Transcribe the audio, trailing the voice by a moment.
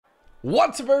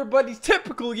What's up, everybody?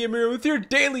 Typical Gamer here with your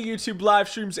daily YouTube live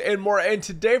streams and more. And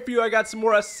today for you, I got some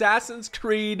more Assassin's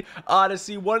Creed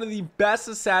Odyssey, one of the best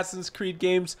Assassin's Creed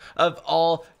games of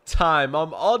all time.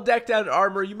 I'm all decked out in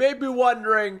armor. You may be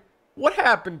wondering what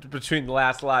happened between the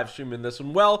last live stream and this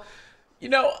one. Well, you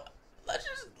know, let's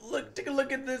just take a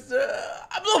look at this.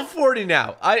 I'm level 40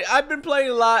 now. I've been playing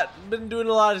a lot, been doing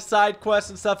a lot of side quests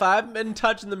and stuff. I haven't been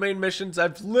touching the main missions.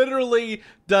 I've literally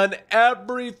done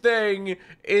everything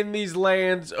in these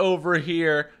lands over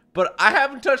here, but I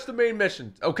haven't touched the main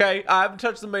missions, okay? I haven't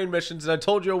touched the main missions, and I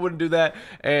told you I wouldn't do that,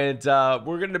 and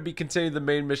we're going to be continuing the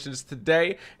main missions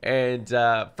today and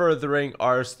furthering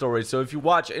our story. So if you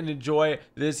watch and enjoy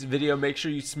this video, make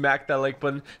sure you smack that like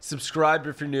button, subscribe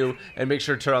if you're new, and make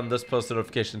sure to turn on those post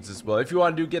notifications as well. If you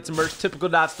want to get some merch,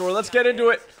 typical.store. Let's get into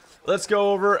it. Let's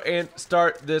go over and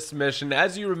start this mission.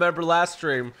 As you remember last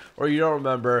stream, or you don't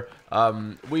remember,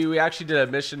 we actually did a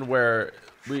mission where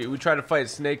we tried to fight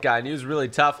Snake Guy, and he was really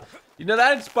tough. You know,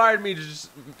 that inspired me to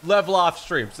just level off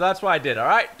stream, so that's why I did,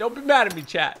 alright? Don't be mad at me,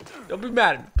 chat. Don't be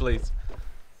mad at me, please.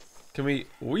 Can we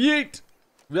yeet?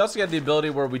 We also got the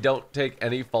ability where we don't take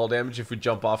any fall damage if we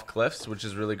jump off cliffs, which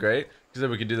is really great, because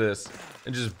then we can do this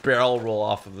and just barrel roll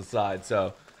off of the side.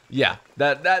 So yeah,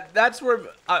 that's where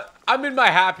I'm in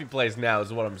my happy place now,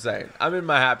 is what I'm saying. I'm in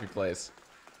my happy place.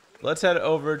 Let's head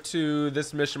over to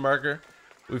this mission marker.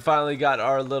 We finally got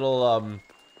our little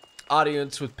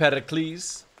audience with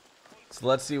Pericles. So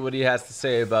let's see what he has to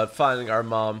say about finding our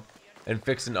mom and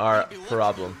fixing our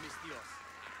problem.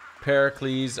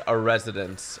 Pericles, our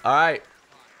residence. All right,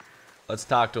 let's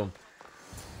talk to him.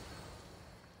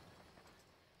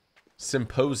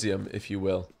 Symposium, if you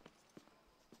will.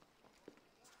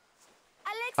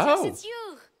 Alexios, it's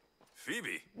you!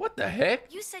 Phoebe? What the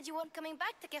heck? You said you weren't coming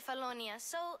back to Kefalonia,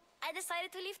 so I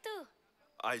decided to leave too.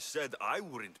 I said I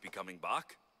wouldn't be coming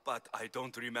back, but I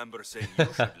don't remember saying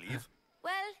you should leave.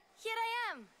 Well, here I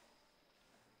am.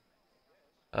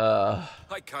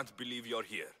 I can't believe you're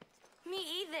here. Me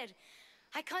either.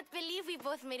 I can't believe we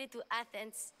both made it to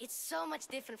Athens. It's so much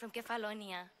different from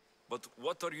Kefalonia. But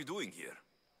what are you doing here?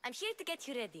 I'm here to get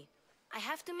you ready. I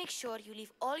have to make sure you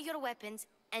leave all your weapons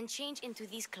and change into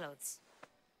these clothes.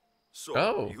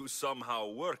 So, you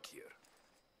somehow work here?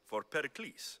 For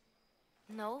Pericles?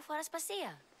 No, for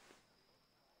Aspasia.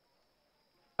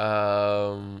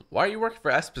 Why are you working for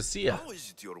Aspasia? How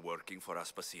is it you're working for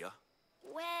Aspasia?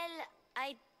 Well,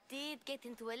 I did get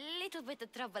into a little bit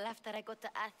of trouble after I got to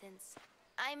Athens.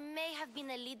 I may have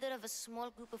been a leader of a small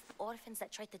group of orphans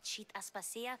that tried to cheat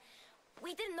Aspasia.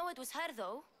 We didn't know it was her,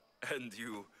 though. And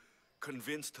you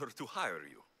convinced her to hire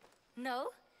you? No,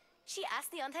 she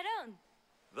asked me on her own.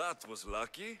 That was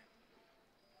lucky.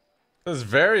 That was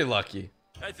very lucky.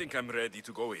 I think I'm ready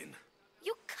to go in.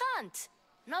 You can't.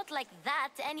 Not like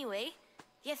that, anyway.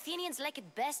 The Athenians like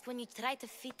it best when you try to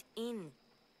fit in.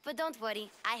 But don't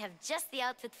worry, I have just the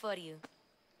outfit for you.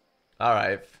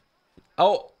 Alright.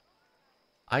 Oh,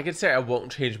 I can say I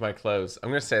won't change my clothes. I'm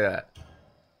gonna say that.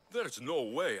 There's no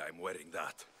way I'm wearing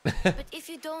that. But if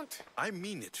you don't... I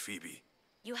mean it, Phoebe.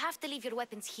 You have to leave your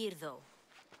weapons here, though.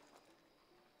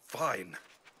 Fine.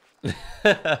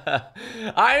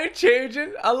 I ain't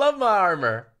changing. I love my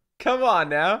armor. Come on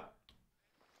now.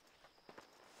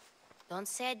 Don't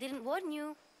say I didn't warn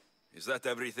you. Is that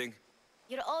everything?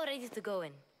 You're all ready to go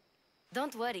in.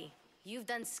 Don't worry. You've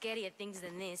done scarier things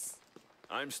than this.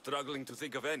 I'm struggling to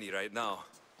think of any right now.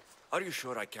 Are you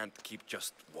sure I can't keep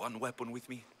just one weapon with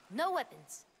me? No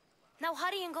weapons. Now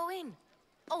hurry and go in.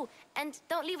 Oh, and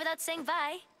don't leave without saying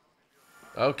bye.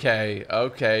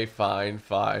 Okay,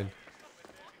 fine.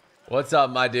 What's up,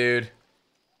 my dude?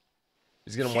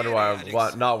 He's gonna wonder why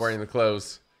I'm not wearing the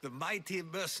clothes. The mighty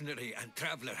mercenary and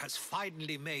traveler has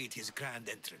finally made his grand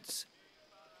entrance.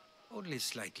 Only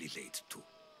slightly late, too.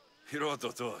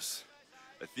 Herodotus.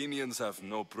 Athenians have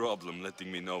no problem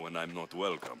letting me know when I'm not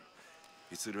welcome.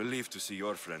 It's a relief to see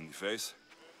your friendly face.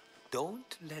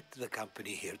 Don't let the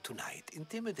company here tonight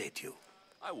intimidate you.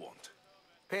 I won't.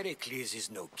 Pericles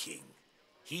is no king.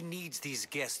 He needs these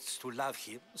guests to love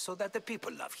him so that the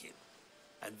people love him.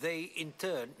 And they, in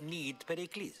turn, need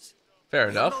Pericles. Fair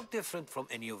You're enough. not different from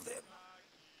any of them.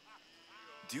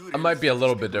 Do you I might be a think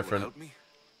little these bit people will different. help me?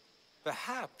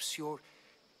 Perhaps your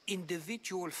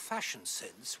individual fashion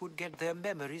sense would get their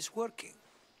memories working.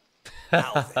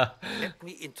 Now then, let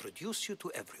me introduce you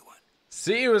to everyone.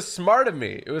 See, it was smart of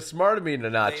me. It was smart of me to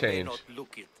not They may change. not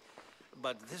look it,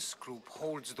 but this group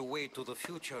holds the way to the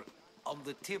future on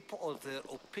the tip of their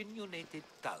opinionated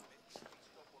tongues.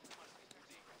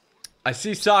 I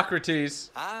see Socrates.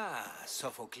 Ah,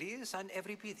 Sophocles and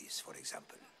Euripides, for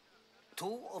example.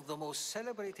 Two of the most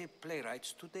celebrated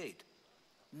playwrights to date.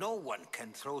 No one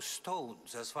can throw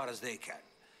stones as far as they can.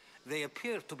 They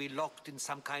appear to be locked in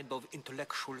some kind of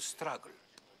intellectual struggle,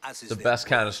 as is The their best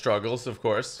kind way. of struggles, of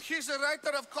course. He's a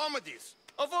writer of comedies,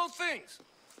 of all things.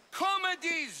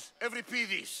 Comedies, every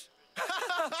peevies.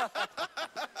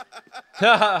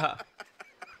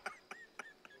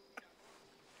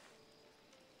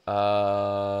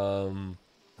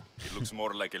 It looks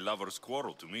more like a lover's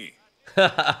quarrel to me.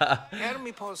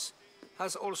 Hermipos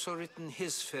has also written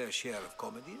his fair share of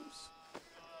comedies.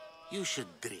 You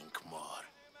should drink more.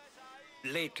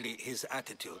 Lately, his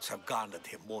attitudes have garnered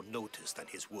him more notice than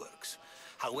his works.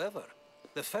 However,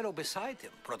 the fellow beside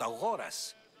him,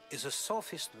 Protagoras, is a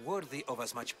sophist worthy of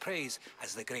as much praise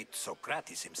as the great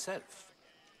Socrates himself.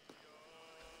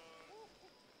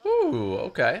 Ooh,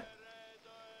 okay.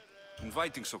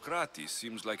 Inviting Socrates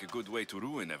seems like a good way to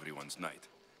ruin everyone's night.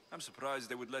 I'm surprised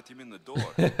they would let him in the door.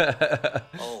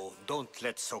 Oh, don't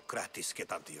let Socrates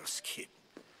get under your skin.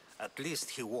 At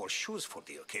least he wore shoes for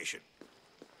the occasion.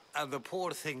 And the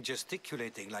poor thing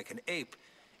gesticulating like an ape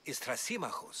is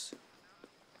Thrasymachos.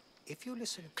 If you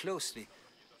listen closely,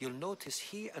 you'll notice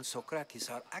he and Socrates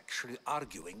are actually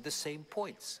arguing the same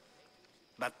points.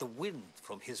 But the wind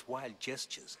from his wild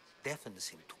gestures deafens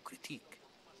him to critique.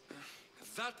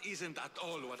 That isn't at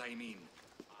all what I mean.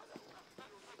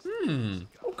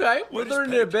 Okay, we're Where is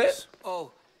learning a bit. Pericles?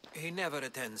 Oh, he never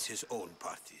attends his own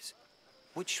parties.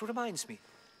 Which reminds me,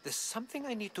 there's something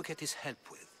I need to get his help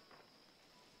with.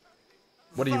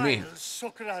 What do you mean? Vile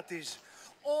Socrates,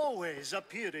 always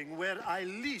appearing where I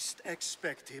least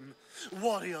expect him.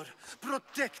 Warrior,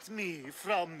 protect me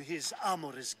from his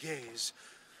amorous gaze.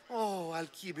 Oh,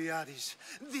 Alcibiades,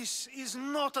 this is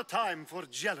not a time for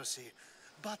jealousy,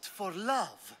 but for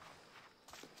love.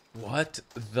 What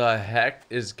the heck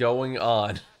is going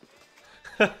on?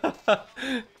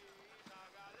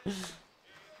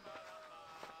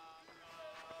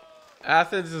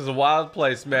 Athens is a wild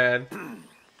place, man.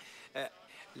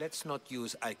 Let's not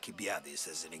use Alcibiades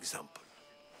as an example.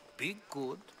 Be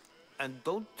good and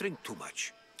don't drink too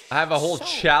much. I have a whole So-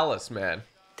 chalice, man.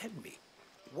 Tell me,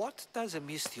 what does a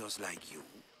Mystios like you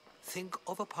think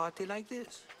of a party like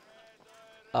this?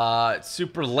 It's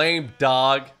super lame,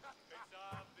 dog.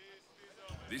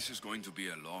 This is going to be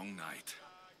a long night.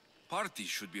 Parties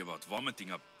should be about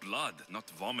vomiting up blood, not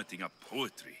vomiting up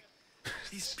poetry.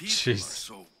 These people Jeez. are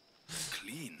so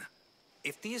clean.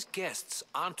 If these guests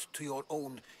aren't to your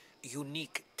own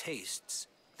unique tastes,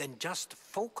 then just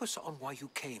focus on why you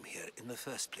came here in the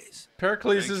first place.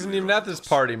 Pericles Thank isn't you, even at this Herodotus.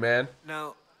 party, man.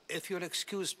 Now, if you'll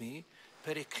excuse me,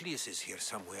 Pericles is here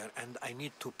somewhere and I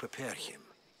need to prepare him.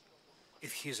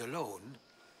 If he's alone,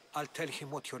 I'll tell him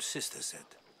what your sister said.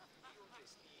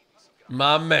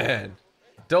 My man.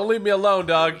 Don't leave me alone,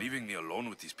 dog. Leaving me alone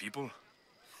with these people?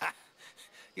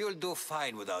 You'll do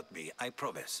fine without me, I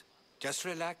promise. Just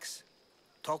relax,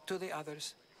 talk to the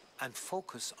others, and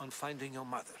focus on finding your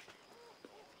mother.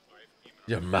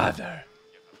 Your mother.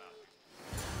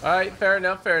 Alright, fair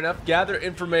enough, fair enough. Gather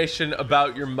information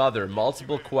about your mother.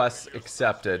 Multiple quests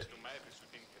accepted.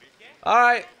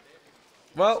 Alright.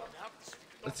 Well,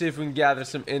 let's see if we can gather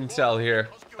some intel here.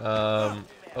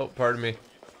 Oh, pardon me.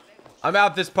 I'm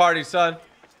out this party, son.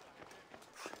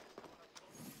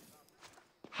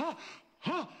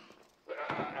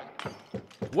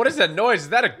 What is that noise? Is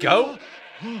that a goat?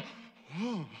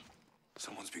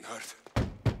 Someone's being hurt.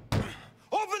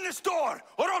 Open this door,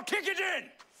 or I'll kick it in!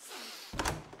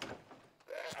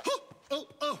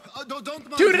 Don't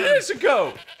mind Dude, it her. is a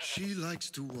goat. She likes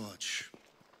to watch.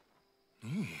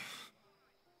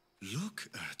 Look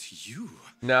at you.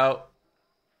 No,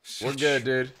 we're Such good,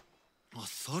 dude.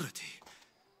 authority.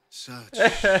 Such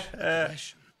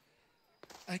passion.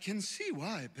 I can see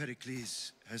why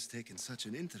Pericles has taken such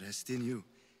an interest in you.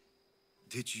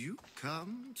 Did you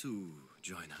come to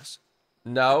join us?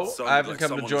 No, sounded I haven't like come to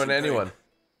someone was join in pain. anyone.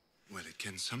 Well, it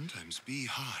can sometimes be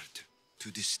hard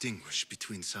to distinguish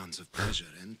between sounds of pleasure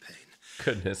and pain.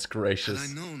 Goodness Had gracious.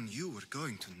 I known you were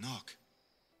going to knock,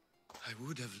 I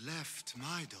would have left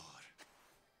my door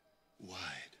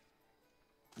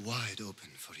wide open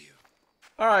for you.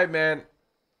 All right, man.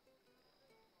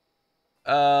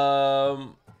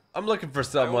 I'm looking for I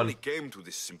someone. only came to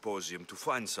this symposium to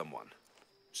find someone.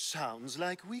 Sounds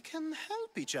like we can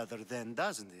help each other then,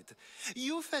 doesn't it?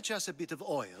 You fetch us a bit of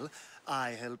oil,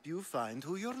 I help you find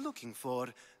who you're looking for.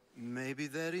 Maybe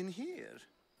they're in here.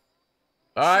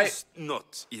 All right. She's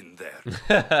not in there.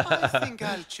 I think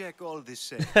I'll check all the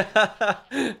same.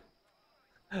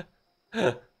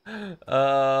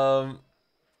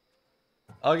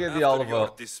 I'll get the After olive your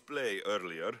oil. display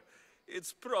earlier,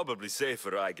 it's probably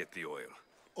safer I get the oil.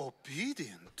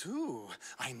 Obedient, too.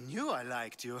 I knew I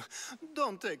liked you.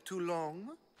 Don't take too long.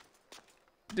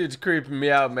 Dude's creeping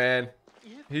me out, man.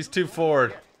 He's too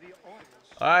forward.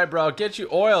 Alright, bro. Get you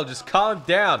oil. Just calm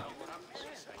down.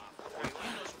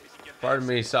 Pardon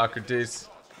me, Socrates.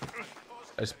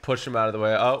 I just push him out of the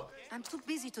way. Oh. I'm too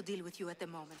busy to deal with you at the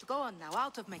moment. Go on now,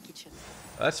 out of my kitchen.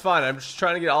 That's fine. I'm just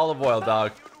trying to get olive oil,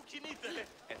 dog.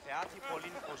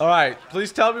 Alright.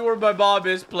 Please tell me where my mom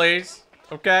is, please.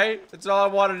 Okay? That's all I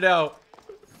want to know.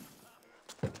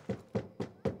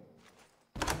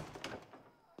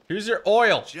 Here's your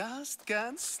oil. Just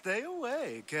can't stay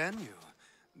away, can you?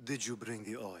 Did you bring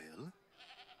the oil?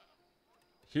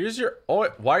 Here's your oil.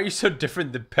 Why are you so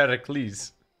different than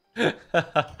Pericles?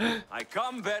 I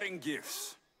come bearing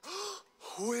gifts.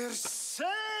 We're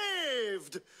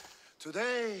saved!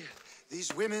 Today,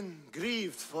 these women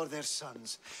grieved for their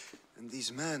sons, and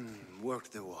these men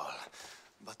worked the wall.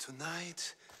 But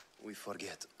tonight, we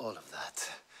forget all of that.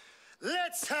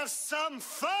 Let's have some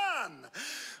fun!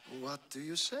 What do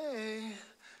you say?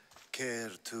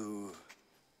 Care to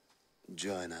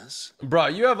join us? Bro,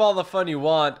 you have all the fun you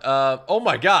want. Oh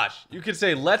my gosh. You could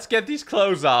say, let's get these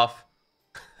clothes off.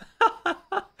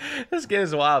 This game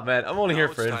is wild, man. I'm only here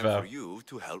for Now it's info. time for you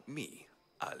to help me,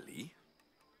 Ali.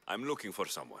 I'm looking for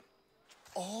someone.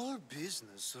 All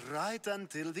business right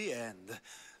until the end.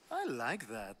 I like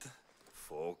that.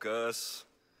 Focus.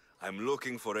 I'm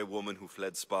looking for a woman who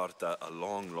fled Sparta a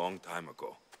long, long time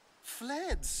ago.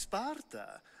 Fled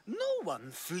Sparta? No one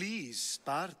flees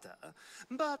Sparta.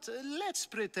 But let's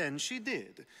pretend she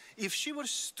did. If she were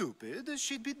stupid,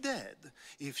 she'd be dead.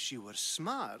 If she were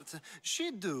smart,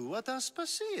 she'd do what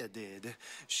Aspasia did.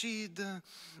 She'd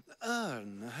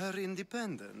earn her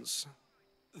independence.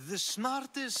 The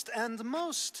smartest and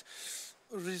most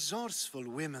resourceful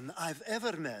women I've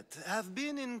ever met have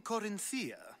been in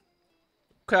Corinthia.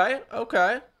 Okay,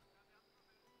 okay.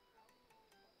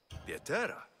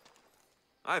 Pietera.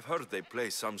 I've heard they play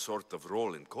some sort of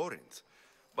role in Corinth,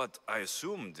 but I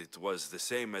assumed it was the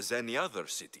same as any other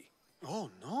city. Oh,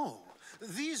 no.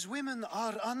 These women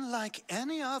are unlike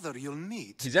any other you'll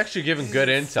meet. He's actually giving good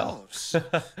A intel. force.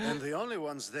 And the only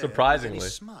ones there Surprisingly. with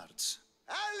any smarts.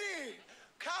 Ali,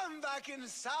 come back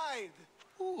inside.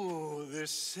 Ooh, the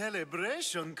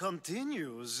celebration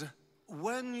continues.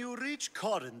 When you reach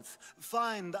Corinth,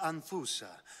 find Anthusa.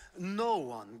 No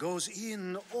one goes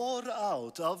in or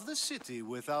out of the city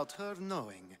without her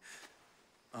knowing.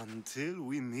 Until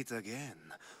we meet again,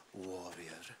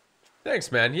 warrior.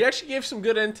 Thanks, man. He actually gave some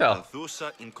good intel.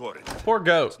 Anthusa in Corinth. Poor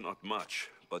goat. It's not much,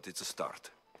 but it's a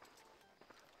start.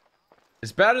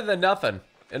 It's better than nothing.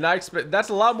 And I expect that's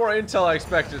a lot more intel I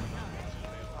expected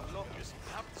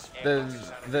than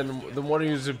what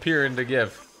he was appearing to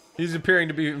give. He's appearing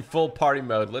to be in full party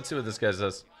mode. Let's see what this guy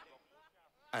says.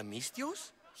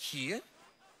 Amistios? Here?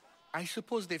 I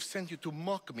suppose they've sent you to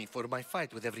mock me for my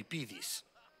fight with Euripides.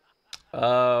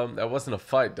 That wasn't a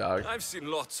fight, dog. I've seen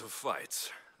lots of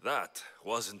fights. That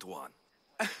wasn't one.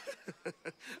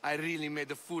 I really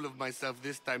made a fool of myself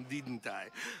this time, didn't I?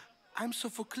 I'm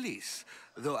Sophocles,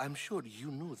 though I'm sure you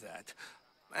knew that.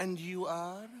 And you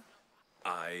are?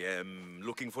 I am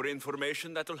looking for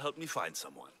information that'll help me find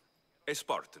someone. A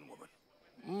Spartan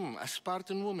woman. A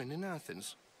Spartan woman in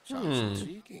Athens. Sounds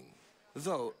intriguing.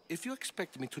 Though, if you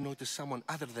expect me to notice someone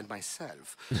other than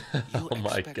myself, you Oh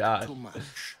my expect God. too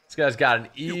much. This guy's got an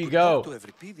You could ego. talk to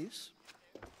Euripides.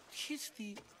 He's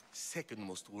the second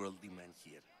most worldly man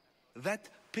here. That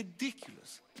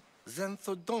pediculous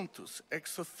Xanthodontus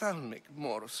exophthalmic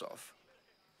Morosov.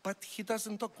 But he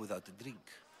doesn't talk without a drink.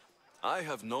 I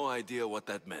have no idea what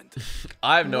that meant.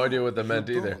 I have no idea what that You meant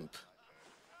either. don't.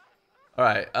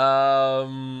 Alright,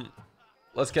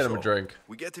 let's get him a So, drink.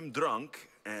 We get him drunk,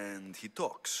 and he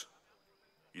talks.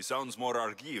 He sounds more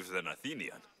Argive than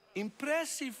Athenian.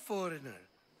 Impressive foreigner.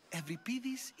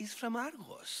 Euripides is from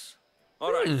Argos.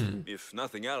 All right, if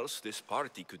nothing else, this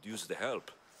party could use the help.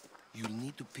 You'll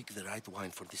need to pick the right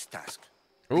wine for this task.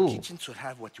 Ooh. The kitchen should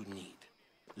have what you need.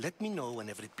 Let me know when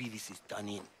Euripides is done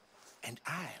in, and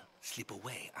I'll slip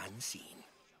away unseen.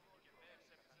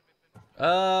 Okay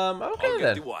I'll get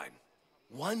then. the wine.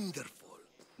 Wonderful.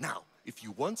 Now, if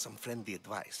you want some friendly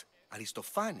advice,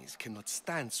 Aristophanes cannot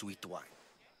stand sweet wine.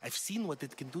 I've seen what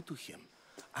it can do to him.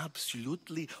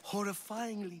 Absolutely,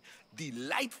 horrifyingly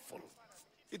delightful.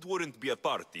 It wouldn't be a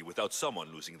party without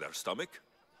someone losing their stomach.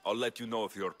 I'll let you know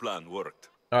if your plan worked.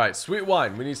 Alright, sweet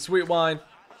wine. We need sweet wine.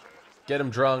 Get him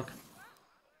drunk.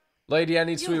 Lady, I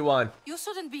need sweet wine. You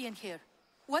shouldn't be in here.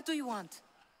 What do you want?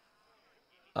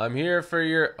 I'm here for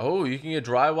your... Oh, you can get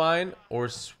dry wine or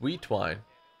sweet wine.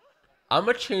 I'm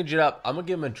gonna change it up. I'm gonna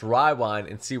give him a dry wine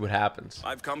and see what happens.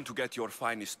 I've come to get your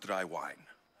finest dry wine.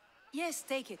 Yes,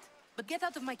 take it. But get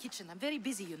out of my kitchen. I'm very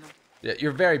busy, you know. Yeah,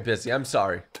 you're very busy. I'm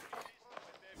sorry.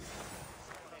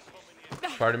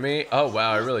 Pardon me. Oh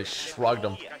wow, I really shrugged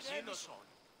him.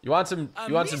 You want some?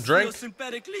 You want some drink? In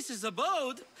Pericles'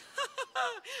 abode.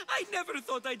 I never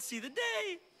thought I'd see the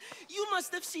day. You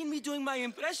must have seen me doing my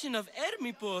impression of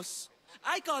Hermipos.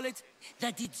 I call it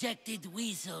the dejected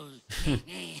weasel.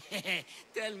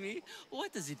 Tell me,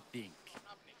 what does it think?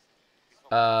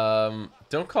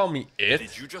 Don't call me it.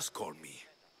 Did you just call me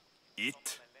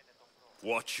it?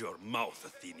 Watch your mouth,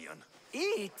 Athenian.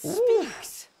 It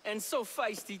speaks, and so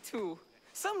feisty too.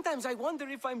 Sometimes I wonder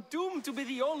if I'm doomed to be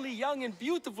the only young and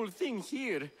beautiful thing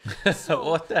here. So,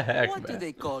 what the heck, what man? do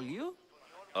they call you?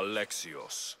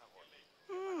 Alexios.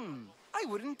 I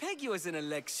wouldn't peg you as an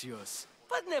Alexios,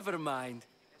 but never mind.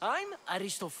 I'm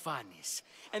Aristophanes,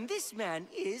 and this man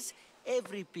is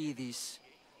Euripides.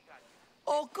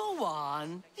 Oh, go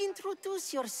on.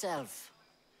 Introduce yourself.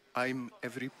 I'm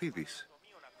Euripides.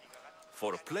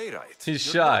 For a playwright, He's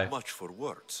you're shy. not much for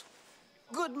words.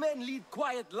 Good men lead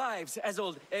quiet lives, as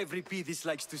old Euripides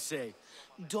likes to say.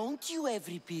 Don't you,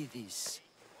 Euripides?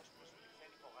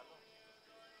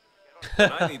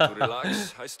 When I need to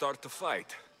relax, I start to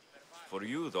fight. For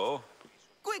you, though,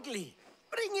 Quickly,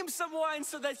 bring him some wine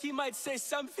so that he might say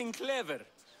something clever.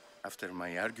 After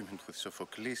my argument with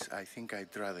Sophocles, I think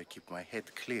I'd rather keep my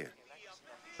head clear.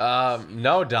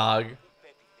 No, dog.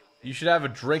 You should have a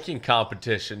drinking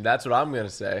competition. That's what I'm gonna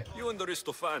say. you and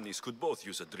Aristophanes could both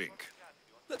use a drink.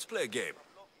 Let's play a game.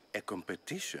 A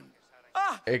competition?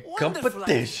 Ah, A wonderful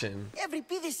competition. idea.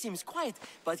 Euripides seems quiet,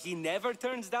 but he never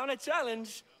turns down a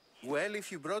challenge. Well,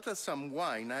 if you brought us some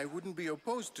wine, I wouldn't be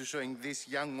opposed to showing this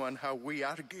young one how we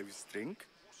Argives drink.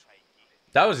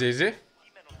 That was easy.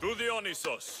 To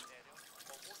Dionysos.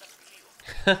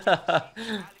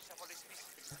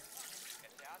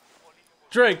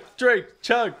 Drink, drink,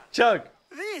 chug, chug.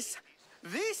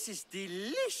 This is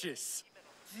delicious.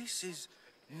 This is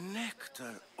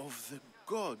nectar of the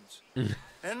gods.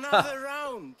 Another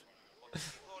round.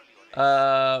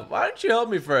 Why don't you help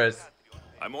me first?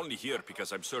 I'm only here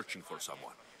because I'm searching for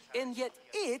someone. And yet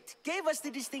it gave us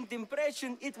the distinct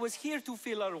impression it was here to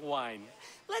fill our wine.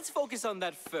 Let's focus on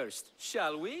that first,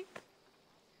 shall we?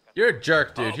 You're a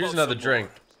jerk, dude. How Here's about another some drink.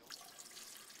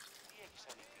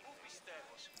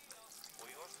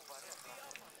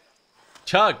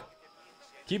 Chug.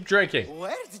 Keep drinking.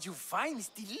 Where did you find this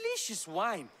delicious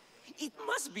wine? It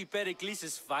must be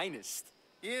Pericles' finest.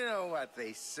 You know what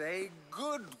they say,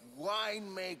 good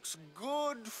wine makes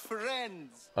good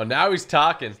friends. Oh, now he's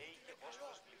talking.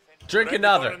 Drink Ready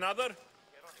another. for another?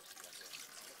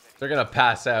 They're gonna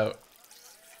pass out.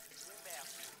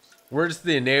 We're just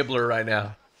the enabler right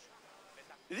now.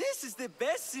 This is the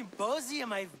best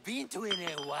symposium I've been to in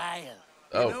a while.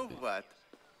 Oh. You know what?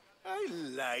 I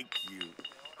like you.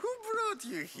 Who brought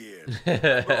you here?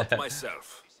 Brought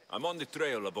myself. I'm on the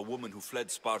trail of a woman who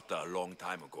fled Sparta a long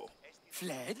time ago.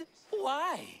 Fled?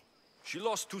 Why? She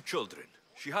lost 2 children.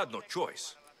 She had no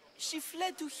choice. She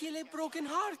fled to heal a broken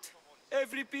heart.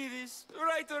 Euripides,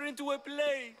 write her into a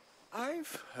play.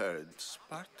 I've heard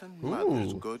Spartan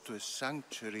mothers go to a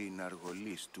sanctuary in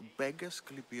Argolis to beg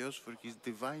Asclepios for his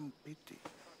divine pity.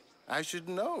 I should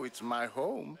know, it's my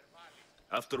home.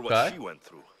 After what Okay. she went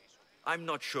through, I'm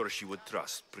not sure she would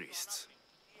trust priests.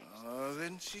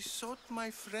 Then she sought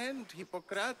my friend,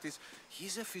 Hippocrates.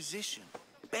 He's a physician,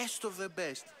 best of the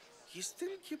best. He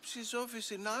still keeps his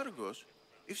office in Argos.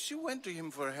 If she went to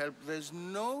him for help, there's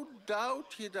no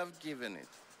doubt he'd have given it.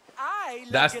 I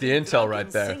love That's the getting intel drunk right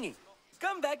and there. Singing.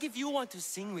 Come back if you want to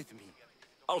sing with me.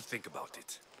 I'll think about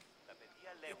it.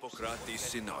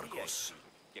 Hippocrates in Argos.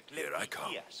 Here I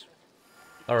come.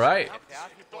 All right.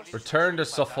 Return to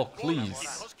Sophocles.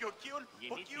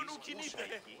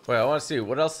 Wait, I want to see.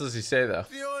 What else does he say, though?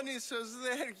 Dionysus,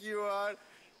 there you are.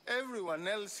 Everyone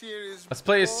else here is Let's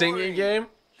play a singing boring. game.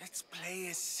 Let's play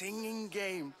a singing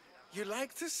game. You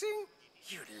like to sing?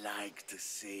 You like to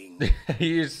sing.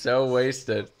 He's so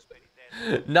wasted.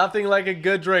 Nothing like a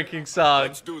good drinking song.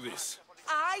 Let's do this.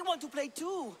 I want to play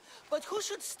too, but who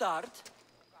should start?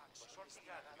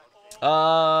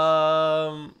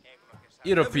 Euripides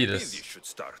Euripides. should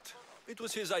start. It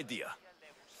was his idea.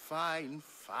 Fine,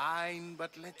 fine,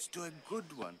 but let's do a good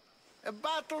one. A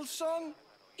battle song?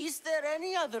 Is there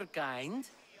any other kind?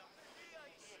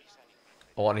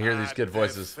 I want to hear these good At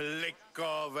voices. the flick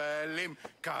of a limb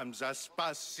comes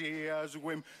Aspasia's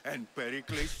whim, and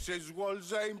Pericles'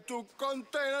 walls aim to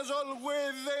contain us all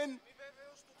within.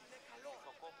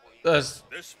 This.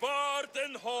 The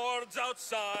Spartan hordes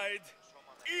outside.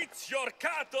 eats your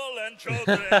cattle and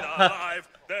children alive.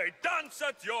 They dance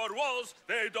at your walls.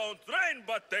 They don't rain,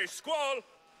 but they squall.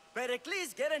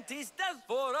 Pericles guarantees death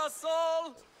for us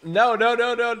all. No, no,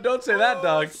 no, no. Don't say that,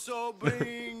 dog. So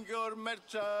bring your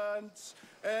merchants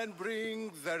and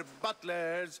bring their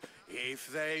butlers.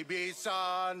 If they be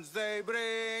sons, they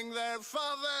bring their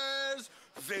fathers.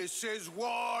 This is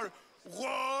war,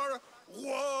 war,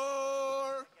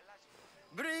 war.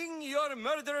 Bring your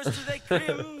murderers to the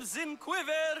crimson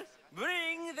quiver.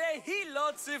 Bring the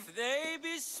helots if they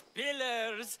be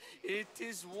spillers. It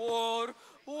is war,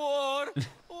 war,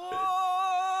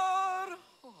 war.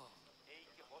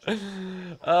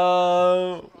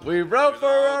 We wrote for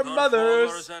our mothers.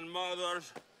 Fathers and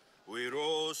mothers, we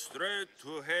row straight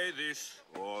to Hades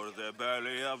or the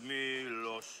belly of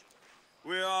Milos.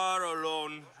 We are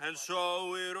alone, and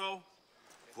so we row.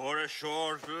 For a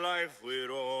short life we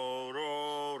row,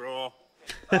 row, row.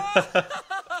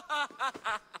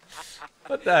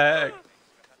 What the heck?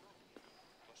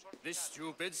 The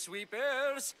stupid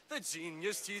sweepers, the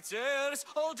genius teachers,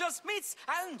 all just meats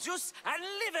and juice and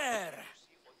liver.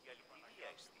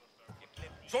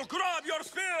 So grab your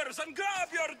spears and grab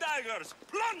your daggers,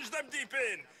 plunge them deep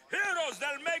in. Heroes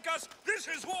they'll make us. This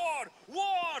is war,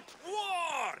 war,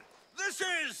 war. This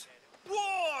is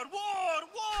war, war,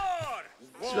 war.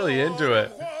 He's really into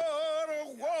it. War,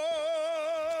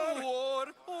 war,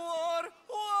 war.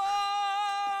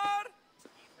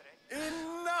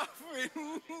 Enough,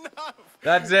 enough.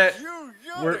 That's it.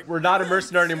 You're We're not a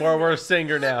mercenary anymore. We're a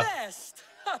singer The now. best.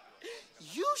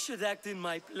 You should act in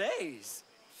my plays.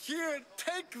 Here,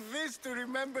 take this to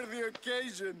remember the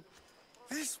occasion.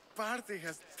 This party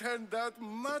has turned out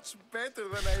much better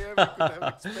than I ever could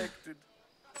have expected.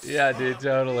 Yeah, dude,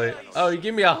 totally. Oh, you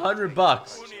give me $100.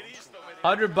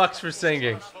 $100 for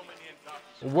singing.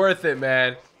 Worth it,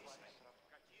 man.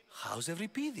 How's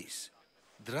Euripides?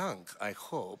 Drunk, I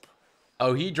hope.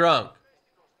 Oh, he drunk.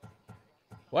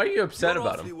 Why are you upset You're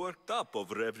about awfully him? worked up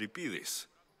over Euripides.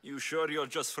 You sure you're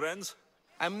just friends?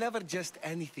 I'm never just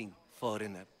anything,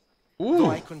 foreigner. Ooh.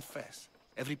 Though I confess,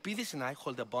 Euripides and I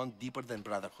hold a bond deeper than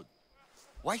brotherhood.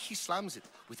 Why he slams it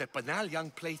with a banal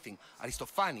young plaything,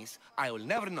 Aristophanes, I will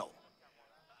never know.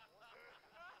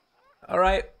 All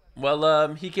right.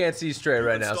 Well, he can't see straight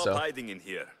right now, Stop so. hiding in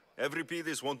here.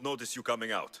 Euripides won't notice you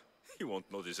coming out. He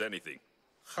won't notice anything.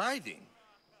 Hiding?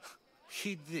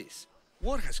 Heed this.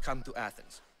 War has come to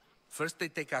Athens. First they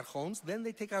take our homes, then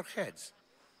they take our heads.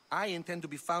 I intend to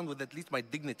be found with at least my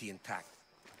dignity intact.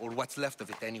 Or what's left of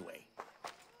it anyway.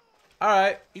 All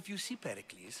right. If you see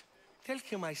Pericles, tell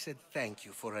him I said thank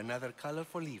you for another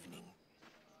colorful evening.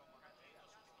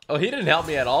 Oh, he didn't help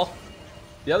me at all.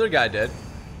 The other guy did.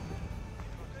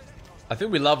 I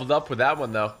think we leveled up with that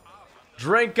one, though.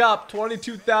 Drink up,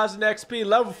 22,000 XP,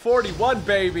 level 41,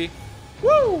 baby.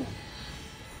 Woo!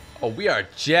 Oh, we are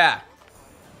jacked.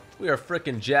 We are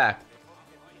freaking jacked.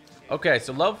 Okay,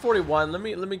 so level 41. Let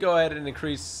me go ahead and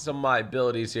increase some of my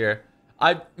abilities here.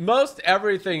 Most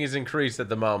everything is increased at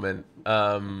the moment.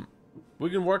 We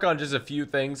can work on just a few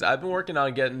things. I've been working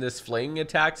on getting this flinging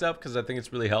attacks up because I think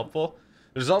it's really helpful.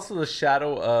 There's also the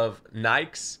Shadow of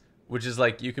Nyx, which is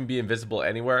like you can be invisible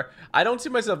anywhere. I don't see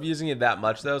myself using it that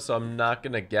much though, so I'm not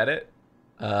gonna get it.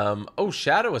 Oh,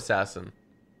 Shadow Assassin.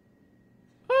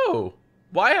 Oh,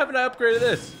 why haven't I upgraded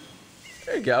this?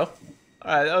 There you go.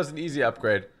 All right, that was an easy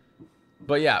upgrade.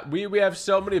 But yeah, we have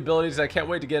so many abilities. I can't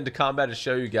wait to get into combat to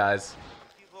show you guys.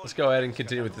 Let's go ahead and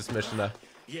continue with this mission now.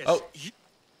 Yes. Oh,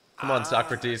 come on,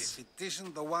 Socrates. If it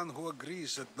isn't the one who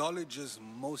agrees that knowledge is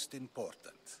most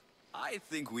important. I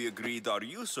think we agreed our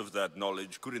use of that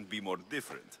knowledge couldn't be more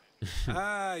different.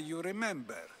 You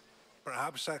remember.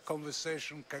 Perhaps our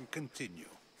conversation can continue.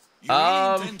 You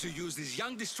really intend to use this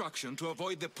young destruction to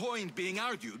avoid the point being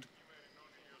argued?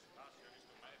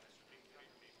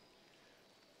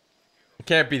 It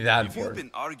can't be that If you've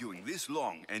important. been arguing this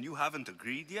long and you haven't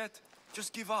agreed yet,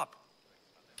 just give up.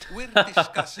 We're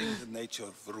discussing the nature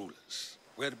of rulers.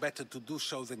 Where better to do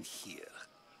so than here?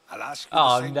 I'll ask you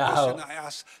the same question I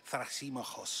asked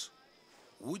Thrasymachos.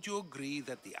 Would you agree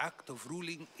that the act of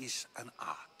ruling is an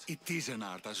art? It is an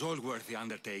art, as all worthy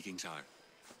undertakings are.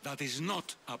 That is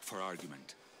not up for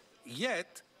argument.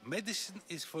 Yet, medicine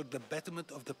is for the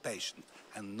betterment of the patient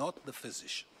and not the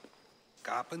physician.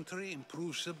 Carpentry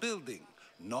improves the building,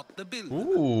 not the builder.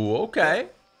 Ooh, okay.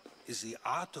 Is the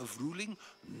art of ruling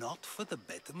not for the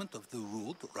betterment of the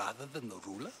ruled rather than the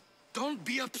ruler? Don't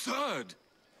be absurd!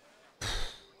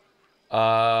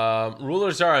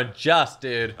 Rulers are unjust,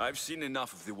 dude. I've seen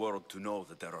enough of the world to know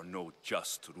that there are no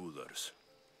just rulers.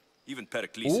 Even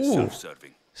Pericles is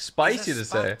self-serving. Spicy Is to a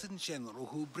say. Spartan general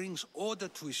who brings order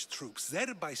to his troops,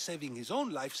 thereby saving his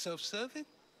own life, self-serving?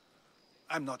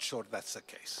 I'm not sure that's the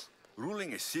case.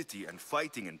 Ruling a city and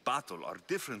fighting in battle are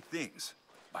different things.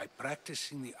 By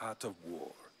practicing the art of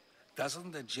war,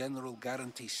 doesn't the general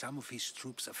guarantee some of his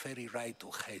troops a ferry ride to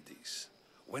Hades,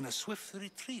 when a swift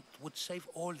retreat would save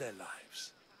all their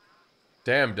lives?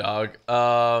 Damn, dog.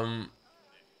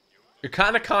 You're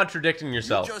kind of contradicting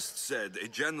yourself. You just said a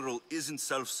general isn't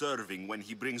self-serving when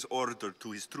he brings order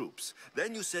to his troops.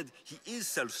 Then you said he is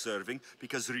self-serving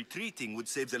because retreating would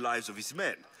save the lives of his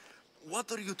men.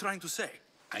 What are you trying to say?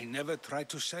 I never tried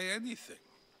to say anything.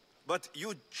 But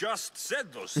you just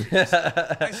said those things.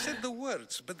 I said the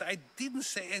words, but I didn't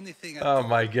say anything at all. Oh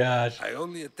my gosh. I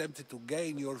only attempted to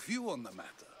gain your view on the matter.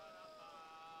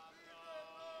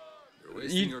 You're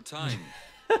wasting your time.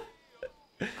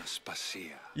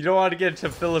 Aspasia. You don't want to get into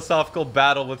philosophical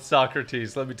battle with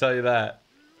Socrates, let me tell you that.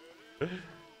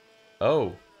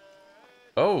 Oh.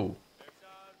 Oh.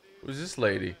 Who's this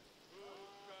lady?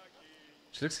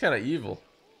 She looks kind of evil.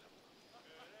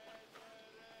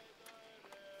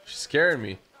 She's scaring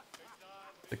me.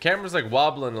 The camera's like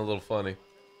wobbling a little funny.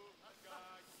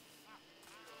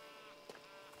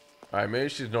 Alright, maybe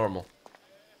she's normal.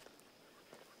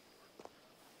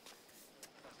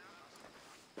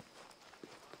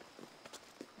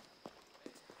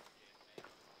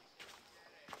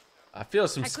 I feel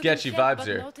some sketchy vibes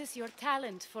here. Notice your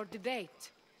talent for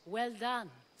debate. Well done.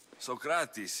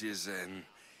 Socrates is an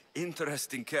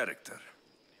interesting character.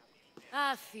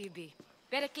 Ah, Phoebe.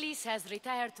 Pericles has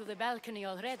retired to the balcony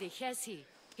already, has he?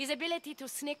 His ability to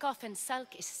sneak off and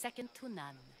sulk is second to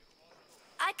none.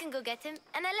 I can go get him,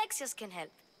 and Alexios can help.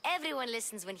 Everyone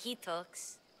listens when he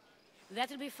talks.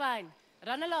 That'll be fine.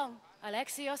 Run along.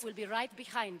 Alexios will be right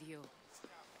behind you.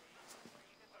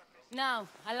 Now,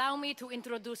 allow me to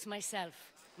introduce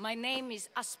myself. My name is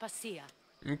Aspasia.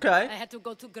 Okay. I had to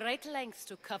go to great lengths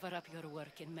to cover up your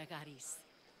work in Megaris.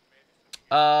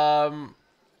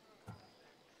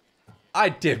 I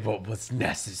did what was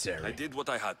necessary. I did what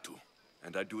I had to,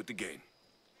 and I do it again.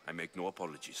 I make no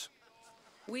apologies.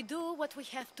 We do what we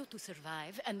have to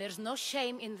survive, and there's no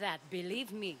shame in that,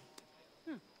 believe me.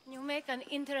 You make an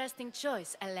interesting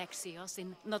choice, Alexios,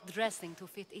 in not dressing to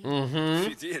fit in.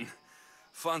 Fit in?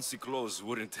 Fancy clothes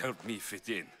wouldn't help me fit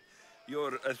in.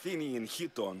 Your Athenian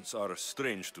chitons are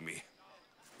strange to me.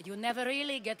 You never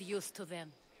really get used to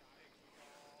them.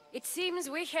 It seems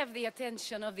we have the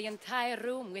attention of the entire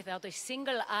room without a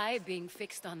single eye being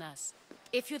fixed on us.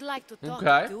 If you'd like to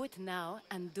talk, do it now,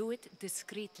 and do it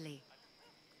discreetly.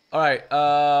 Alright,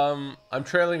 I'm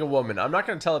trailing a woman. I'm not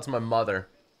going to tell it to my mother.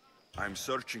 I'm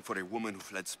searching for a woman who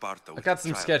fled Sparta. I got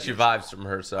some sketchy vibes from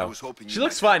her, so... I was hoping she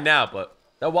looks fine now, but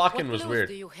that walk-in was weird. What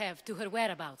clues do you have to her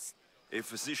whereabouts? A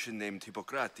physician named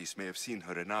Hippocrates may have seen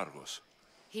her in Argos.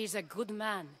 He's a good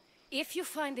man. If you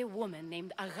find a woman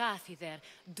named Agathi there,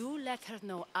 do let her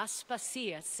know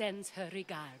Aspasia sends her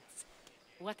regards.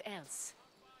 What else?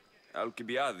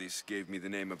 Alcibiades gave me the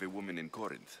name of a woman in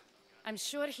Corinth. I'm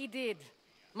sure he did.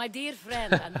 My dear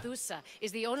friend, Anthusa,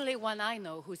 is the only one I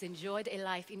know who's enjoyed a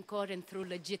life in Corinth through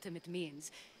legitimate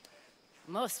means.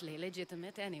 Mostly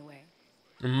legitimate, anyway.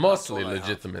 Mostly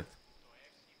legitimate.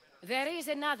 There is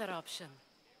another option.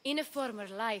 In a former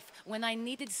life, when I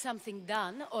needed something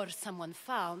done or someone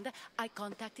found, I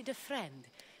contacted a friend.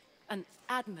 An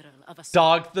admiral of a...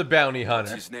 Dog the bounty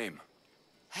hunter. What's his name?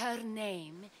 Her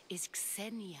name is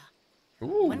Xenia.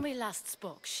 Ooh. When we last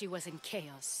spoke, she was in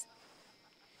chaos.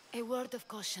 A word of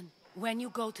caution. When you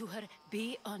go to her,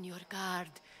 be on your guard.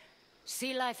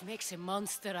 Sea life makes a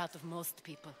monster out of most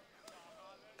people.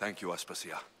 Thank you,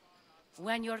 Aspasia.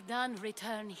 When you're done,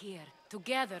 return here.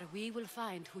 Together, we will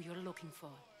find who you're looking for.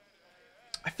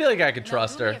 I feel like I could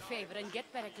trust Do her. me a favor and get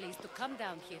Pericles to come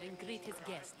down here and greet his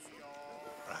guests.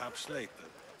 Perhaps later.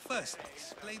 First,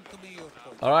 explain to me your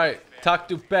point. Alright, talk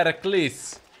to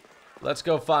Pericles. Let's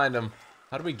go find him.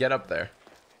 How do we get up there?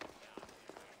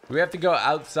 Do we have to go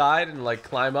outside and like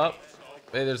climb up?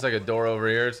 Maybe there's like a door over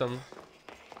here or something.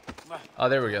 Oh,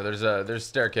 there we go. There's a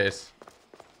staircase.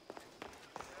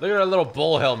 Look at our little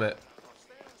bull helmet.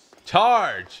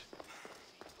 Charge!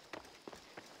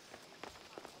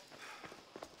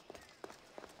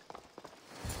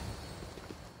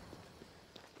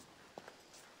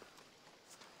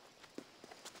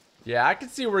 Yeah, I can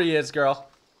see where he is, girl.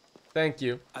 Thank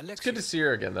you. It's good to see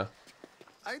her again, though.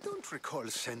 I don't recall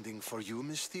sending for you,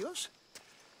 Miss Theos.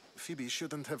 Phoebe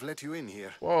shouldn't have let you in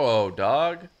here. Whoa,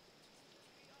 dog.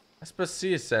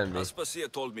 Aspasia sent me.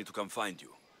 Aspasia told me to come find you.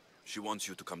 She wants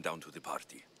you to come down to the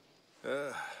party.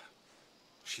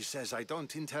 She says I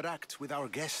don't interact with our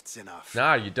guests enough.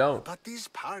 Nah, you don't. But these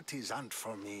parties aren't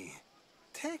for me.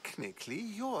 Technically,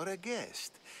 you're a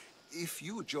guest. If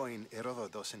you join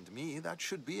Herodotus and me, that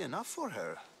should be enough for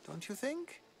her, don't you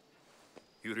think?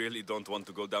 You really don't want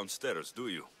to go downstairs, do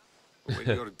you? When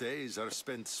your days are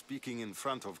spent speaking in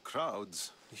front of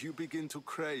crowds, you begin to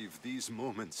crave these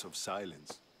moments of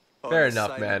silence. Fair As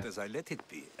enough, silent man. as I let it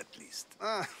be, at least.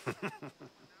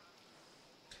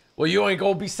 Well, you ain't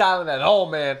gonna be silent at all,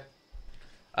 man.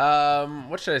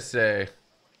 What should I say?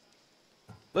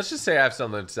 Let's just say I have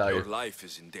something to tell Your you. life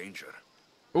is in danger.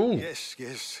 Ooh.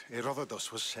 Yes,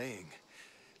 Herodotus was saying.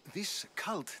 This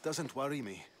cult doesn't worry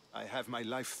me. I have my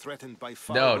life threatened by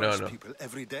far worse people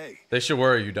every day. They should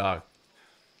worry you, dog.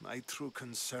 My true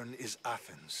concern is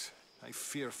Athens. I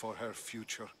fear for her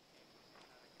future.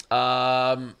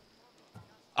 I'd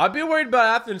be worried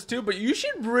about Athens too, but you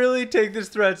should really take this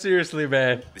threat seriously,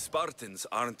 man. The Spartans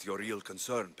aren't your real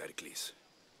concern, Pericles.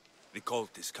 The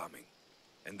cult is coming,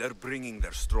 and they're bringing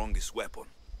their strongest weapon.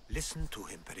 Listen to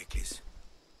him, Pericles.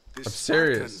 The I'm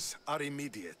serious. Spartans are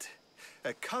immediate.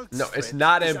 A cult No, it's threat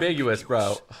not is ambiguous,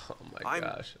 bro. Oh my I'm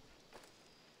gosh.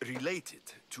 related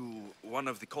to one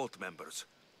of the cult members,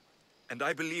 and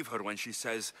I believe her when she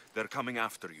says they're coming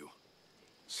after you.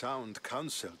 Sound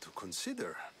counsel to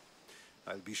consider.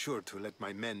 I'll be sure to let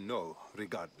my men know,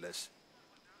 regardless.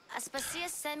 Aspasia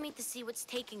sent me to see what's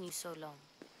taking you so long.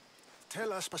 Tell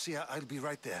Aspasia I'll be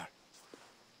right there.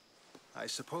 I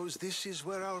suppose this is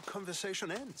where our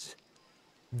conversation ends.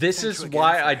 This Thank is you again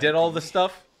why for I did all helping this me.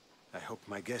 stuff? I hope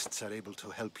my guests are able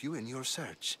to help you in your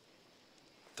search.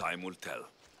 Time will tell.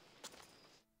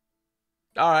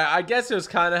 Alright, I guess it was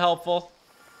kind of helpful.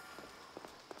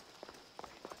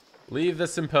 Leave the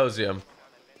symposium.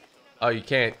 Oh, you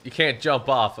can't jump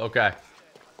off. Okay.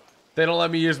 They don't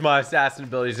let me use my assassin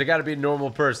abilities. I gotta be a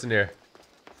normal person here.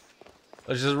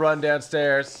 Let's just run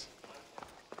downstairs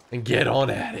and get on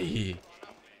out of here.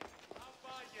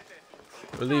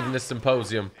 We're leaving the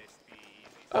symposium.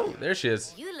 Oh, there she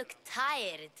is. You look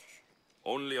tired.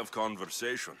 Only of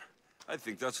conversation. I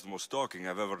think that's the most talking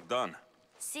I've ever done.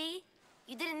 See?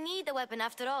 You didn't need the weapon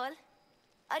after all.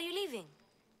 Are you leaving?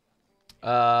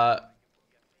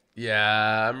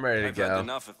 Yeah, I'm ready to I've had go.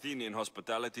 enough Athenian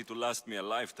hospitality to last me a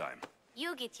lifetime.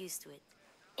 You get used to it.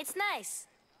 It's nice.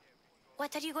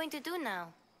 What are you going to do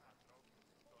now?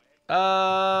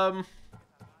 I'm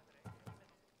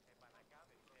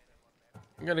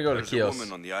gonna go to There's a Chios.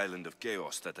 woman on the island of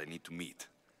Chaos that I need to meet.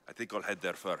 I think I'll head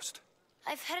there first.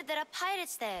 I've heard there are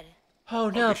pirates there. Oh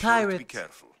I'll be sure to be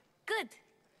careful. Good.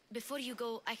 Before you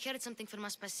go, I heard something from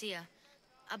Aspasia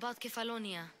about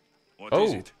Kefalonia. What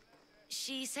is it?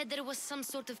 She said there was some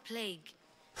sort of plague.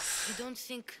 You don't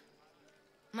think...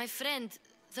 My friend,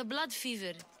 the blood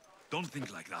fever. Don't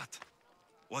think like that.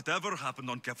 Whatever happened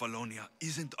on Kefalonia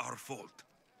isn't our fault.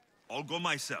 I'll go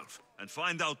myself and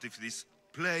find out if this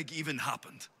plague even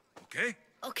happened, okay?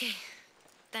 Okay,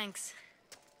 thanks.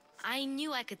 I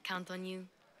knew I could count on you.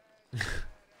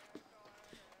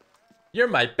 You're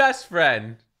my best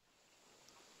friend.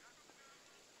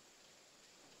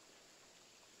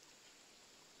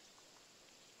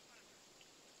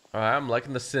 Alright, I'm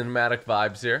liking the cinematic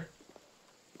vibes here.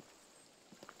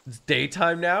 It's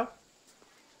daytime now?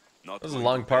 Not That was a going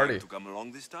long to beg party. to come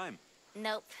along this time.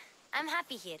 Nope. I'm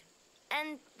happy here.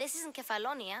 And this isn't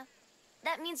Kefalonia.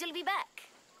 That means you'll be back.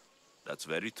 That's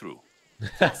very true.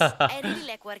 Plus, I really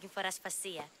like working for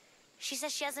Aspasia. She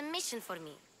says she has a mission for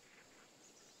me.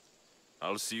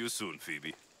 I'll see you soon,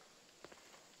 Phoebe.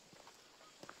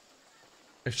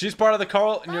 If she's part of the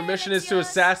cult and your mission is to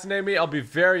assassinate me, I'll be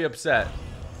very upset.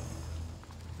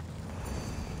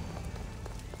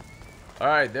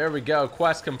 Alright, there we go.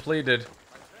 Quest completed.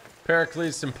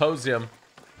 Pericles Symposium.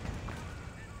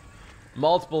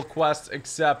 Multiple quests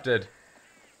accepted.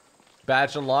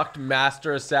 Badge unlocked.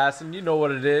 Master Assassin. You know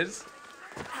what it is.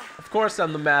 Of course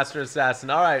I'm the Master Assassin.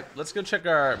 Alright, let's go check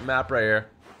our map right here.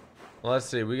 Let's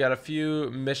see. We got a few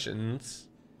missions.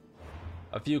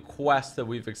 A few quests that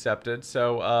we've accepted.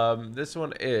 So, this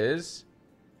one is...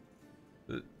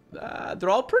 they're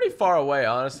all pretty far away,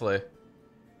 honestly.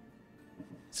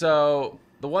 So,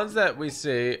 the ones that we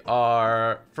see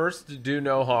are First to Do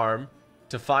No Harm,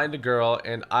 To Find a Girl,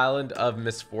 and Island of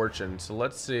Misfortune. So,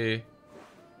 let's see.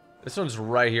 This one's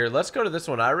right here. Let's go to this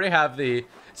one. I already have the...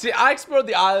 See, I explored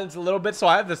the islands a little bit, so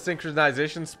I have the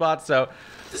synchronization spot. So,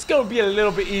 this is going to be a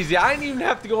little bit easy. I didn't even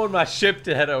have to go on my ship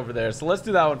to head over there. So, let's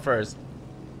do that one first.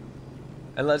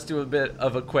 And let's do a bit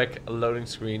of a quick loading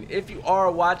screen. If you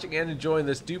are watching and enjoying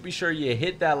this, do be sure you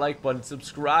hit that like button.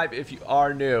 Subscribe if you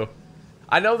are new.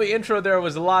 I know the intro there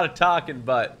was a lot of talking,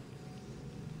 but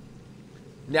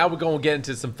Now we're gonna get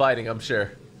into some fighting, I'm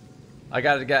sure. I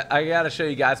gotta show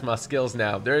you guys my skills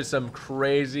now. There's some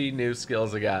crazy new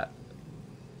skills I got.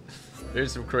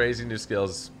 There's some crazy new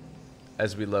skills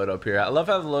as we load up here. I love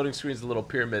how the loading screen's a little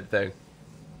pyramid thing.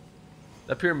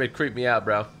 That pyramid creeped me out,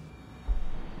 bro.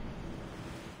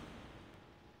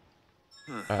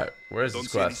 Alright, where's this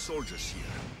quest? Don't see any soldiers here.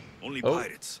 Only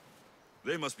pirates.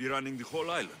 They must be running the whole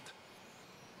island.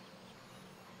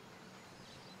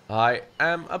 I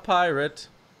am a pirate.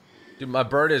 Dude, my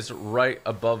bird is right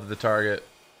above the target.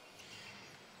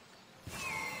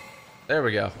 There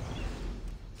we go.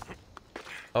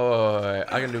 Oh,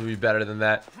 I can do be better than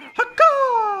that.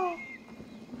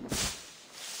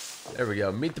 There we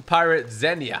go. Meet the pirate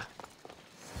Xenia.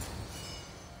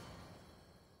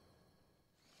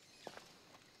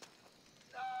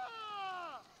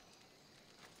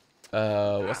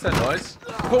 What's that noise?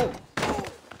 Whoa!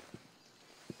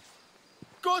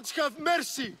 Gods have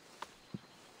mercy!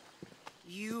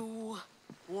 You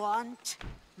want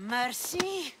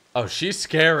mercy? Oh, she's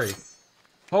scary.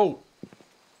 Oh.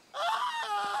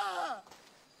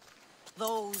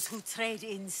 Those who trade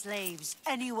in slaves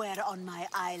anywhere on my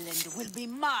island will be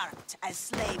marked as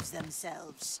slaves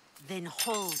themselves, then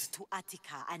hauled to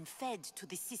Attica and fed to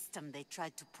the system they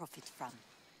tried to profit from.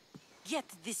 Get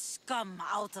this scum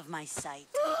out of my sight.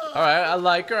 Alright, I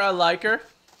like her, I like her.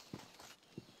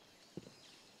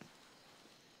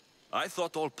 I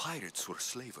thought all pirates were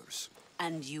slavers.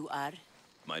 And you are?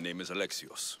 My name is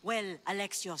Alexios. Well,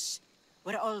 Alexios,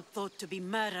 we're all thought to be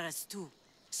murderers too.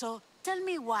 So tell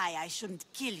me why I shouldn't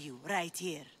kill you right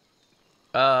here.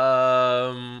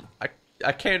 I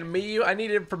can't meet you. I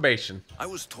need information. I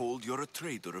was told you're a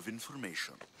trader of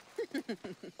information.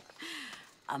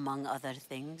 Among other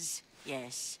things,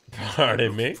 yes.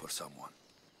 Pardon me? For someone.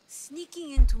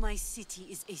 Sneaking into my city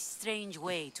is a strange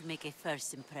way to make a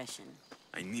first impression.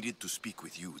 I needed to speak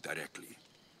with you directly.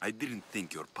 I didn't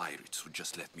think your pirates would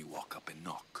just let me walk up and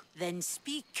knock. Then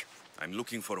speak. I'm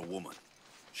looking for a woman.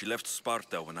 She left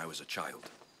Sparta when I was a child.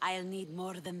 I'll need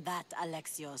more than that,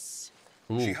 Alexios.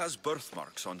 Ooh. She has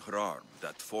birthmarks on her arm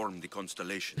that form the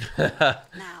constellation.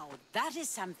 Now, that is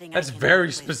something That's I can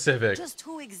very help with. specific. Just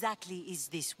who exactly is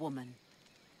this woman?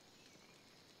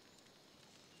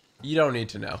 You don't need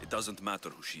to know. It doesn't matter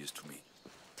who she is to me.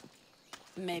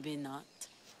 Maybe not.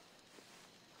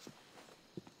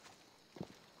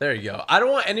 There you go. I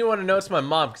don't want anyone to know it's my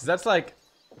mom, because that's like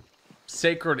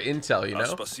sacred intel, you know?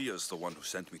 Aspasia's the one who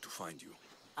sent me to find you.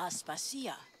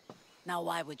 Aspasia? Now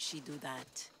why would she do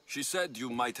that? She said you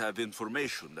might have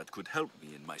information that could help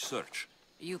me in my search.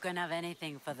 You can have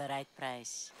anything for the right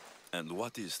price. And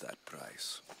what is that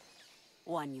price?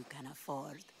 One you can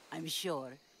afford, I'm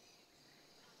sure.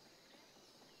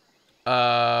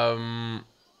 Alright,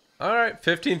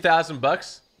 15,000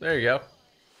 bucks. There you go.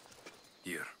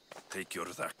 Here, take your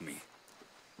drachmi.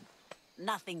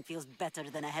 Nothing feels better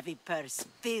than a heavy purse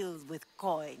filled with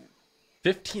coin.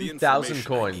 15,000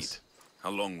 coins.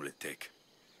 How long will it take?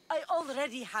 I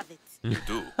already have it. You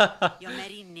do? Your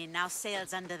Merini now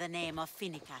sails under the name of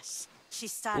Phoenicas. She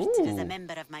started as a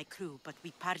member of my crew, but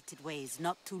we parted ways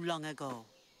not too long ago.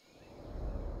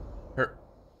 Her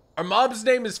mom's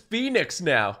name is Phoenix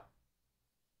now.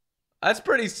 That's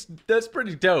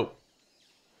pretty dope.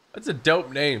 That's a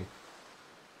dope name.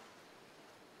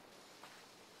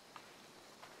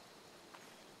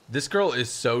 This girl is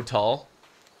so tall.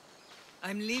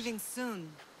 I'm leaving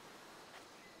soon.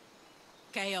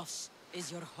 Chaos is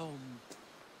your home.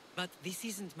 But this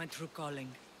isn't my true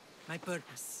calling. My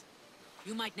purpose.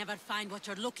 You might never find what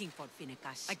you're looking for,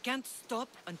 Phoenicas. I can't stop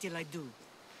until I do.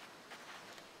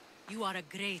 You are a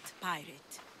great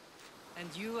pirate. And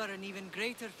you are an even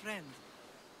greater friend.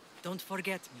 Don't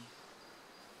forget me.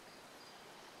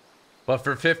 But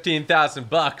for 15,000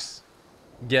 bucks,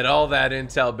 get all that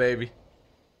intel, baby.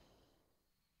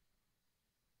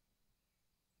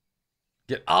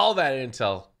 Get all that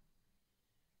intel.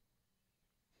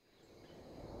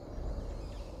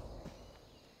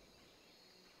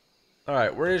 All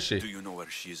right, where is she? Do you know where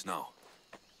she is now?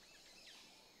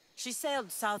 She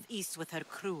sailed southeast with her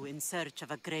crew in search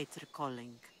of a greater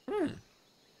calling.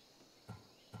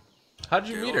 How'd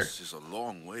you meet her? Chaos is a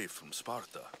long way from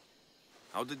Sparta.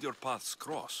 How did your paths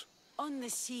cross? On the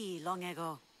sea long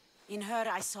ago. In her,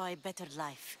 I saw a better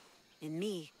life. In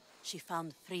me, she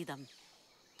found freedom.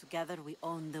 Together, we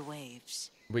own the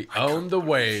waves. We own the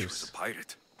waves. She was a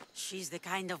pirate. She's the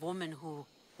kind of woman who,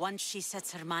 once she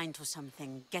sets her mind to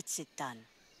something, gets it done.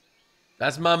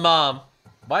 That's my mom.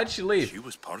 Why'd she leave? She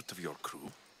was part of your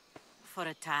crew? For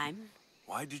a time.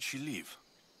 Why did she leave?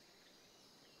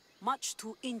 Much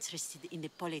too interested in the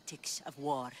politics of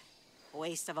war.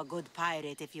 Waste of a good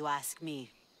pirate, if you ask me.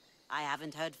 I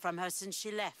haven't heard from her since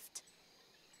she left.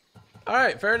 All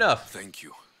right, fair enough. Thank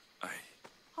you.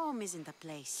 Home isn't a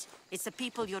place. It's the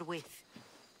people you're with.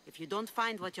 If you don't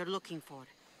find what you're looking for,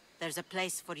 there's a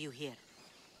place for you here.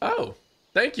 Oh,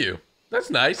 thank you. That's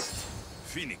nice.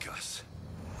 Phoenicus.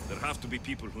 There have to be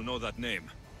people who know that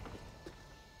name.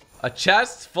 A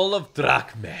chest full of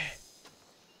drachmae.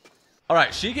 All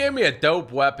right, she gave me a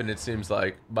dope weapon, it seems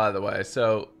like, by the way.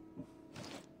 So,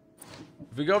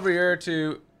 if we go over here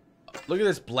to... Look at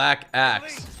this black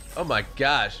axe. Oh my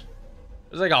gosh.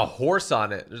 There's like a horse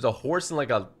on it. There's a horse and like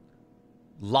a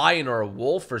lion or a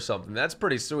wolf or something. That's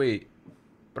pretty sweet.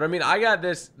 But I mean, I got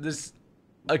this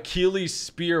Achilles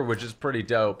spear, which is pretty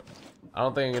dope. I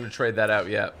don't think I'm going to trade that out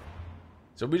yet.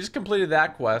 So we just completed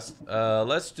that quest.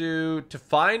 Let's do to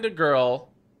find a girl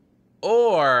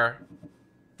or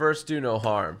first do no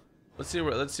harm. Let's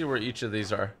see where each of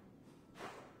these are.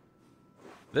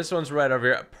 This one's right over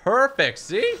here. Perfect.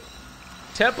 See?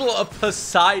 Temple of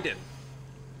Poseidon.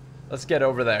 Let's get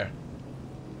over there.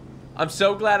 I'm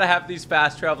so glad I have these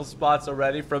fast travel spots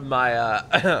already from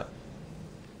my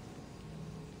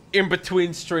in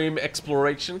between stream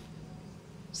exploration.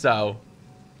 So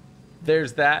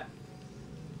there's that.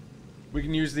 We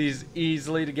can use these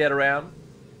easily to get around.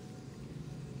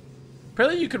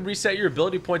 Apparently you can reset your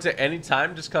ability points at any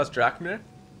time, just cost drachma.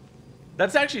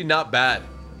 That's actually not bad.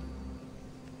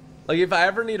 Like if I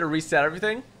ever need to reset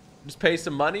everything, just pay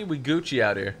some money, we Gucci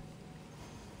out here.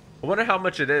 I wonder how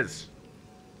much it is.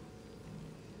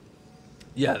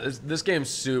 Yeah, this game's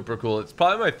super cool. It's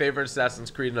probably my favorite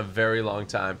Assassin's Creed in a very long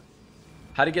time.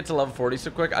 How to get to level 40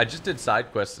 so quick? I just did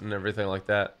side quests and everything like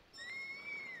that.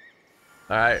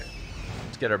 Alright.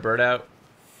 Let's get our bird out.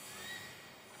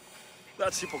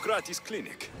 That's Hippocrates'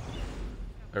 clinic.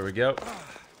 There we go.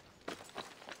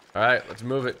 Alright, let's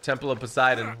move it. Temple of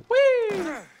Poseidon. Whee!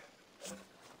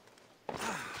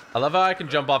 I love how I can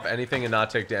jump off anything and not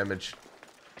take damage.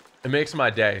 It makes my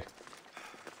day.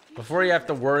 Before you have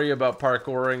to worry about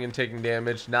parkouring and taking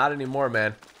damage. Not anymore,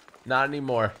 man. Not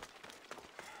anymore.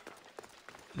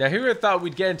 Now, who would have thought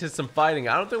we'd get into some fighting?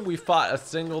 I don't think we fought a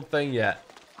single thing yet.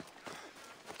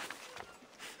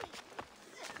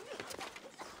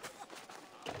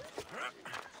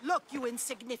 Look, you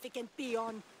insignificant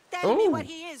peon. Tell me where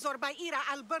he is, or by Ira,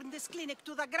 I'll burn this clinic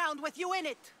to the ground with you in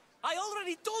it. I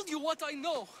already told you what I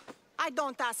know. I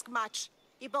don't ask much.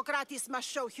 Hippocrates must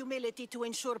show humility to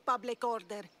ensure public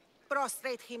order.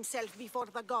 Prostrate himself before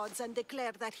the gods and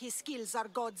declare that his skills are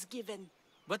God's given.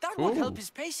 But that won't help his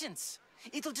patience.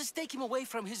 It'll just take him away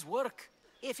from his work.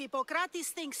 If Hippocrates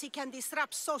thinks he can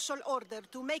disrupt social order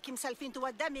to make himself into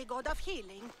a demigod of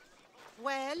healing,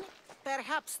 well,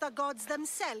 perhaps the gods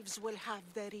themselves will have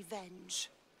their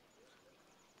revenge.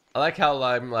 I like how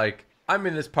I'm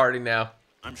in this party now.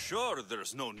 I'm sure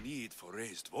there's no need for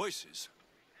raised voices.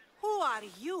 Who are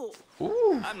you?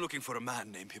 I'm looking for a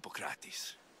man named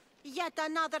Hippocrates. Yet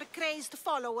another crazed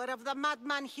follower of the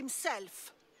madman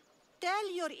himself.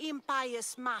 Tell your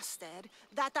impious master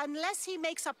that unless he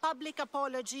makes a public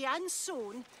apology, and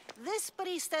soon, this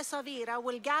priestess of Ira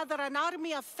will gather an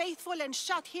army of faithful and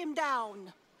shut him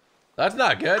down. That's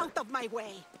not good. Out of my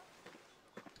way.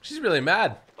 She's really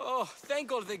mad. Oh,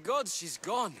 thank all the gods she's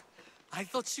gone. I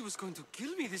thought she was going to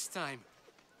kill me this time.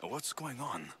 What's going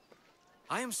on?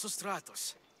 I am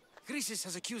Sostratos. Chrysis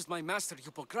has accused my master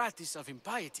Hippocrates of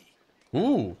impiety.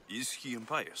 Ooh. Is he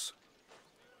impious?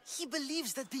 He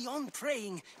believes that beyond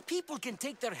praying, people can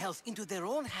take their health into their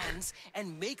own hands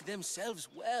and make themselves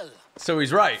well. So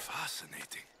he's right.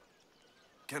 Fascinating.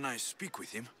 Can I speak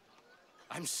with him?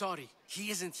 I'm sorry, he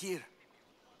isn't here.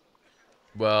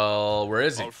 Well, where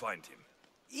is he? I'll find him.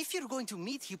 If you're going to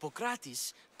meet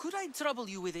Hippocrates, could I trouble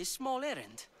you with a small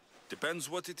errand? Depends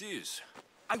what it is.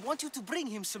 I want you to bring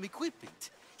him some equipment.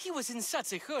 He was in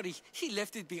such a hurry, he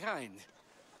left it behind.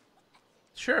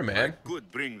 Sure, man. I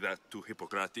could bring that to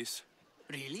Hippocrates.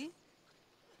 Really?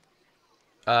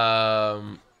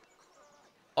 I'll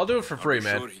do it for free,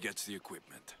 man. Sure he gets the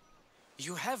equipment.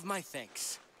 You have my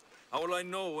thanks. How will I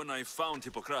know when I found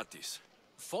Hippocrates?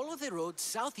 Follow the road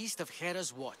southeast of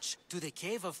Hera's Watch to the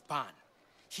Cave of Pan.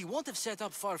 He won't have set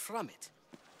up far from it.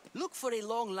 Look for a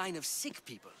long line of sick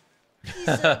people. He's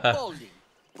balding,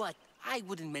 but I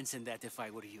wouldn't mention that if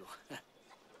I were you.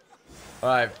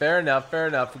 Alright, fair enough, fair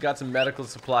enough. We got some medical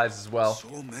supplies as well.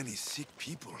 So many sick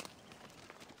people.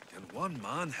 Can one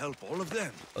man help all of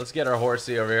them? Let's get our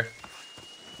horsey over here.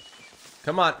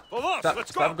 Come on.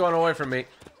 Stop going away from me.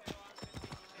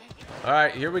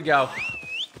 Alright, here we go.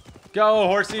 Go,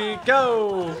 horsey,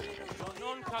 go!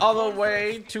 All the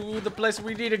way to the place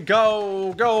we need to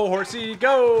go. Go, horsey,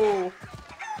 go!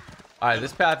 All right,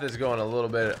 this path is going a little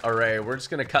bit array. We're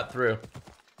just gonna cut through.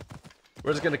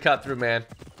 We're just gonna cut through, man.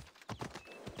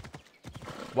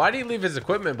 Why did he leave his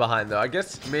equipment behind, though? I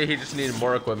guess maybe he just needed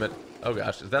more equipment. Oh,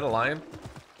 gosh. Is that a lion?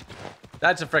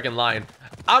 That's a freaking lion.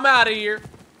 I'm out of here.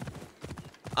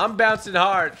 I'm bouncing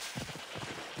hard.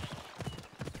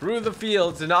 Through the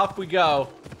fields, and off we go.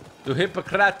 To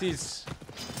Hippocrates.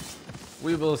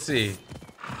 We will see.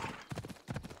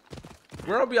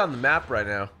 Where are we on the map right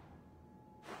now?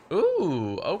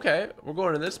 Ooh, okay. We're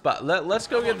going to this spot. Let's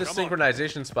go get the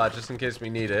synchronization spot just in case we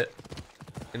need it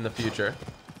in the future.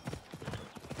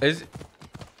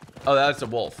 Oh, that's a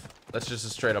wolf. That's just a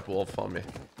straight up wolf on me.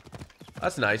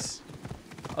 That's nice.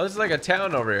 Oh, this is like a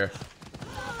town over here.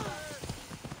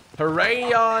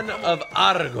 Heraeon of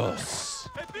Argos.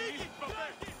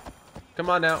 Come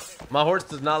on now. My horse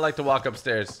does not like to walk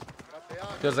upstairs.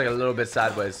 Feels like a little bit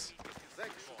sideways.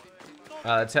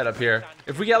 Let's head up here.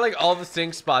 If we get like all the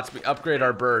sync spots, we upgrade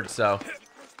our bird, so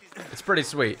it's pretty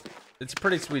sweet. It's a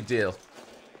pretty sweet deal.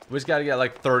 We just gotta get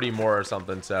like 30 more or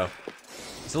something, so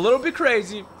it's a little bit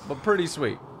crazy, but pretty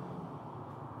sweet.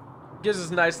 Gives us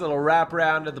a nice little wrap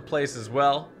around of the place as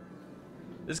well.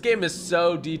 This game is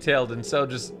so detailed and so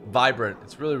just vibrant.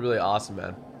 It's really, really awesome,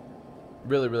 man.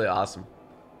 Really, really awesome.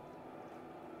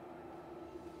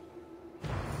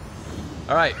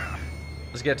 All right,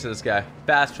 let's get to this guy.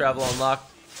 Fast travel unlocked.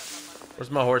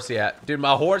 Where's my horsey at? Dude,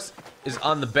 my horse is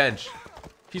on the bench.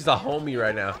 He's the homie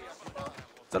right now.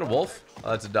 Is that a wolf? Oh,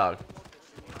 that's a dog.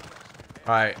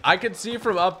 All right, I could see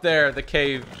from up there the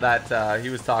cave that he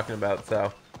was talking about,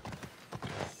 so.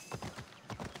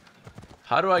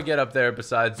 How do I get up there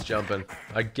besides jumping?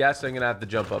 I guess I'm gonna have to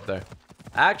jump up there.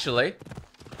 Actually,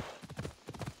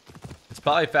 it's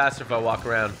probably faster if I walk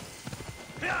around.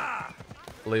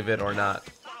 Believe it or not.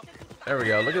 There we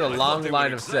go. Look at the long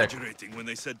line of sick. When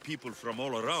they said people from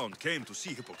all around came to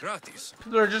see Hippocrates.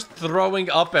 People are just throwing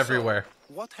up everywhere.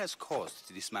 What has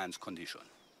caused this man's condition?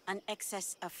 An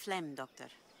excess of phlegm, Doctor.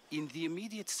 In the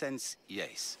immediate sense,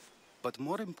 yes. But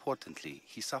more importantly,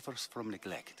 he suffers from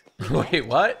neglect. Wait,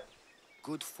 what?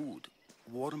 Good food,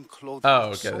 warm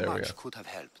clothing, so there much could have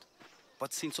helped.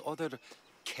 But since other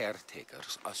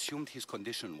caretakers assumed his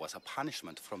condition was a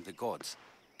punishment from the gods,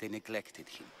 they neglected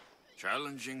him.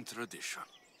 Challenging tradition.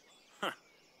 Huh.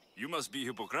 You must be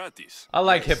Hippocrates. I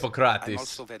like Hippocrates. I'm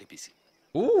also very busy.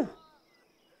 Ooh.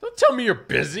 Don't tell me you're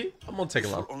busy. I'm gonna take a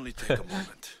long. Only take a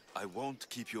moment. I won't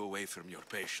keep you away from your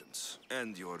patients.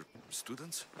 And your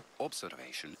students?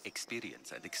 Observation,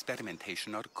 experience, and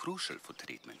experimentation are crucial for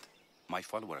treatment. My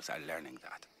followers are learning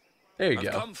that. There you I've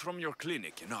go. come from your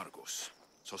clinic in Argos.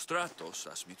 So Stratos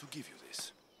asked me to give you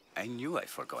this. I knew I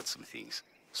forgot some things.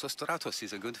 So Stratos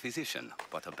is a good physician,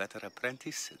 but a better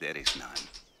apprentice, there is none.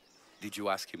 Did you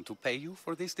ask him to pay you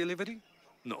for this delivery?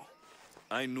 No.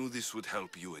 I knew this would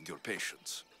help you and your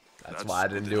patients. That's why I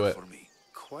didn't do it. For me.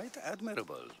 Quite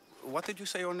admirable. What did you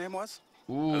say your name was?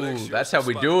 Ooh, Alexios that's how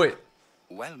we of do it.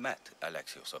 Well met,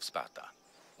 Alexios of Sparta.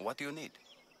 What do you need?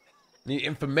 Need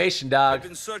information, dog. I've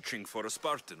been searching for a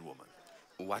Spartan woman.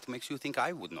 What makes you think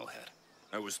I would know her?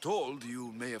 I was told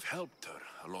you may have helped her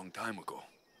a long time ago.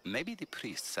 Maybe the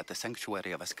priests at the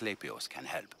sanctuary of Asclepios can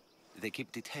help. They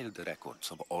keep detailed records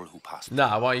of all who passed.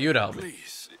 Nah, I want you to help me.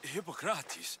 Please,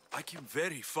 Hippocrates, I came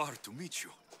very far to meet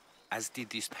you. As did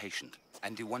this patient,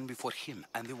 and the one before him,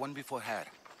 and the one before her.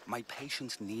 My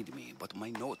patients need me, but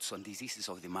my notes on diseases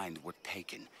of the mind were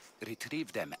taken.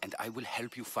 Retrieve them, and I will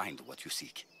help you find what you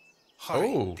seek.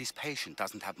 Hurry, Oh. this patient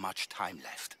doesn't have much time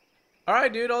left. All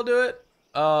right, dude, I'll do it.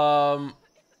 So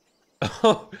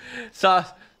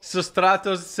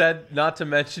Stratos said not to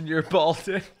mention your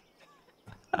balding.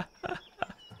 I'll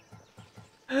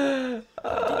do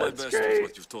my best with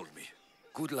what you've told me.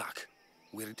 Good luck.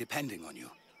 We're depending on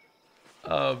you.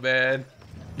 Oh, man.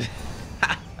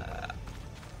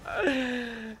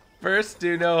 First,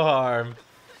 do no harm.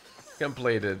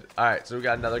 Completed. All right, so we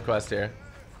got another quest here.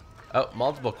 Oh,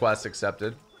 multiple quests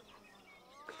accepted.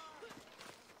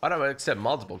 Why don't I accept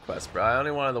multiple quests, bro? I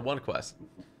only wanted the one quest.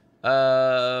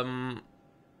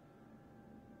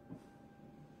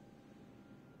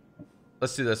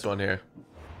 Let's do this one here.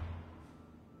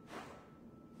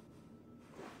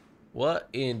 What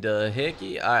in the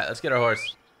hickey? All right, let's get our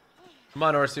horse. Come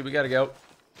on, horsey, we gotta go.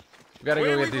 We gotta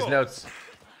go get these notes.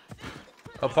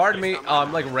 Oh, pardon me. Oh,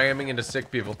 I'm like ramming into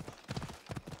sick people.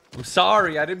 I'm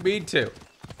sorry, I didn't mean to.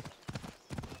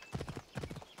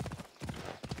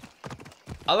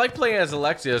 I like playing as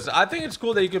Alexios. I think it's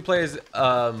cool that you can play as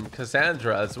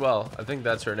Cassandra as well. I think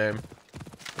that's her name.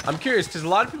 I'm curious because a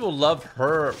lot of people love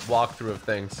her walkthrough of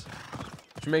things,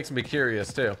 which makes me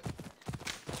curious too.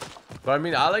 But I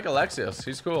mean, I like Alexios.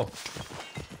 He's cool.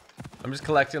 I'm just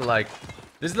collecting, like...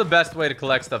 This is the best way to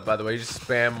collect stuff, by the way. You just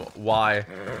spam Y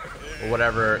or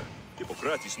whatever.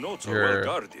 Hippocrates' notes are well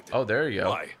guarded. Oh, there you go.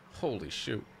 Why? Holy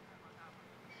shoot.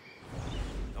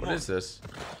 What is this?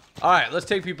 Alright, let's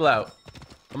take people out.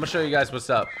 I'm gonna show you guys what's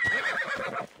up.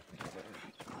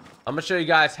 I'm gonna show you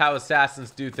guys how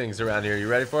assassins do things around here. You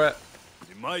ready for it?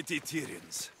 The mighty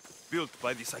Tyrians, built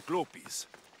by the Cyclopes.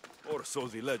 Or so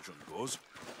the legend goes.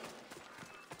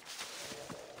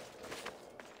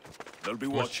 They'll be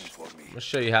watching for me. I'm gonna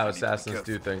show you how assassins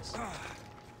do things.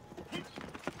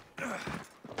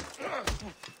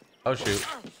 Oh shoot.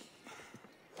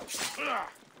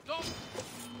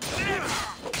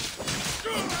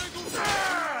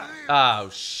 Oh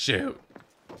shoot.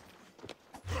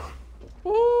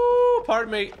 Woo,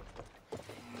 pardon me.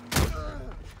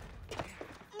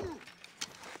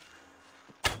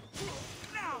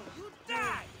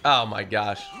 Oh my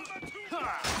gosh.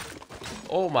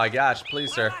 Oh my gosh,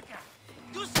 please sir.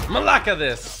 Malaka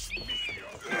this.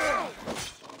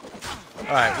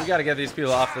 Alright, we gotta get these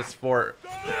people off this fort.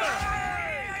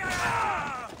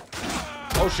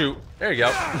 Oh shoot. There you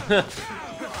go.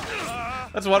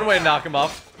 That's one way to knock him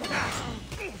off.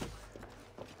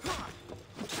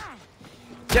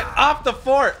 Get off the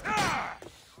fort!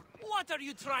 What are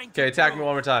you trying Okay, attack me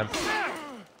one more time.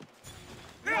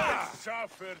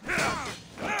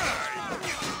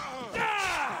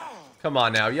 Come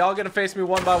on now. Y'all gonna face me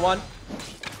one by one?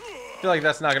 I feel like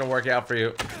that's not gonna work out for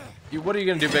you. What are you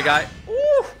gonna do, big guy?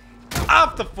 Ooh!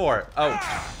 Off the fort! Oh.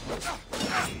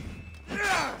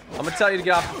 I'm gonna tell you to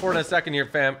get off the fort in a second here,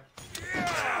 fam.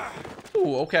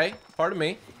 Ooh, okay. Pardon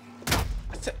me.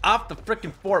 I said off the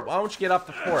freaking fort. Why don't you get off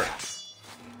the fort?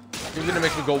 You're gonna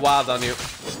make me go wild on you.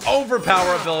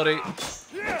 Overpower ability.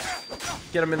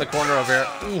 Get him in the corner over here.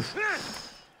 Oof.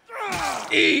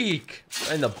 Eek!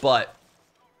 In the butt.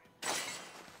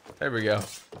 There we go.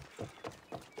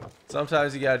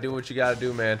 Sometimes you gotta do what you gotta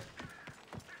do, man.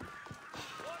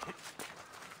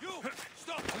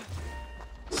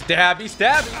 Stabby,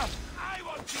 stabby!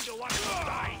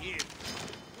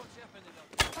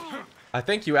 I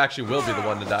think you actually will be the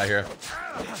one to die here.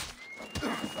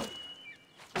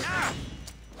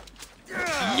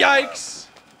 Yikes!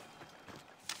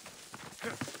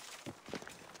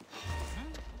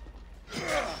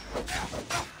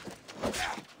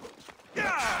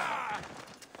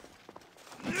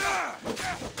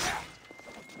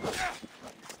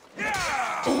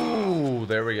 Ooh,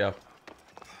 there we go.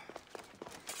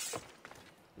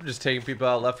 We're just taking people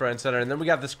out left, right, and center. And then we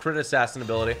got this crit assassin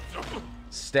ability.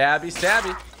 Stabby,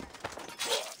 stabby.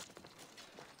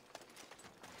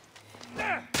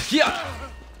 Yeah.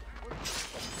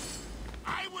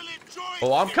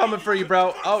 Oh, I'm coming for you,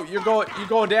 bro. Oh, you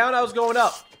going down? I was going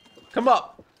up. Come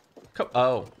up. Come.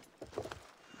 Oh.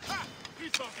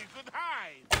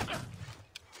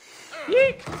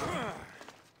 Yeek.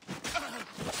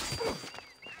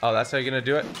 Oh, that's how you're gonna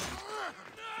do it?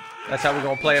 That's how we're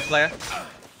gonna play it, player?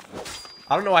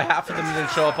 I don't know why half of them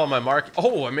didn't show up on my mark.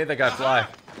 Oh, I made that guy fly.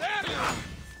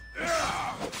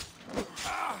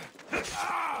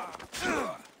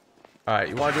 Alright,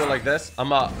 you wanna do it like this? I'm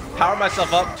gonna power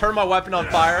myself up, turn my weapon on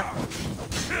fire.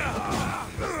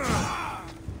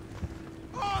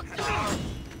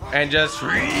 And just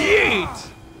yeet!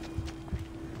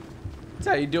 That's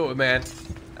how you do it, man.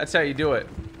 That's how you do it.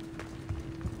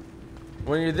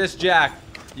 When you're this jacked,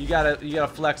 you gotta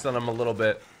flex on them a little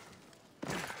bit.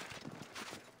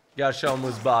 You gotta show them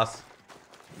who's boss.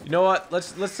 You know what?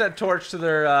 Let's set torch to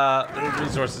their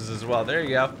resources as well. There you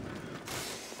go.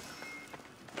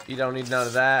 You don't need none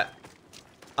of that.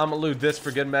 I'm gonna loot this for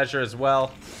good measure as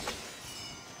well.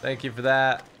 Thank you for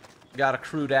that. Got a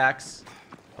crude axe.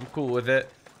 I'm cool with it.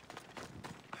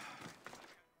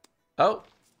 Oh.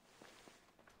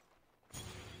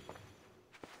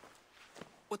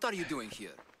 What are you doing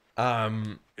here?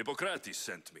 Hippocrates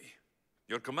sent me.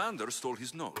 Your commander stole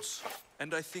his notes,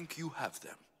 and I think you have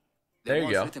them. They There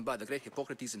you go. written by the great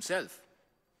Hippocrates himself.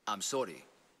 I'm sorry.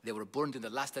 They were burned in the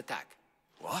last attack.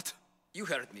 What? You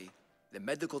heard me. The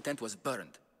medical tent was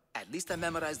burned. At least I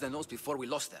memorized the notes before we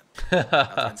lost them.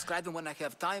 I'll transcribe them when I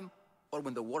have time, or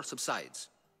when the war subsides.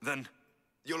 Then,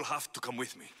 you'll have to come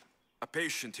with me. A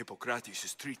patient Hippocrates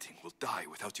is treating will die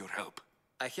without your help.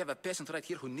 I have a patient right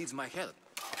here who needs my help.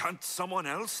 Can't someone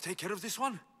else take care of this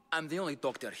one? I'm the only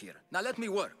doctor here. Now let me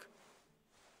work.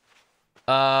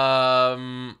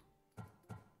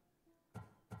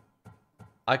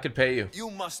 I could pay you. You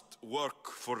must work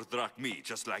for drachmi,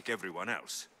 just like everyone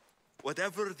else.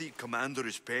 Whatever the commander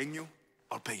is paying you,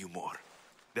 I'll pay you more.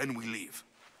 Then we leave.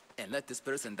 And let this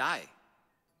person die.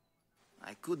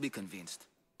 I could be convinced.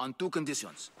 On two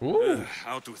conditions. Ooh.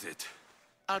 Out with it.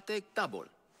 I'll take double.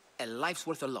 A life's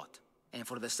worth a lot. And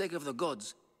for the sake of the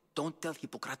gods, don't tell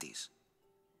Hippocrates.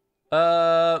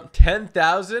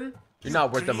 10,000? You're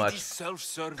not worth that much.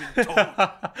 Self-serving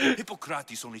toad.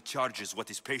 Hippocrates only charges what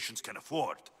his patients can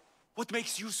afford. What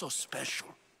makes you so special?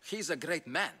 He's a great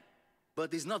man,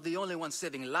 but he's not the only one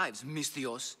saving lives,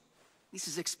 Mistios. This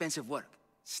is expensive work.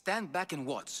 Stand back and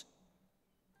watch.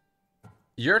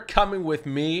 You're coming with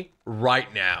me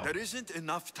right now. There isn't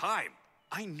enough time.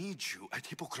 I need you at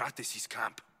Hippocrates'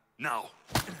 camp. Now.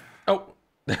 Oh.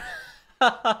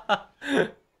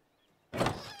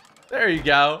 There you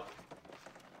go.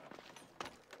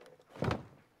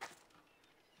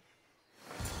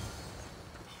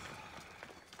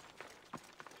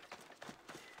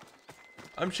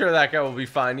 I'm sure that guy will be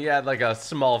fine. He had like a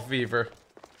small fever.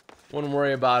 Wouldn't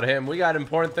worry about him. We got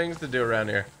important things to do around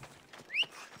here.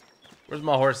 Where's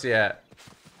my horsey at?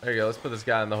 There you go. Let's put this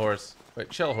guy on the horse. Wait,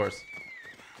 chill horse.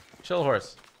 Chill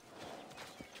horse.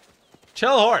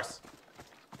 Chill horse.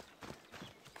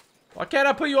 Why can't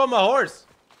I put you on my horse?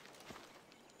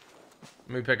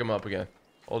 Let me pick him up again.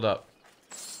 Hold up.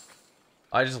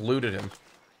 I just looted him.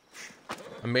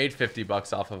 I made 50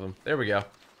 bucks off of him. There we go.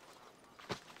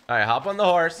 Alright, hop on the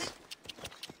horse.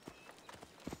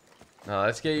 Now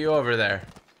let's get you over there.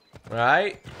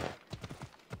 Alright?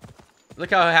 Look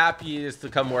how happy he is to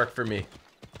come work for me.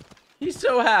 He's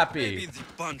so happy. Maybe the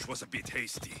punch was a bit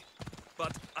hasty,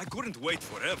 but I couldn't wait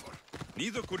forever.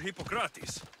 Neither could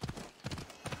Hippocrates.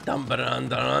 Let's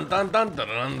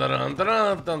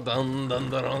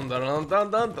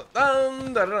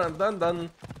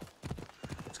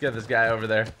get this guy over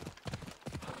there.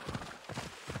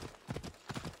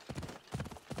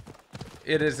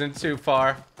 It isn't too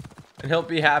far, and he'll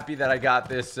be happy that I got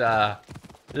this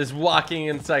this walking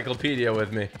encyclopedia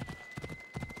with me.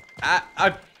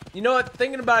 You know what?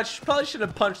 Thinking about it, probably should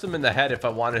have punched him in the head if I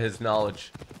wanted his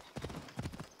knowledge.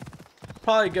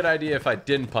 Probably a good idea if I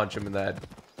didn't punch him in the head.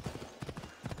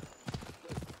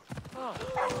 Oh,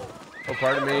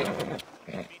 pardon me.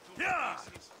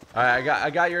 Alright, I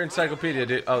got your encyclopedia,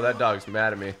 dude. Oh, that dog's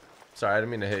mad at me. Sorry, I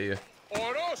didn't mean to hit you. I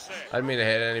didn't mean to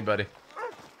hit anybody.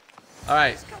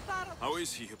 Alright. How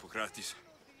is he, Hippocrates?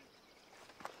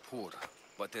 Poor,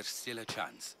 but there's still a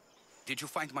chance. Did you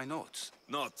find my notes?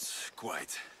 Not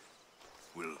quite.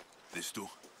 Will this do?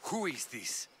 Who is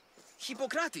this?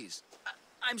 Hippocrates.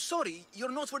 I'm sorry, your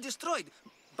notes were destroyed,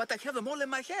 but I have them all in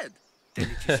my head. Then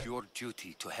it is your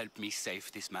duty to help me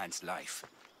save this man's life.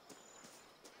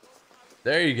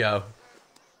 There you go.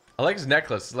 I like his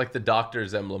necklace. It's like the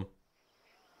doctor's emblem.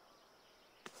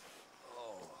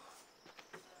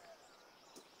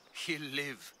 He'll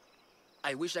live.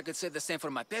 I wish I could say the same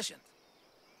for my patient.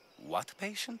 What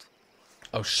patient?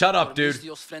 Oh, shut up, dude.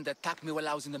 Mistios' friend attacked me while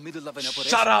I was in the middle of an operation.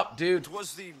 Shut up, dude. It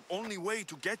was the only way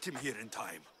to get him here in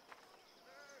time.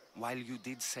 While you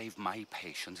did save my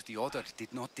patient, the others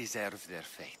did not deserve their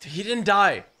fate. He didn't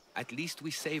die. At least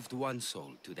we saved one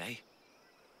soul today.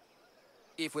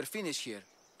 If we're finished here,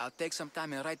 I'll take some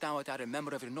time and write down what I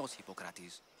remember of your notes,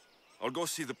 Hippocrates. I'll go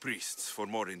see the priests for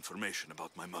more information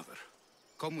about my mother.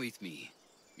 Come with me.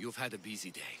 You've had a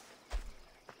busy day.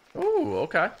 Ooh,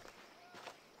 okay.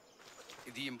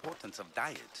 The importance of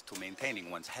diet to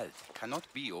maintaining one's health cannot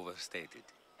be overstated.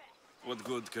 What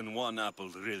good can one apple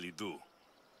really do?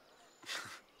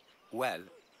 Well,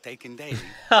 taken daily,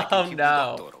 I can keep the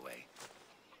doctor away.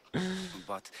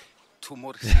 But to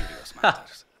more serious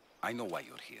matters, I know why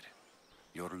you're here.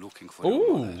 You're looking for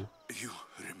your mother. You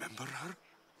remember her?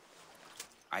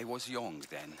 I was young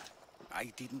then. I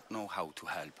didn't know how to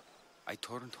help. I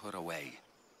turned her away.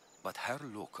 But her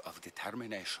look of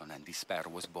determination and despair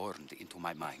was burned into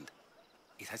my mind.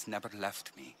 It has never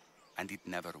left me, and it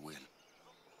never will.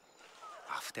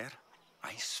 After,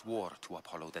 I swore to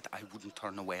Apollo that I wouldn't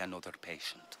turn away another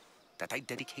patient, that I'd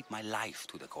dedicate my life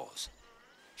to the cause.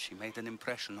 She made an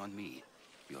impression on me.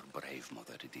 Your brave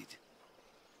mother did.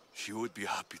 She would be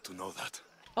happy to know that.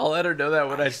 I'll let her know that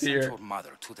when I see her. Sent your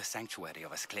mother to the sanctuary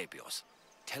of Asclepios.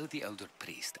 Tell the elder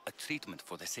priest a treatment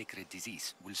for the sacred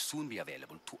disease will soon be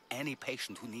available to any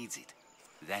patient who needs it.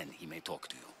 Then he may talk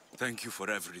to you. Thank you for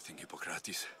everything,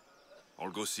 Hippocrates.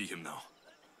 I'll go see him now.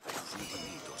 I really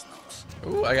need those notes.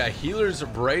 Ooh, I got healer's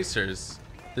bracers.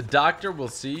 The doctor will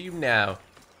see you now.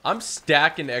 I'm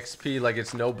stacking XP like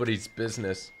it's nobody's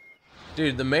business.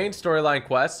 Dude, the main storyline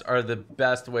quests are the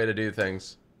best way to do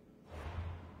things.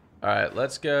 Alright,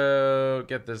 let's go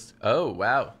get this. Oh,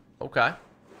 wow. Okay.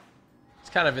 It's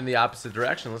kind of in the opposite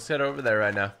direction. Let's head over there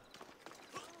right now.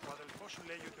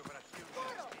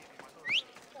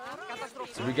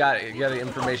 So we got the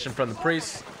information from the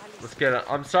priest. Let's get it.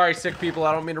 I'm sorry, sick people.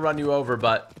 I don't mean to run you over,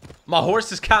 but my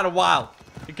horse is kind of wild.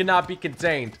 He cannot be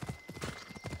contained.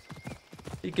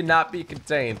 He cannot be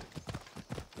contained.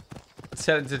 Let's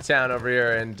head into town over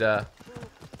here and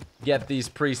get these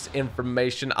priests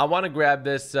information. I want to grab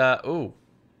this. Ooh.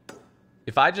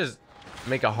 If I just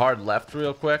make a hard left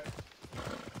real quick.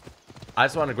 I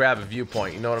just want to grab a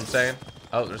viewpoint. You know what I'm saying?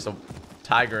 Oh, there's a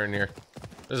tiger in here.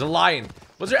 There's a lion.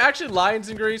 Was there actually lions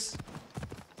in Greece?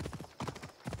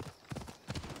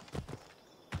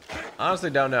 Honestly,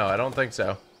 don't know. I don't think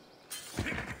so.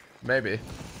 Maybe.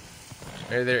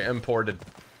 Maybe they're imported.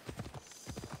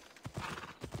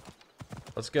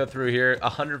 Let's go through here.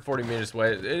 140 meters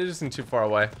away. It isn't too far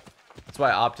away. That's why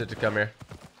I opted to come here.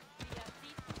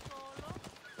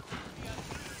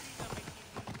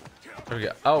 There we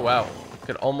go. Oh, wow.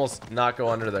 Could almost not go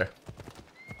under there.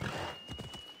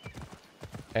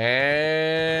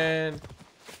 And...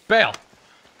 bail!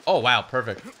 Oh, wow.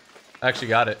 Perfect. I actually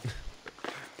got it.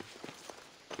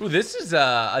 Ooh, this is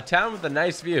a town with a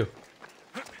nice view.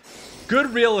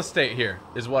 Good real estate here,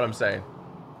 is what I'm saying.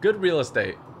 Good real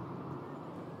estate.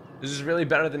 This is really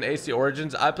better than AC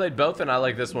Origins. I played both, and I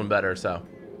like this one better, so.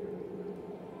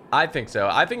 I think so.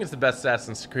 I think it's the best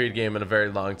Assassin's Creed game in a very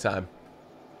long time.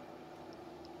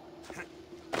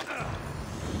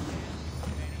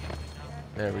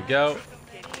 There we go.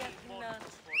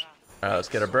 Alright, let's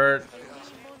get our bird.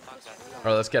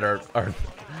 Or let's get our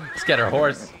let's get our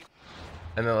horse.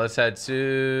 And then let's head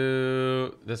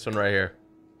to this one right here.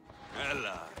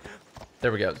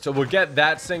 There we go. So we'll get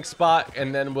that sync spot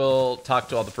and then we'll talk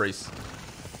to all the priests. I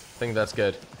think that's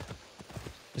good.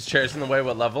 This chair's in the way.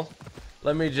 What level?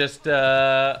 Let me just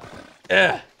level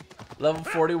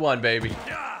 41, baby.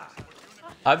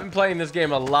 I've been playing this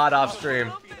game a lot off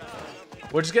stream,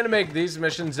 which is gonna make these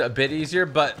missions a bit easier,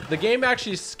 but the game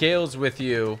actually scales with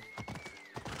you.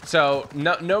 So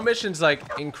no mission's like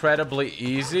incredibly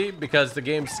easy because the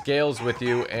game scales with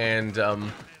you, and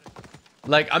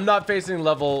like I'm not facing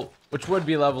level, which would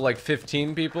be level like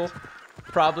 15 people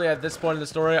probably at this point in the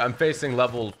story. I'm facing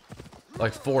level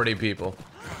like 40 people,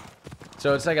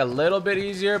 so it's like a little bit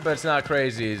easier, but it's not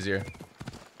crazy easier.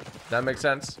 Does that make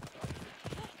sense?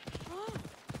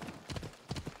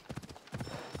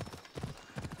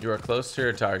 You are close to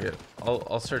your target.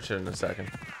 I'll search it in a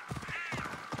second.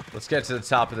 Let's get to the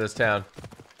top of this town.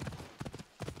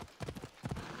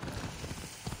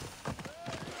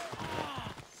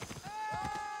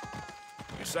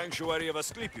 The sanctuary of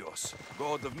Asclepios,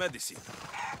 god of medicine.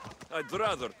 I'd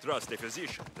rather trust a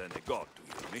physician than a god to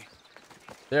heal me.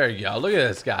 There you go. Look at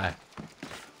this guy.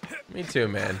 Me too,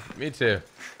 man. Me too.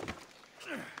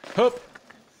 Hoop.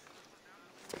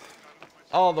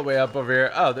 All the way up over here.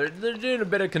 Oh, they're doing a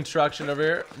bit of construction over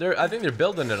here. I think they're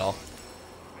building it all.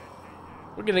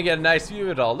 We're gonna get a nice view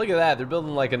of it all. Look at that. They're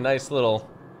building like a nice little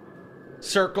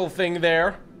circle thing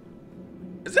there.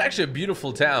 It's actually a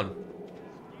beautiful town.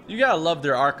 You gotta love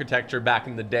their architecture back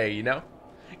in the day, you know?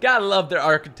 Gotta love their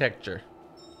architecture.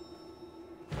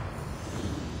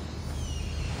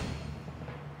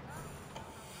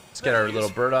 Let's get our little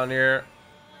bird on here.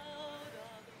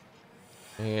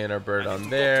 And our bird on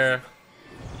there.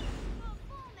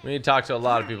 We need to talk to a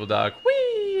lot of people, dog.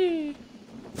 Whee!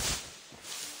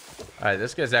 Alright,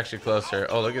 this guy's actually closer.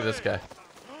 Oh, look at this guy.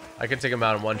 I can take him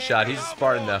out in one shot. He's a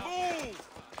Spartan, though.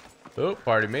 Oh,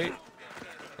 pardon me.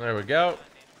 There we go.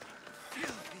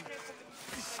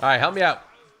 Alright, help me out.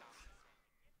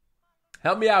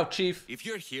 Help me out, Chief. If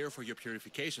you're here for your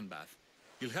purification bath,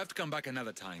 you'll have to come back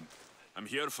another time. I'm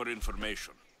here for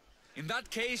information. In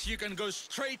that case, you can go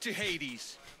straight to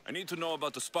Hades. I need to know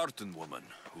about the Spartan woman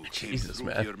who came Jesus, through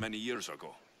man. here many years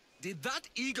ago. Did that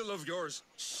eagle of yours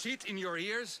shit in your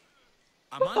ears?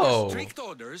 I'm Whoa. under strict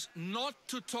orders not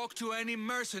to talk to any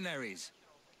mercenaries.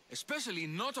 Especially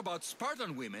not about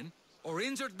Spartan women or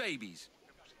injured babies.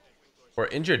 Or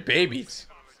injured babies.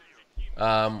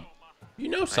 You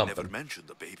know something. I never mentioned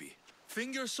the baby.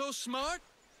 Think you're so smart?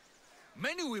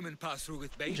 Many women pass through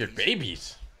with babies. Injured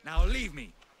babies. Now leave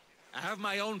me. I have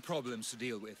my own problems to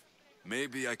deal with.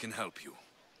 Maybe I can help you.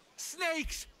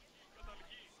 Snakes!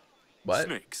 What?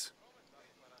 Snakes?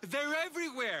 They're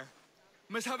everywhere.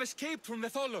 Must have escaped from the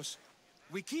Tholos.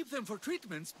 We keep them for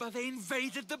treatments, but they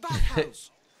invaded the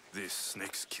bathhouse. These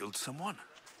snakes killed someone?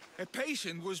 A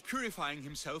patient was purifying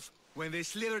himself when they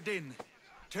slithered in.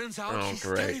 Turns out he's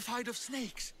great. terrified of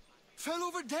snakes. Fell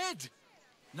over dead.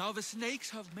 Now the snakes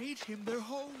have made him their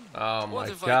home. Oh my What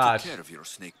if I gosh. took care of your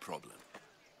snake problem?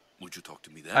 Would you talk to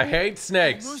me then? I hate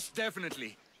snakes. Most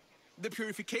definitely. The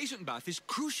purification bath is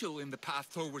crucial in the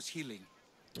path towards healing.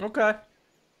 Okay.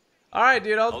 Alright,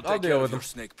 dude. I'll take deal care with of your them.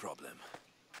 snake problem.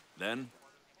 Then,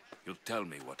 you'll tell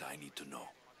me what I need to know.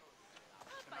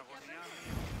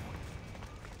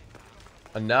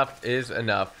 Enough is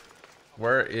enough.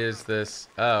 Where is this?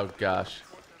 Oh, gosh.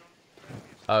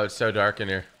 Oh, it's so dark in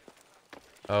here.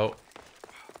 Oh.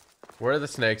 Where are the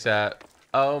snakes at?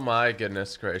 Oh, my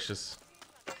goodness gracious.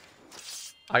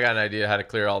 I got an idea how to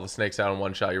clear all the snakes out in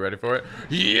one shot. You ready for it?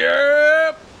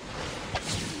 Yep!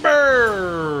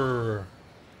 Brrr!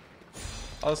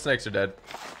 All the snakes are dead.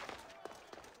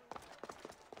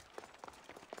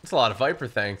 That's a lot of viper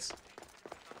things.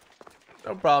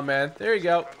 No problem, man. There you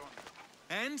go.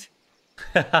 And?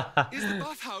 Is the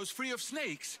bathhouse free of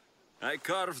snakes? I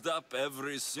carved up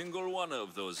every single one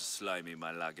of those slimy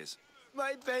malagas.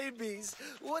 My babies!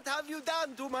 What have you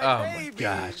done to my My babies?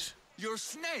 gosh. Your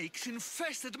snakes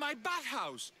infested my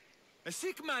bathhouse. A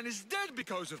sick man is dead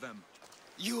because of them.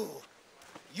 You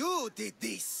did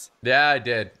this. Yeah, I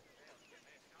did.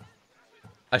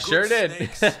 I sure did.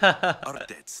 Snakes are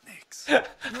dead snakes.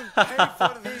 You'll pay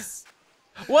for this.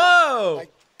 Whoa! I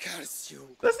curse you.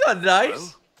 That's not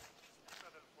nice.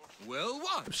 Well,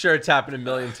 what? I'm sure it's happened a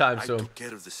million times I to him. took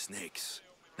care of the snakes.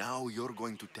 Now you're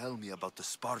going to tell me about the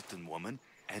Spartan woman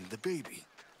and the baby.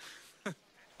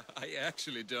 I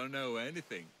actually don't know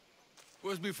anything. It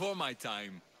was before my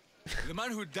time. The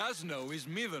man who does know is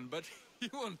Mivan, but he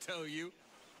won't tell you.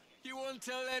 He won't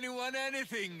tell anyone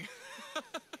anything.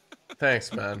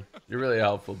 Thanks, man. You're really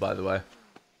helpful, by the way.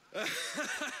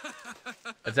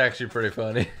 That's actually pretty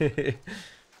funny.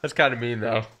 That's kind of mean,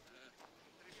 though.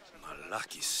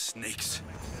 Lucky snakes.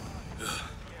 Ugh.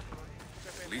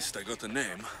 At least I got a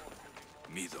name.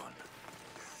 Midon.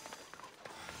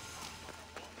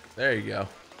 There you go.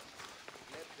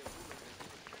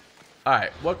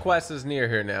 Alright, what quest is near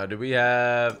here now? Do we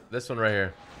have this one right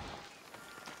here?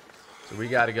 So we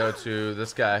got to go to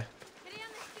this guy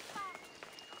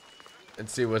and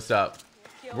see what's up.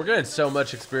 We're getting so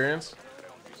much experience.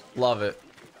 Love it.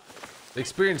 The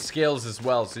experience scales as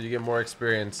well, so you get more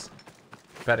experience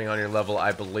depending on your level,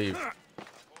 I believe.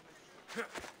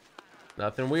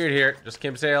 Nothing weird here. Just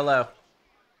came to say hello.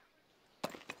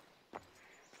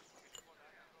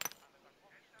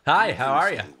 Hi, how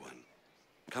are you?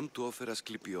 Come to offer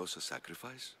Asclepios a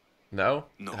sacrifice? No?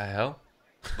 No. The hell?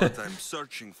 But I'm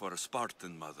searching for a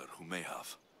Spartan mother who may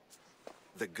have.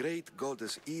 The great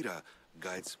goddess Ira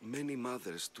guides many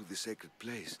mothers to the sacred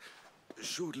place.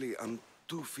 Surely I'm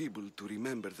too feeble to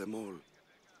remember them all.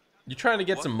 You trying to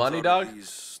get some money, What dog? are these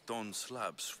stone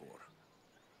slabs for?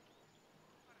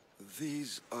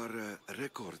 These are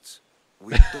records.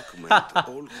 We document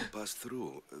all who pass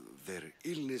through, their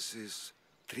illnesses,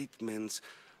 treatments,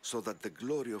 so that the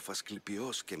glory of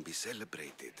Asclepios can be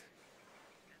celebrated.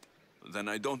 Then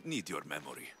I don't need your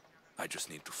memory. I just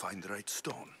need to find the right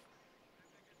stone.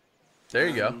 There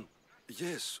you go.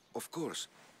 Yes, of course.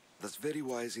 That's very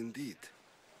wise indeed.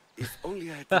 If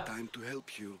only I had the time to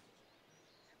help you.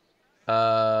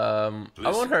 I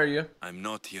Listen, won't hurt you. I'm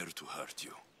not here to hurt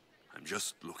you. I'm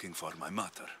just looking for my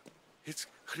mother. It's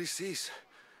Chrysis.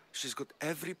 She's got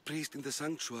every priest in the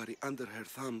sanctuary under her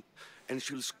thumb, and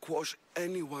she'll squash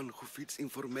anyone who feeds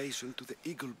information to the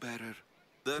Eagle Bearer.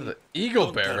 Then The Eagle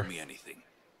don't Bearer? tell me anything.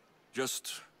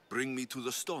 Just bring me to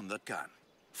the stone that can.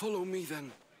 Follow me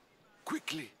then.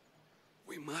 Quickly.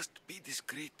 We must be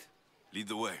discreet. Lead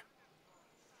the way.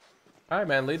 Alright,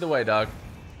 man. Lead the way, dog.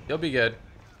 You'll be good.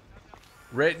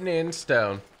 Written in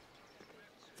stone.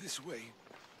 This way.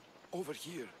 Over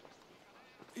here.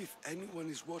 If anyone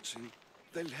is watching,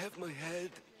 they'll have my head.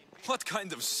 What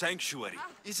kind of sanctuary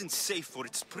isn't safe for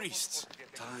its priests?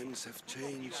 Times have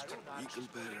changed, Eagle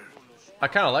Bearer. I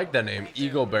kind of like that name,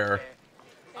 Eagle Bearer.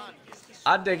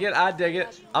 I dig it. I dig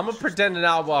it. I'm gonna pretend to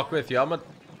not walk with you.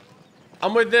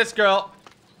 I'm with this girl.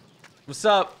 What's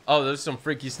up? Oh, there's some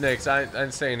freaky snakes. I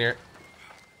ain't staying here.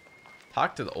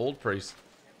 Talk to the old priest.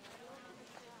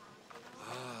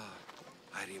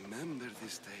 I remember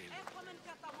this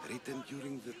tale. Written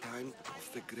during the time of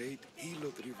the great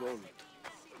Elot Revolt.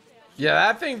 Yeah,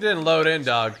 that thing didn't load in,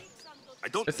 dog. I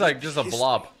don't It's like need just a history,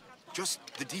 blob. Just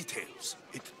the details.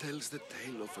 It tells the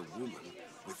tale of a woman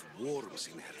with worms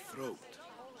in her throat.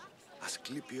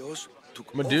 Asclepios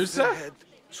took Medusa? off her head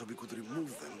so we could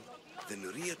remove them, then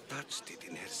reattached it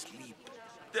in her sleep.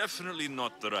 Definitely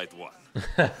not the right one.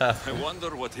 I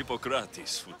wonder what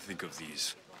Hippocrates would think of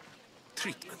these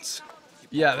treatments.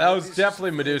 Yeah, that was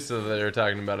definitely Medusa that they were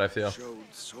talking about, I feel. Showed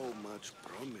so much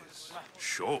promise.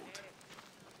 Showed?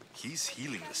 He's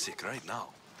healing the sick right now.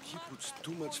 He puts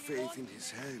too much faith in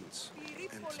his hands,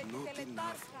 and not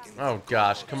enough in Oh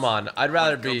gosh, come on. I'd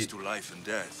rather When it comes be... to life and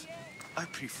death, I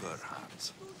prefer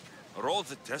hands. Are all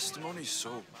the testimonies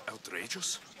so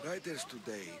outrageous? Writers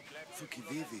today,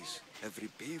 Thucydides,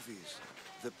 Euripides,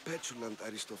 the petulant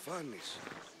Aristophanes,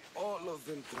 all of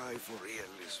them try for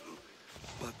realism.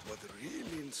 But what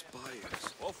really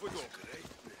inspires Off we go.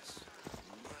 greatness,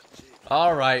 magic.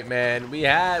 All right, man. We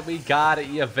got it,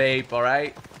 you vape, all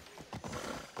right?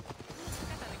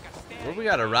 Where we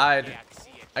gotta ride?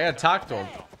 I gotta talk to him.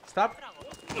 Stop.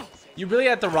 You really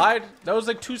had to ride? That was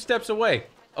like 2 steps away.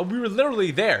 Oh, we were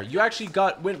literally there. You actually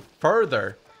went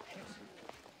further.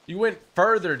 You went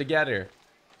further to get here.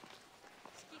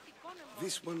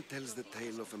 This one tells the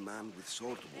tale of a man with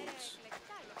sword wounds.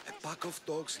 A pack of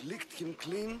dogs licked him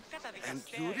clean, and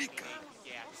Eureka!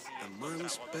 A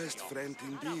man's best friend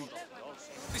indeed.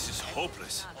 This is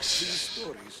hopeless. These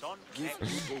stories give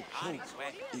people hope,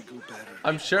 Eagle Bearer.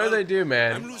 I'm sure they do,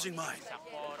 man. I'm losing mine.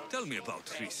 Tell me about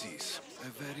Chrysis.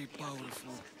 A very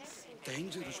powerful,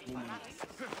 dangerous woman.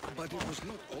 But it was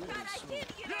not always so.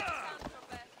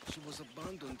 She was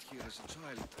abandoned here as a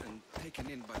child and taken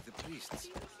in by the priests.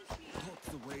 Taught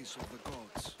the ways of the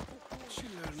gods. She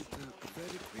learned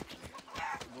very quickly.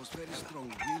 Was very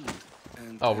strong-willed.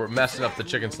 And oh, we're messing up the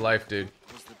chicken's life, dude.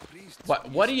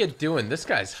 What are you doing? This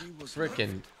guy's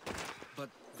freaking. But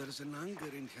there's an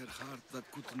anger in her heart that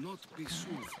could not be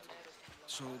soothed.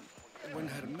 So when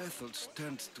her methods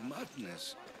turned to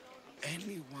madness,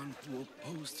 anyone who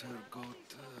opposed her got.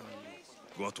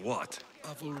 Got what?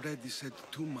 I've already said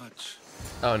too much.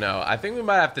 Oh no, I think we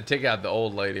might have to take out the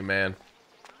old lady, man.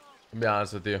 I'll be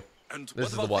honest with you. And this what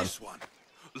is about the one. This one?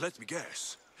 Let me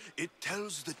guess. It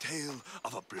tells the tale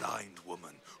of a blind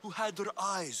woman who had her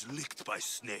eyes licked by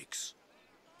snakes.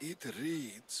 It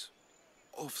reads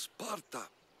of Sparta.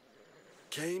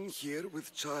 Came here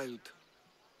with child.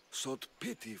 Sought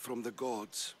pity from the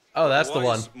gods. Oh, that's the Why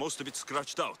one. is most of it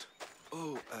scratched out?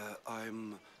 Oh,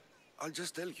 I'll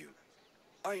just tell you.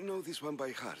 I know this one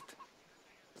by heart.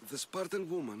 The Spartan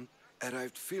woman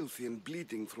arrived filthy and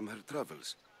bleeding from her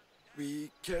travels. We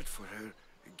cared for her,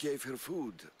 gave her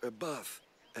food, a bath,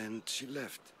 and she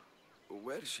left.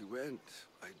 Where she went,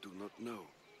 I do not know.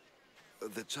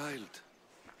 The child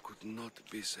could not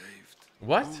be saved.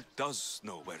 What? Who does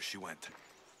know where she went?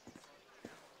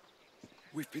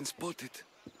 We've been spotted.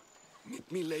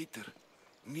 Meet me later,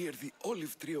 near the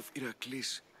olive tree of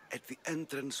Heracles, at the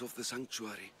entrance of the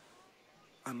sanctuary.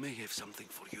 I may have something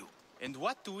for you. And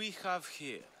what do we have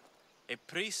here? A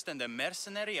priest and a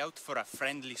mercenary out for a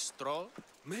friendly stroll?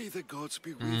 May the gods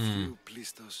be with you,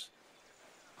 Plistos.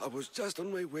 I was just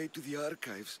on my way to the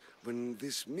archives when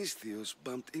this Misthios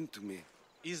bumped into me.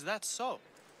 Is that so?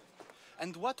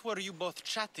 And what were you both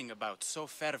chatting about so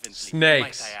fervently,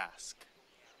 Snakes. might I ask?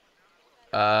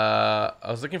 I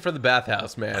was looking for the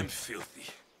bathhouse, man. I'm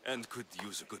filthy and could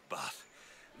use a good bath.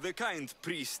 The kind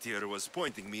priest here was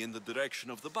pointing me in the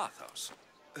direction of the bathhouse.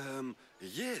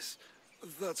 Yes,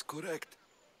 that's correct.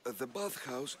 The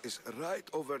bathhouse is right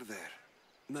over there.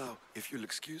 Now, if you'll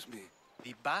excuse me.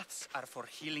 The baths are for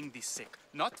healing the sick,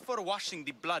 not for washing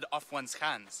the blood off one's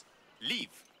hands. Leave.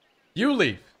 You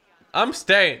leave. I'm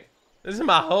staying. This is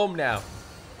my home now.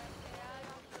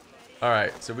 All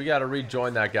right, so we got to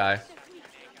rejoin that guy.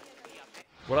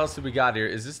 What else do we got here?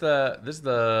 Is this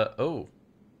the oh.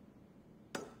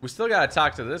 We still got to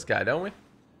talk to this guy, don't we?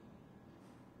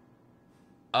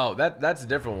 Oh, that's a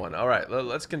different one. All right,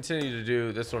 let's continue to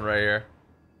do this one right here.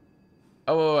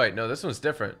 Oh, wait, no, this one's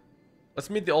different. Let's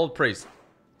meet the old priest.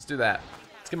 Let's do that.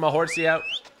 Let's get my horsey out.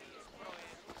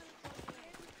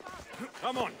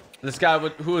 Come on. This guy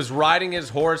who is riding his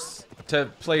horse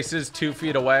to places 2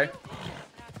 feet away.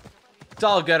 It's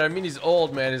all good. I mean, he's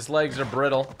old, man. His legs are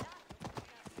brittle.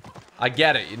 I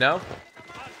get it, you know?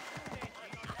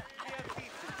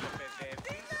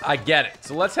 I get it.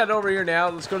 So let's head over here now.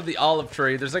 Let's go to the olive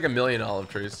tree. There's like a million olive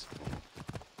trees.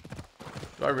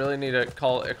 Do I really need to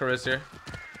call Icarus here?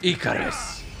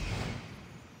 Icarus.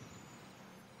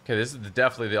 Okay, this is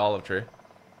definitely the olive tree.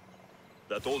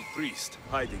 That old priest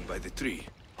hiding by the tree.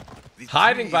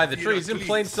 Hiding by the tree. He's in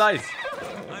plain sight.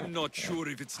 I'm not sure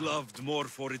if it's loved more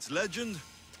for its legend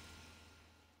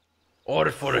or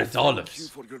for its olives. Thank you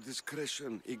for your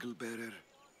discretion, Eagle Bearer.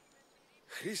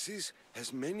 Chrysis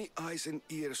has many eyes and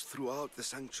ears throughout the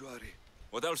sanctuary.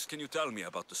 What else can you tell me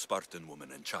about the Spartan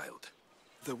woman and child?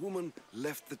 The woman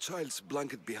left the child's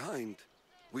blanket behind.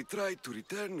 We tried to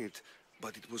return it,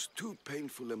 but it was too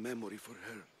painful a memory for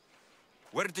her.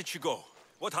 Where did she go?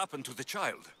 What happened to the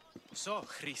child? So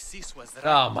Chrysis was right.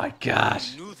 Oh my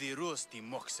gosh. You knew the rules,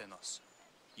 Timoxenos.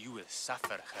 You will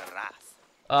suffer her wrath.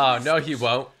 Oh, no, he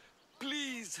won't.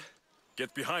 Please.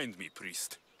 Get behind me,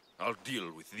 priest. I'll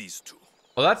deal with these two.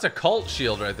 Well, that's a cult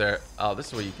shield right there. Oh, this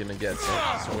is what you can get,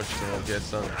 son. This is what you can get,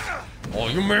 son. Oh,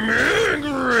 you made me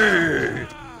angry!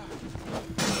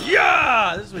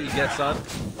 Yeah! This is what you get, son.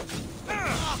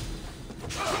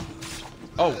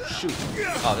 Oh, shoot.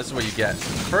 Oh, this is what you get.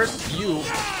 First, you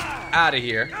out of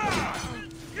here.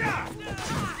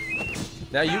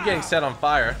 Now you getting set on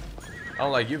fire. I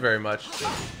don't like you very much.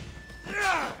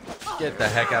 Get the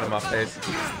heck out of my face.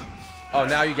 Oh,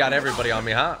 now you got everybody on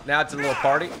me, huh? Now it's a little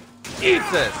party. Eat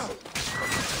this.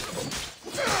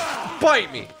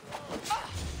 Bite me.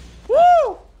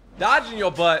 Woo! Dodging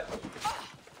your butt.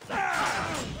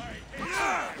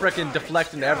 Frickin'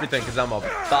 deflecting everything because I'm a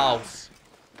boss.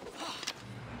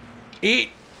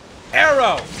 Eat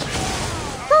arrow.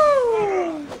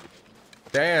 Woo!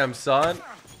 Damn, son.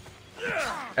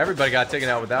 Everybody got taken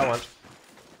out with that one.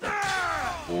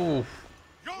 Ooh.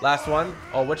 Last one.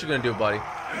 Oh, what you gonna do, buddy?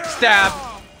 Stab.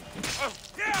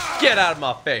 Get out of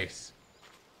my face.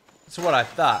 That's what I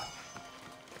thought.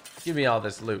 Give me all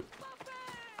this loot.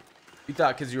 You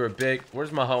thought because you were big.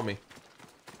 Where's my homie?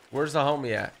 Where's the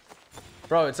homie at?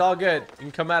 Bro, it's all good. You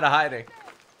can come out of hiding.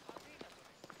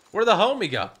 Where'd the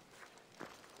homie go?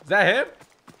 Is that him?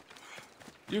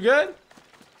 You good?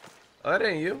 Oh, that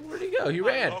ain't you. Where'd he go? He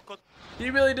ran. He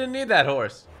really didn't need that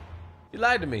horse. He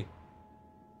lied to me.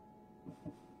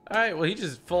 Alright, well, he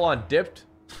just full-on dipped.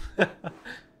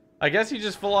 I guess he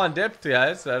just full-on dipped,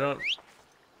 guys. I don't...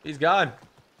 He's gone.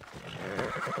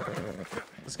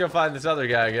 Let's go find this other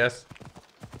guy, I guess.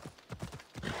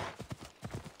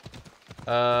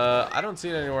 I don't see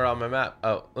it anywhere on my map.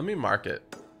 Oh, let me mark it.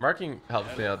 Marking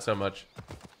helps me out so much.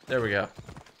 There we go.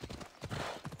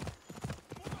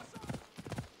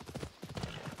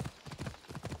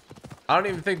 I don't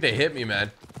even think they hit me,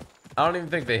 man. I don't even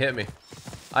think they hit me.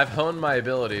 I've honed my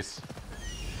abilities.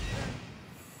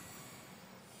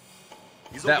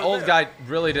 That old guy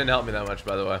really didn't help me that much,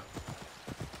 by the way.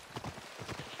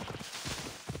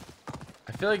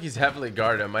 I feel like he's heavily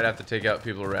guarded. I might have to take out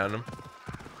people around him.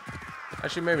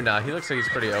 Actually, maybe not. He looks like he's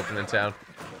pretty open in town.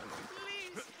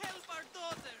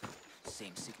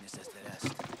 Same sickness as the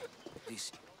rest.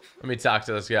 This... Let me talk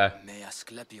to this guy. May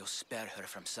Asclepius spare her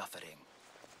from suffering.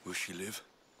 Will she live?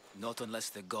 Not unless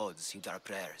the gods heed our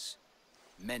prayers.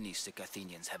 Many sick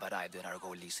Athenians have arrived in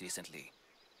Argolis recently,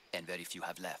 and very few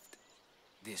have left.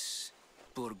 This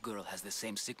poor girl has the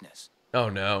same sickness. Oh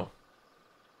no.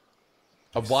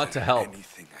 I want to help.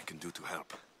 Anything I can do to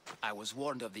help? I was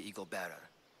warned of the Eagle Bearer.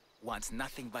 Wants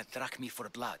nothing but drachmi for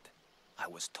blood. I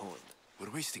was told.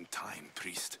 We're wasting time,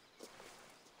 priest.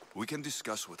 We can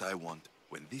discuss what I want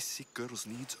when this sick girl's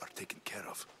needs are taken care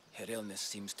of. Her illness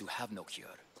seems to have no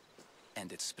cure,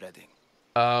 and it's spreading.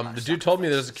 The dude told me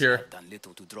there's a cure. Have done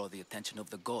little to draw the attention of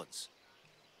the gods.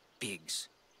 Pigs,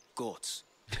 goats,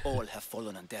 all have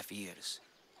fallen on deaf ears.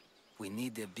 We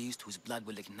need the beast whose blood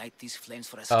will ignite these flames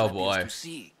for us to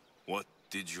see. What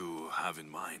did you have in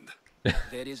mind?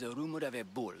 There is a rumor of a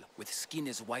bull with skin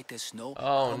as white as snow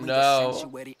roaming the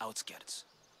sanctuary outskirts.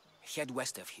 Head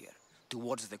west of here,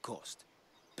 towards the coast.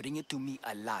 Bring it to me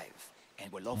alive,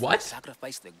 and we'll offer a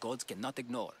sacrifice the gods cannot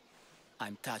ignore.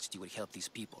 I'm touched you will help these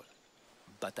people,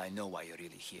 but I know why you're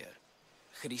really here.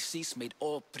 Chrysis made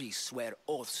all priests swear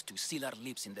oaths to seal our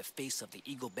lips in the face of the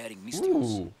eagle-bearing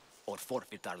Mystios, or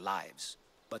forfeit our lives.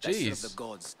 But I serve the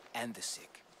gods and the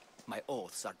sick. My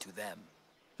oaths are to them.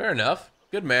 Fair enough.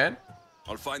 Good man.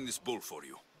 I'll find this bull for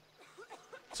you.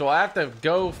 So I have to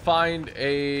go find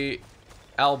a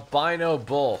albino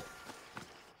bull.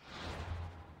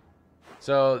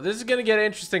 So this is gonna get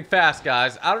interesting fast,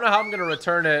 guys. I don't know how I'm gonna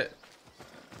return it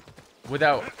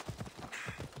without...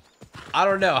 I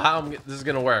don't know how this is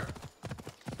gonna work.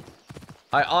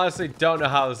 I honestly don't know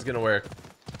how this is gonna work.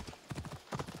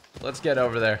 Let's get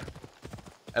over there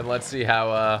and let's see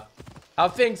how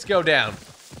things go down.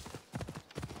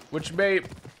 Which may...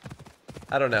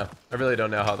 I don't know. I really don't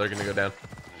know how they're gonna go down.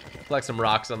 Collect some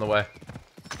rocks on the way.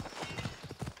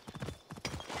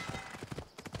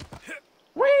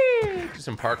 Whee! Do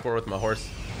some parkour with my horse.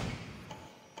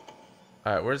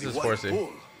 Alright, where's this horsey?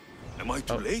 Am I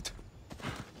too late?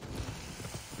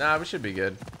 Nah, we should be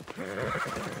good.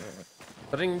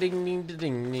 Ding ding ding ding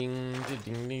ding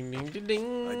ding ding ding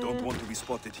ding. I don't want to be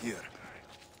spotted here.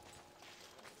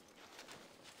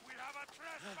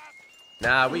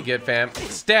 Nah, we good, fam.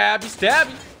 Stabby,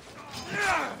 stabby.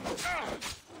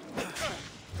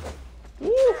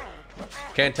 Woo.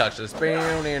 Can't touch this.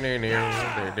 Can't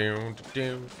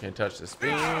touch this.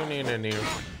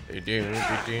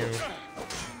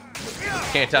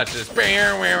 Can't touch this.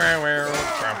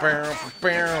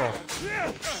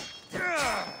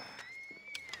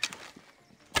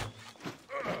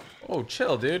 Oh,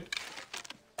 chill, dude.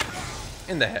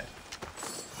 In the head.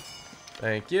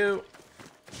 Thank you.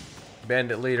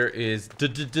 Bandit leader is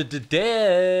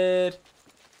dead.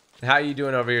 How you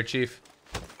doing over here, Chief?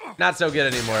 Not so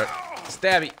good anymore.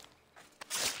 Stabby.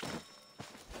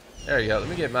 There you go. Let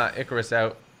me get my Icarus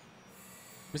out.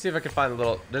 Let me see if I can find a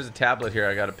little... There's a tablet here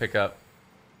I gotta pick up.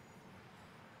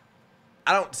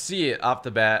 I don't see it off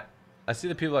the bat. I see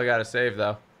the people I gotta save,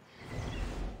 though.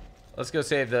 Let's go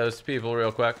save those people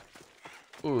real quick.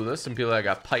 Ooh, there's some people that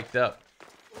got piked up.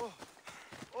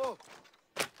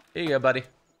 Here you go, buddy.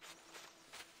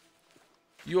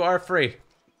 You are free.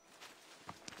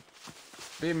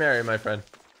 Be merry, my friend.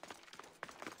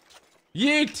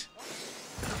 Yeet!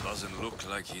 Doesn't look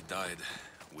like he died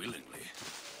willingly.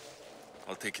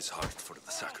 I'll take his heart for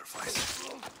the sacrifice.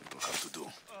 It will have to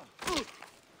do.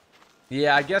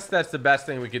 Yeah, I guess that's the best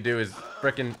thing we could do is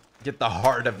frickin' get the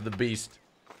heart of the beast.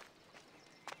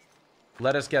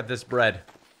 Let us get this bread.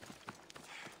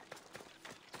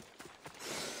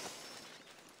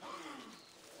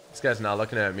 This guy's not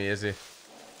looking at me, is he?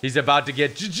 He's about to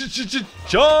get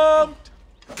jumped!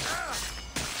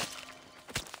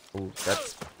 Ooh,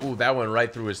 that's... Ooh, that went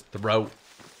right through his throat.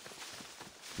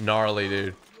 Gnarly,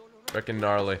 dude. Frickin'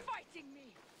 gnarly.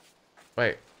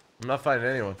 Wait, I'm not fighting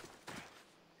anyone.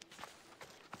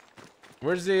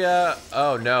 Where's the,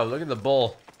 Oh, no, look at the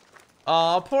bull.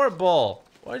 Aw, poor bull.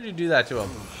 Why did you do that to him?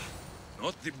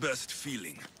 Not the best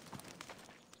feeling.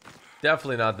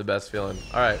 Definitely not the best feeling.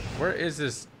 Alright, where is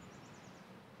this?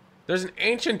 There's an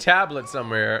ancient tablet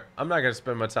somewhere. I'm not gonna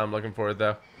spend my time looking for it,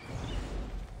 though.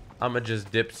 I'm gonna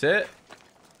just dip sit.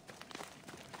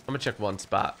 I'm gonna check one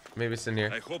spot. Maybe it's in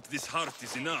here. I hope this heart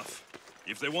is enough.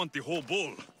 If they want the whole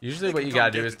bull, Usually what you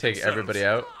gotta do is take everybody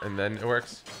out, and then it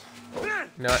works. You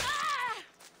know what?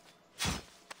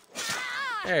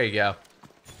 There you go.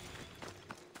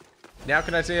 Now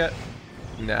can I see it?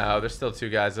 No, there's still two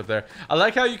guys up there. I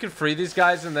like how you can free these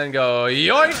guys and then go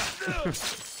yoink!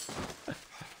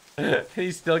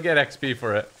 You still get XP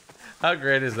for it. How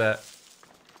great is that?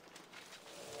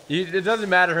 It doesn't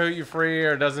matter who you free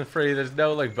or doesn't free. There's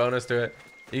no like bonus to it.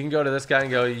 You can go to this guy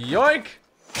and go yoink!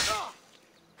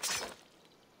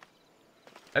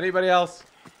 Anybody else?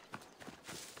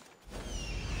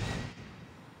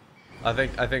 I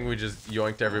think we just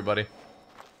yoinked everybody.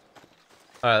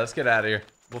 Alright, let's get out of here.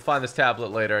 We'll find this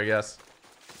tablet later, I guess.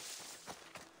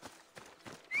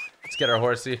 Let's get our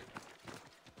horsey.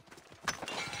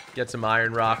 Get some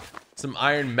iron rock. Some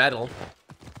iron metal.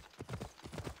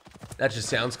 That just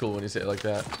sounds cool when you say it like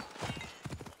that.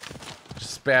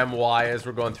 Just spam Y as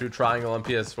we're going through Triangle on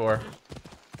PS4.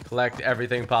 Collect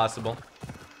everything possible.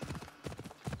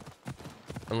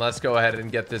 And let's go ahead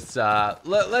and get this,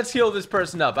 let's heal this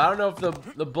person up. I don't know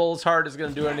if the bull's heart is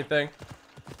going to do anything.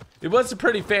 It was a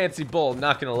pretty fancy bull,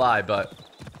 not going to lie, but...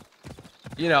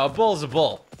 You know, a bull's a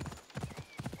bull.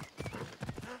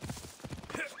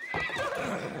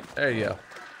 There you go.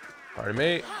 Pardon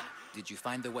me. Did you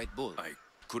find the white bull? I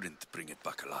couldn't bring it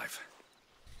back alive.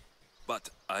 But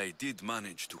I did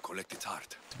manage to collect its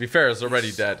heart. To be fair, it's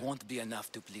already dead. It won't be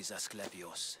enough to please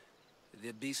Asclepios.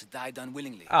 The beast died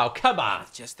unwillingly. Oh, come on.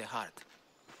 With just a heart.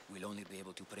 We'll only be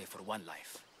able to pray for one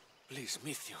life. Please,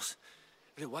 Mythios.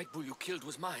 The white bull you killed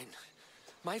was mine.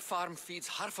 My farm feeds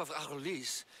half of our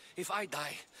lease. If I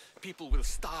die, people will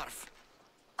starve.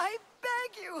 I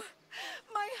beg you.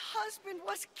 My husband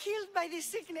was killed by this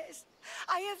sickness.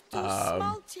 I have two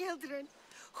small children.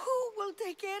 Who will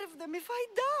take care of them if I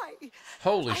die?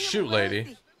 Holy shoot,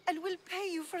 lady. And will pay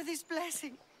you for this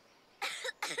blessing.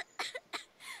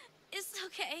 It's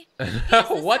okay.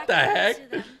 What the heck?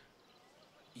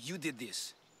 You did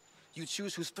this. You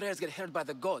choose whose prayers get heard by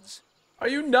the gods. Are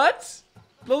you nuts?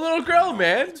 The little girl,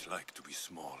 man. It's like to be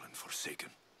small and forsaken.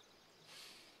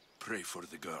 Pray for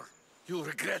the girl. You'll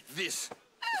regret this.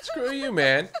 Screw you,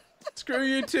 man. Screw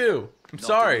you too. I'm Not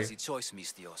sorry. An easy choice,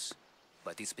 Mystios,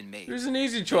 but it's been made. It was an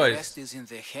easy The choice. rest is in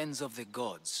the hands of the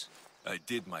gods. I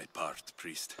did my part,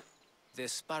 priest. The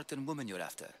Spartan woman you're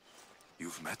after.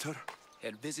 You've met her?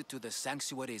 Her visit to the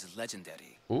sanctuary is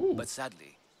legendary. Ooh. But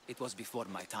sadly, it was before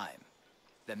my time.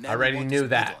 The man I already who knew wanted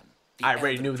that. Sidon, the I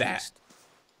already elder knew that. priest,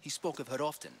 he spoke of her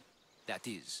often. That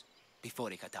is,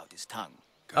 before he cut out his tongue.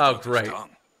 Oh, great.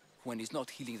 When he's not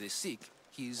healing the sick,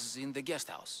 he's in the guest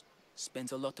house.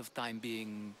 Spends a lot of time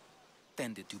being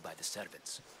tended to by the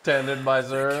servants. Tended by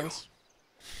servants.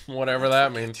 Whatever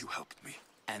that means. You helped me.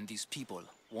 And these people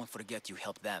won't forget you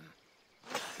helped them.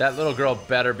 That little girl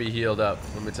better be healed up.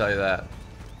 Let me tell you that.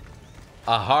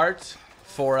 A heart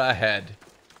for a head.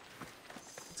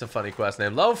 It's a funny quest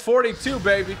name. Level 42,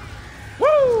 baby.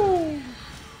 Woo!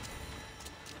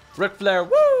 Ric Flair,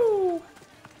 woo!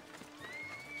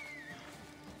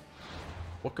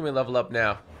 What can we level up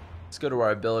now? Let's go to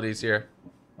our abilities here.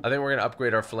 I think we're gonna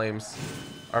upgrade our flames.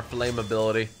 Our flame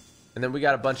ability. And then we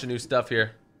got a bunch of new stuff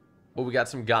here. Oh, we got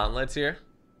some gauntlets here.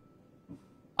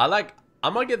 I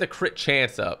I'm gonna get the crit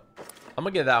chance up. I'm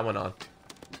gonna get that one on.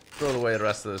 Throw away the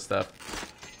rest of this stuff.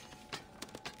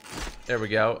 There we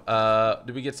go.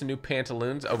 Did we get some new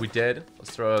pantaloons? Oh, we did.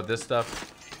 Let's throw out this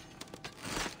stuff.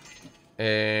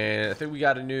 And I think we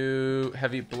got a new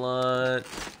heavy blunt.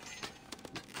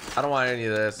 I don't want any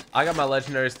of this. I got my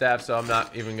legendary staff, so I'm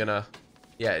not even gonna...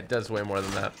 Yeah, it does way more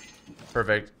than that.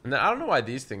 Perfect. And then I don't know why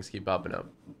these things keep popping up.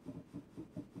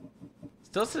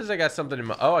 Still says I got something in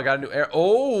my... Oh, I got a new air...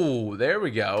 Oh, there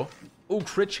we go. Oh,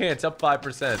 crit chance up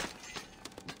 5%.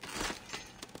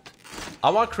 I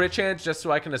want crit chance just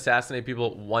so I can assassinate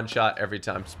people one shot every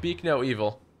time. Speak no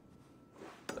evil.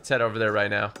 Let's head over there right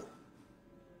now.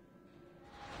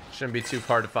 Shouldn't be too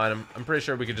hard to find them. I'm pretty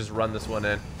sure we could just run this one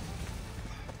in.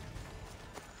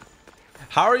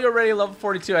 How are you already level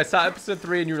 42? I saw episode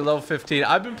 3 and you were level 15.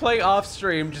 I've been playing off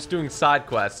stream, just doing side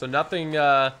quests, so nothing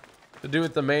to do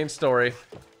with the main story.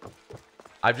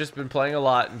 I've just been playing a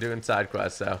lot and doing side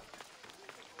quests, so.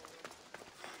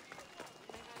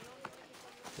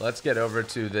 Let's get over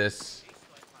to this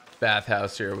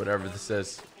bathhouse here, whatever this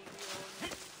is.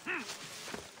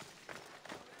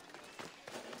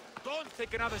 Don't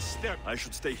take another step. I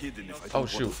should stay hidden if I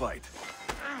don't want to fight.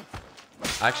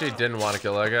 I actually didn't want to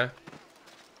kill that guy.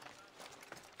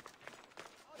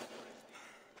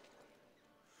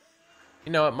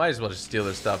 You know what? Might as well just steal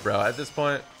their stuff, bro. At this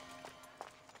point.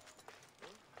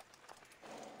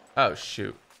 Oh,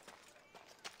 shoot.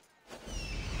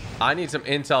 I need some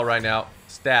intel right now.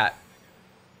 Stat.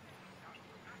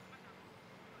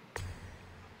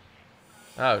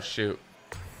 Oh, shoot.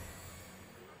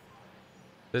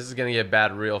 This is gonna get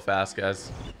bad real fast,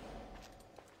 guys.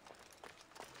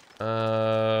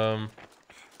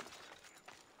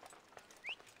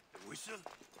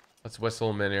 Let's whistle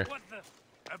him in here.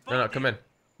 No, come in.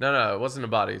 No, it wasn't a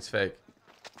body. It's fake.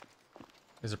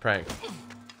 It's a prank.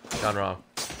 Gone wrong.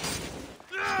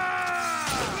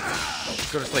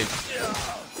 Just go to sleep.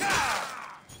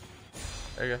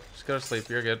 There you go. Just go to sleep.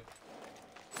 You're good.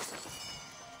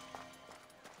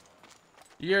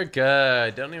 You're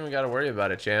good. Don't even gotta worry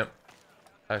about it, champ.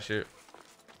 Oh, shoot.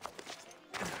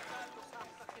 If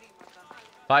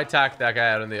I attack that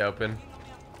guy out in the open.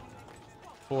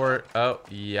 Oh,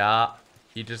 yeah.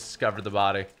 He just discovered the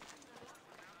body.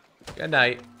 Good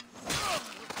night.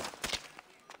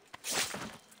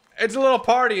 It's a little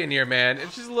party in here, man.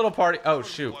 It's just a little party. Oh,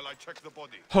 shoot.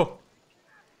 Oh.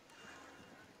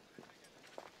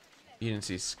 You didn't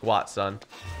see squat, son.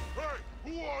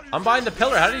 I'm behind the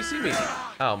pillar. How did he see me?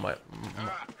 Oh, my.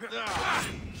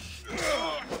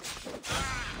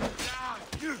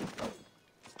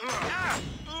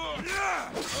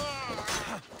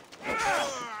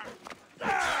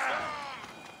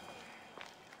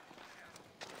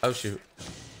 Oh, shoot.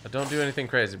 Don't do anything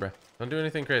crazy, bro. Don't do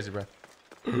anything crazy, bro.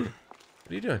 What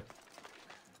are you doing?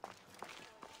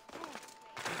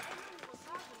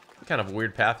 What kind of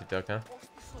weird path you took, huh?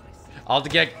 I'll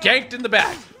get ganked in the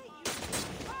back.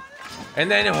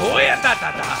 And then...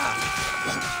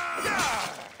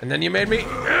 And then you made me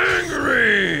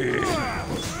angry.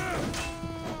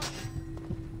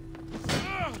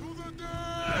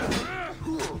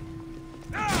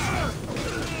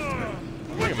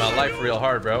 Making my life real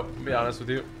hard, bro. To be honest with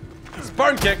you.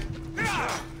 Spartan kick.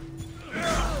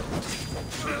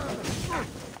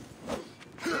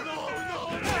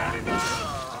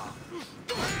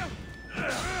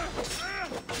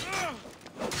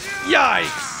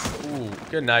 Yikes! Ooh,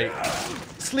 good night.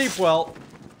 Sleep well.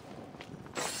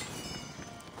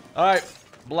 Alright,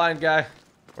 blind guy.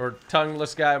 Or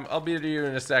tongueless guy. I'll be to you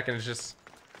in a second. It's just...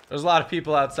 There's a lot of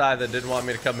people outside that didn't want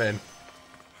me to come in.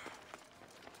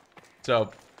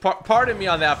 So, pardon me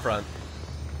on that front.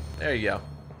 There you go.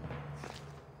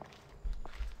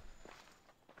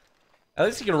 At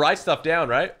least you can write stuff down,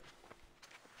 right?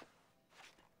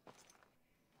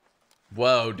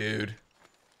 Whoa, dude.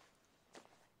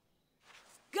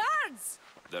 Guards!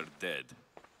 They're dead.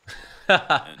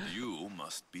 And you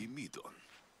must be Midon.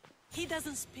 He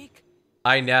doesn't speak.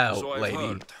 I know, So I've lady.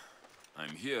 heard.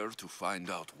 I'm here to find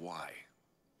out why.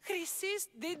 Chrysis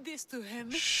did this to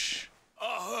him. Shh.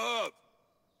 I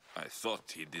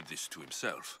thought he did this to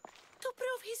himself. To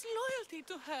prove his loyalty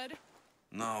to her.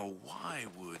 Now, why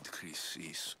would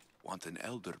Chrysis want an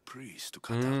elder priest to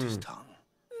cut out his tongue?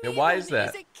 Yeah, why is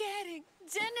that? He's a caring,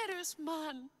 generous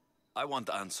man. I want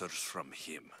answers from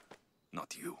him,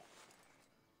 not you.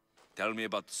 Tell me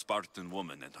about the Spartan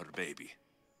woman and her baby.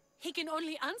 He can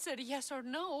only answer yes or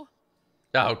no.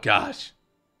 Oh, gosh.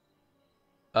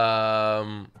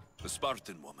 The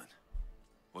Spartan woman.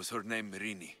 Was her name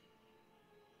Rini?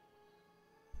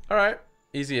 Alright.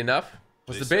 Easy enough.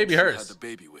 Was They the baby said hers? She had a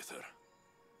baby with her.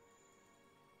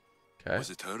 Okay. Was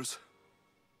it hers?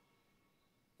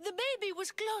 The baby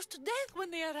was close to death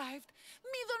when they arrived.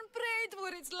 Midon prayed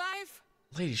for its life.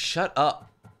 Lady, shut up.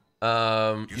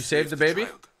 You saved the baby?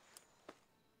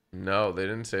 No, they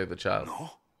didn't save the child.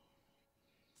 No?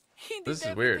 He did This is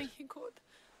everything weird. he could,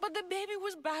 but the baby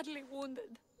was badly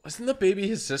wounded. Wasn't the baby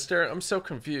his sister? I'm so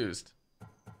confused.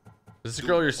 Is this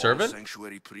girl your servant?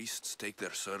 Sanctuary priests take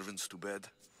their servants to bed.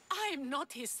 I am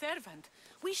not his servant.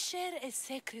 We share a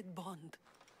sacred bond.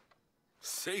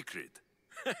 Sacred?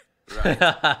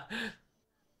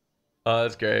 Oh,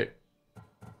 that's great.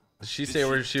 Did she say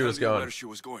where she was going? Where she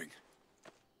was going?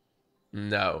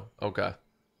 No. Okay.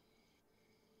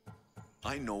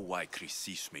 I know why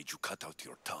Chrysis made you cut out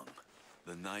your tongue.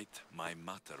 The night my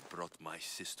mother brought my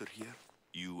sister here,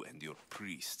 you and your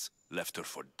priests left her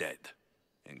for dead.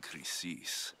 And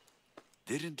Chrysis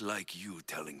didn't like you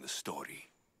telling the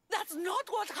story. That's not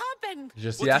what happened.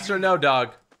 Just yes or no,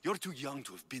 dog. You're too young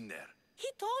to have been there. He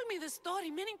told me the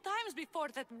story many times before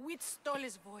that witch stole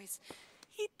his voice.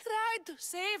 He tried to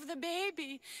save the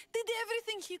baby, did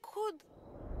everything he could.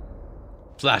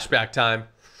 Flashback time.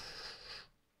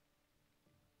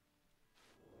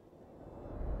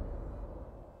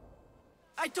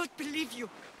 I don't believe you.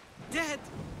 Dead.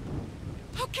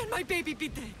 How can my baby be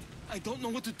dead? I don't know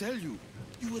what to tell you.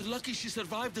 You were lucky she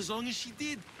survived as long as she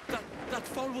did. That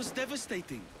fall was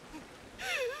devastating.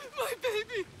 My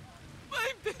baby.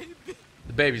 My baby.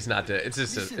 The baby's not dead. It's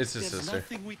his, Listen, it's his there's sister.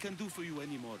 nothing we can do for you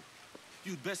anymore.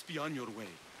 You'd best be on your way.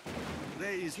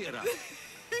 Ray is here.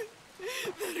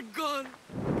 They're gone.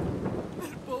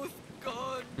 They're both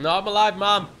gone. No, I'm alive,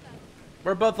 Mom.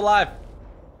 We're both alive.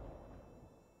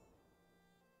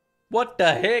 What the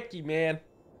hecky, man?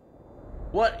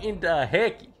 What in the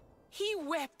hecky? He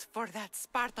wept for that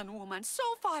Spartan woman so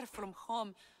far from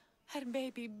home. Her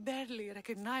baby barely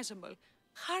recognizable,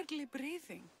 hardly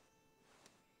breathing.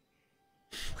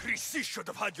 Chrysis should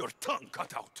have had your tongue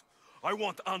cut out. I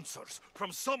want answers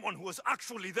from someone who was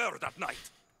actually there that night.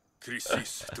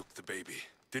 Chrysis took the baby,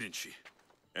 didn't she?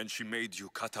 And she made you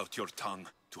cut out your tongue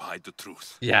to hide the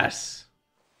truth. Yes.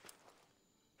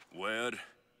 Where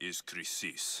is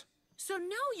Chrysis? So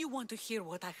now you want to hear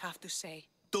what I have to say.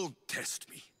 Don't test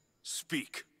me.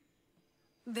 Speak.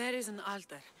 There is an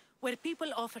altar where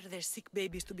people offer their sick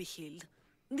babies to be healed.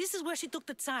 This is where she took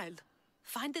the child.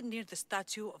 Find it near the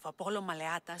statue of Apollo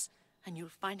Maleatas, and you'll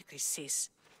find Chrysis.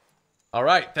 All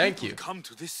right, thank you. People come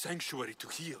to this sanctuary to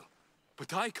heal,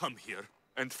 but I come here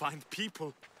and find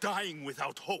people dying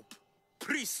without hope,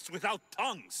 priests without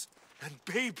tongues, and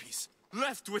babies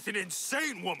left with an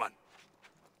insane woman.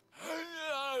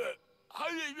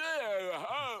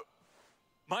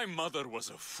 My mother was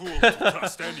a fool to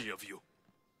trust any of you.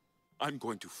 I'm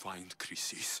going to find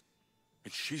Chrysis,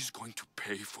 and she's going to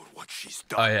pay for what she's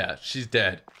done. Oh yeah, she's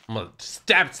dead. I'm gonna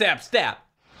stab, stab, stab.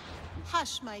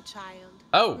 Hush, my child.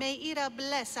 Oh. May Ira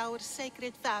bless our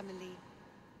sacred family.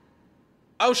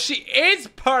 Oh, she is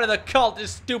part of the cult,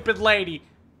 this stupid lady.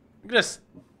 I'm gonna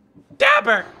stab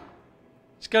her.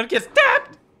 She's gonna get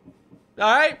stabbed.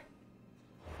 All right.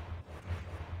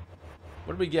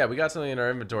 What do we get? We got something in our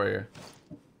inventory here.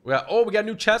 We got a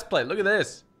new chest plate. Look at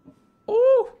this.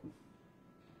 Ooh.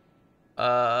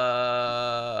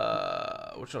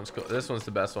 Which one's cool? This one's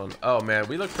the best one. Oh man,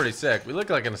 we look pretty sick. We look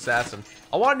like an assassin.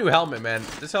 I want a new helmet, man.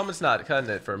 This helmet's not cutting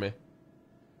it for me.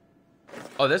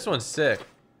 Oh, this one's sick.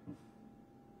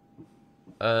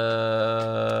 I'm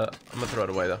gonna throw it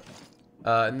away though.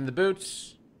 And the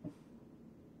boots.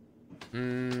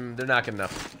 They're not good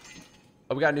enough.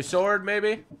 Oh, we got a new sword,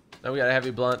 maybe? No, we got a heavy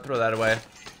blunt. Throw that away.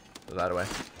 Throw that away.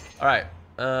 All right.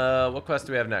 What quest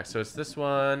do we have next? So it's this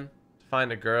one.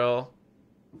 Find a girl.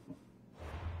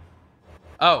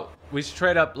 Oh, we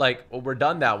straight up like, well, we're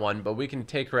done that one, but we can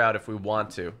take her out if we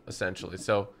want to, essentially.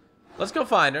 So let's go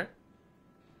find her.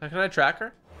 Now, can I track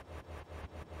her?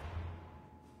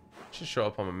 Should show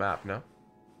up on the map, no?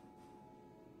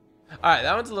 All right,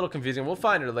 that one's a little confusing. We'll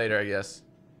find her later, I guess.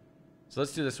 So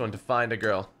let's do this one to find a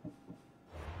girl.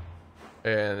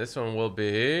 And this one will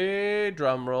be,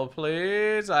 drum roll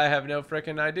please. I have no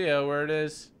freaking idea where it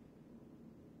is.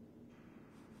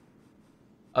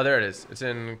 Oh, there it is. It's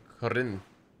in Corinth.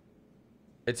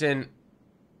 It's in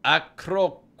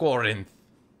Acrocorinth.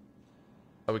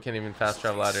 Oh, we can't even fast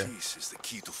travel out here. This is the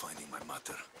key to finding my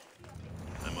mother.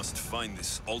 I must find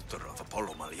this altar of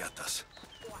Apollo Maleatas.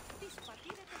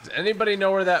 Does anybody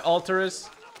know where that altar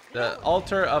is? The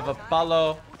altar of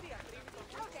Apollo.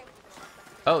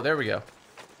 Oh, there we go.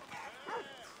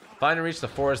 Find and reach the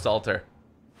forest altar.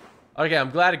 Okay, I'm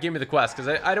glad it gave me the quest because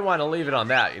I didn't want to leave it on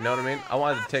that. You know what I mean? I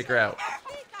wanted to take her out.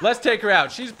 Let's take her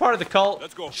out. She's part of the cult.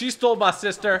 Let's go. She stole my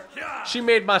sister. She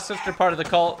made my sister part of the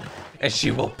cult. and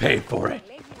she will pay for it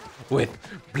with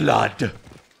blood.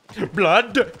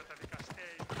 Blood.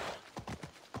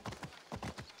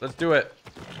 Let's do it.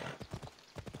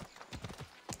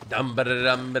 Dum ba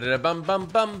dum ba bum bum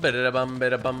bum ba bum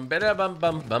ba bum ba bum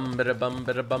bum bum ba bum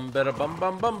ba bum ba bum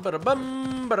bum bum ba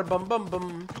bum ba bum bum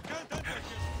bum.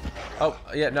 Oh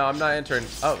yeah, no, I'm not entering.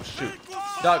 Oh shoot,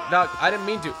 Doc, I didn't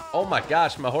mean to. Oh my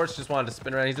gosh, my horse just wanted to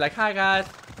spin around. He's like, "Hi guys,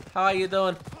 how are you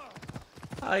doing?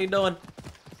 How you doing?"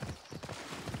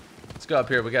 Let's go up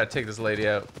here. We gotta take this lady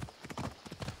out.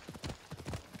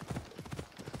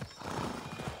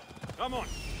 Come on.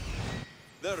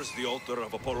 There's the altar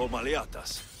of Apollo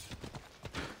Maleatas.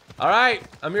 All right,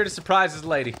 I'm here to surprise this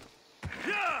lady.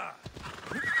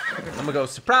 I'm gonna go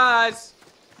surprise.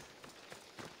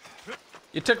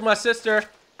 You took my sister,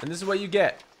 and this is what you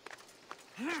get.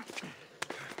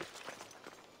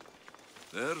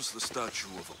 There's the statue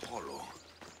of Apollo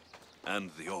and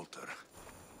the altar.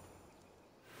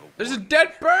 There's a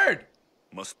dead bird.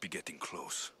 Must be getting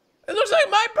close. It looks like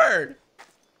my bird.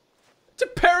 It's a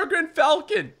peregrine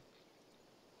falcon.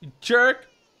 You jerk.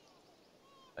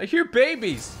 I hear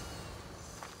babies.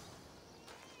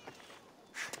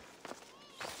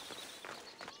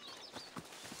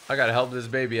 I gotta help this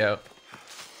baby out.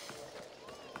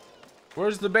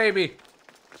 Where's the baby?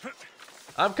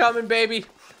 I'm coming, baby.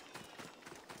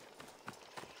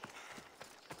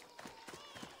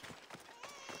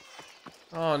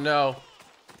 Oh no.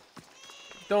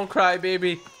 Don't cry,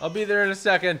 baby. I'll be there in a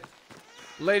second.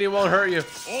 Lady won't hurt you.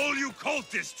 All you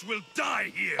cultists will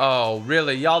die here. Oh,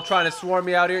 really? Y'all trying to swarm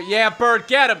me out here? Yeah, bird,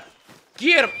 get him.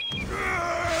 Get him.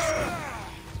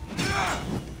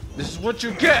 This is what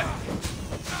you get.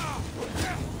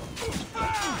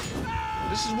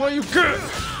 This is what you get.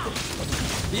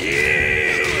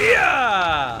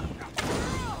 Yeah.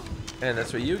 And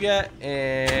that's what you get.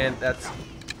 And that's...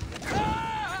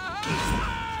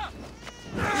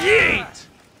 Yeet.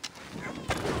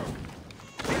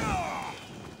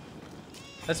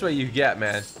 That's what you get,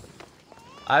 man.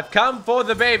 I've come for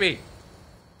the baby.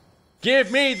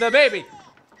 Give me the baby.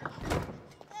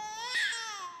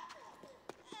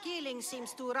 Killing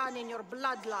seems to run in your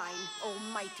bloodline,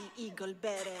 almighty eagle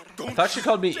bearer. I thought she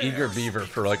called me Eager Beaver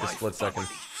for like a split second.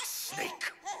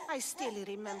 I still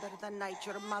remember the night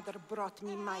your mother brought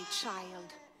me my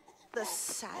child. The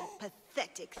sad,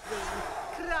 pathetic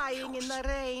thing, crying in the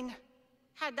rain.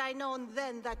 Had I known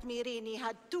then that Mirini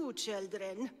had 2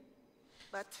 children.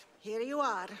 But here you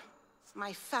are.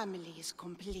 My family is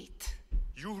complete.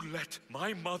 You let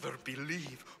my mother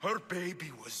believe her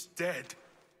baby was dead.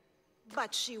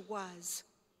 But she was.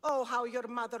 Oh, how your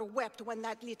mother wept when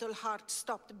that little heart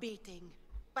stopped beating.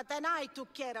 But then I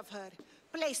took care of her,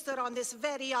 placed her on this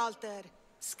very altar,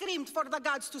 screamed for the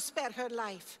gods to spare her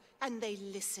life, and they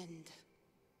listened.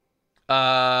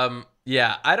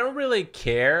 Yeah, I don't really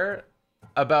care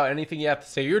about anything you have to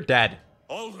say. You're dead.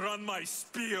 I'll run my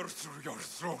spear through your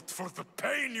throat for the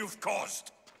pain you've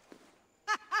caused.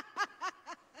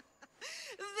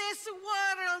 This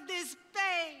world is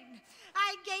pain.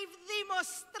 I gave Demos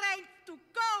strength to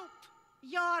cope.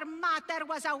 Your mater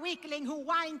was a weakling who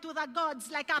whined to the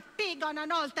gods like a pig on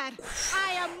an altar.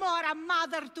 I am more a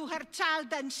mother to her child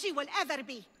than she will ever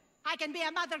be. I can be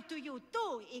a mother to you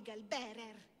too, Eagle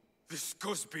Bearer. This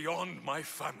goes beyond my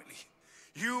family.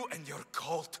 You and your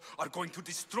cult are going to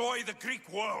destroy the Greek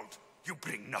world. You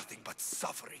bring nothing but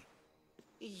suffering.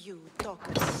 You talk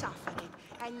of suffering,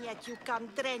 and yet you come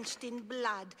drenched in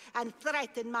blood and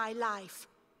threaten my life.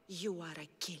 You are a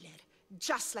killer,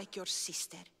 just like your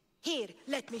sister. Here,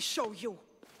 let me show you.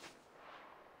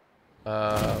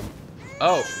 Oh.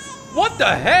 What the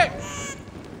heck?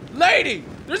 Lady,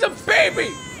 there's a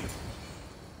baby!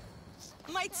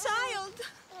 My child!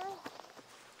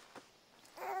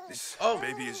 This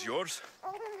baby is yours?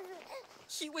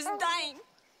 He was dying.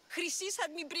 Chrysis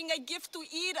had me bring a gift to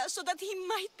Ira so that he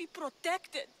might be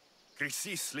protected.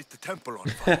 Chrysis lit the temple on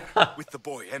fire with the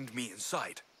boy and me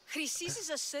inside. Chrysis is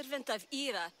a servant of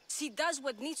Ira. She does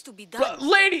what needs to be done. But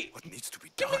lady! What needs to be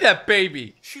Give done? me that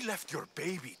baby! She left your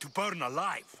baby to burn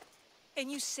alive. And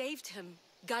you saved him.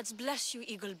 God's bless you,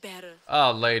 Eagle Bearer.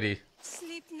 Oh, lady.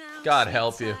 Sleep now, God sweet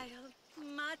help you. child.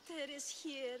 Mater is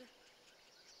here.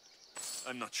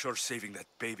 I'm not sure saving that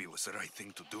baby was the right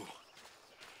thing to do.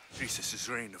 Chrysis'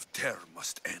 reign of terror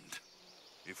must end.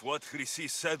 If what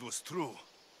Chrysis said was true,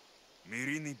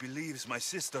 Mirini believes my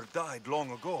sister died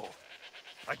long ago.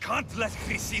 I can't let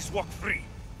Chrysis walk free.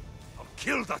 I'll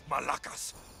kill that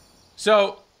Malakas.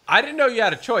 So, I didn't know you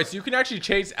had a choice. You can actually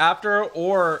chase after her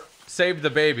or save the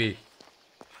baby.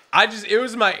 It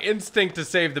was my instinct to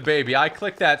save the baby. I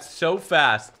clicked that so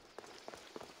fast.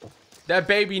 That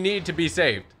baby needed to be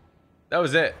saved. That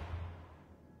was it.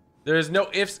 There's no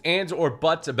ifs, ands, or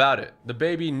buts about it. The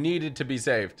baby needed to be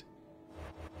saved.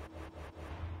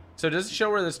 So does it show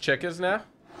where this chick is now?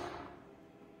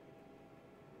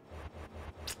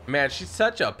 Man, she's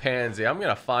such a pansy. I'm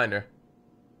gonna find her.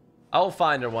 I will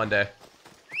find her one day.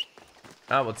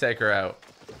 I will take her out.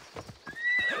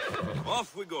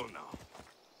 Off we go now.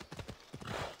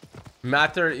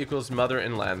 Mater equals mother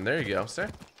in Latin. There you go, sir.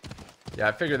 Yeah,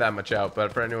 I figured that much out,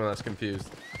 but for anyone that's confused.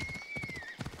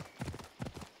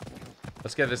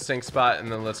 Let's get this sink spot,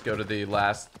 and then let's go to the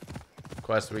last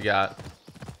quest we got.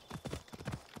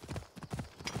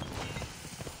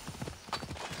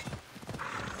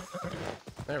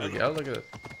 There we go. Look at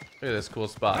this cool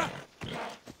spot.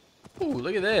 Ooh,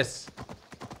 look at this.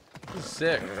 This is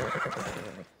sick.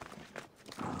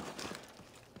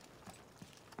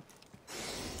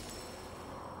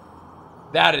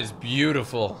 That is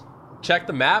beautiful. Check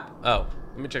the map. Oh,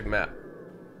 let me check the map.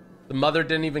 The mother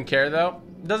didn't even care though.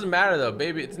 It doesn't matter though,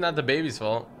 baby. It's not the baby's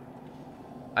fault.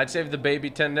 I'd save the baby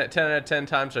 10 out of 10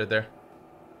 times right there.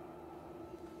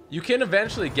 You can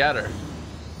eventually get her.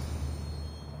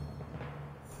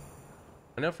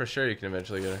 I know for sure you can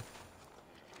eventually get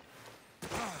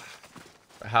her.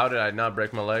 How did I not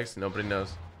break my legs? Nobody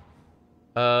knows.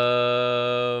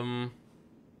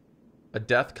 A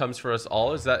death comes for us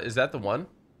all. Is that the one?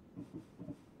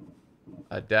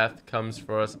 A death comes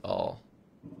for us all.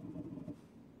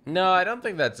 No, I don't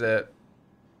think that's it.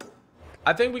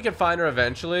 I think we can find her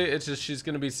eventually. It's just she's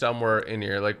gonna be somewhere in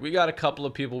here. Like, we got a couple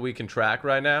of people we can track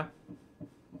right now.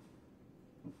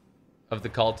 Of the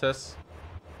cultists.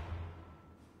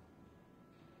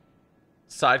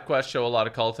 Side quests show a lot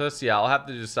of cultists. Yeah, I'll have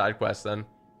to do side quests then.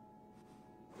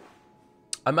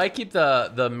 I might keep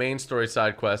the main story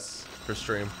side quests for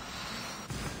stream.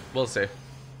 We'll see.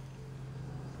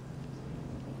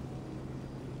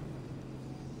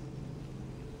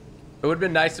 It would have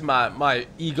been nice if my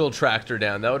eagle tracked her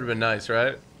down. That would have been nice,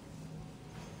 right?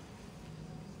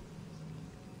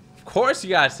 Of course you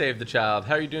gotta save the child.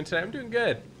 How are you doing today? I'm doing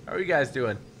good. How are you guys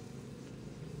doing?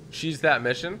 She's that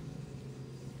mission.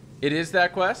 It is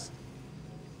that quest.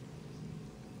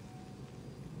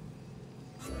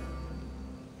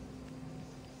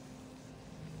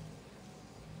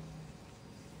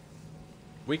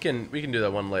 We can do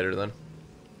that one later then.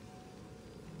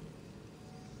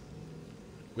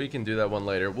 We can do that one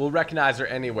later. We'll recognize her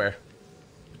anywhere.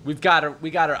 We got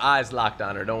our eyes locked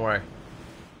on her, don't worry.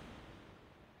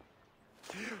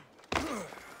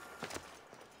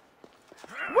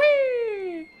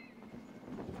 Whee!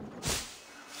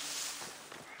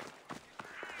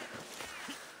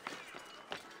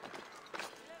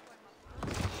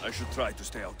 I should try to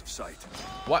stay out of sight.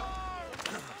 What?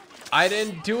 I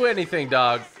didn't do anything,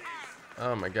 dog.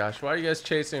 Oh my gosh, why are you guys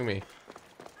chasing me?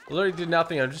 I literally did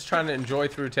nothing. I'm just trying to enjoy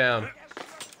through town.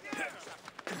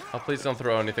 Oh, please don't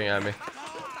throw anything at me.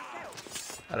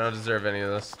 I don't deserve any of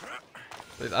this.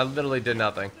 Please, I literally did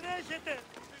nothing.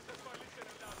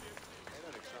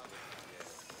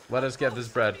 Let us get this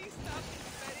bread.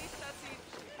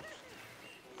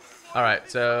 Alright,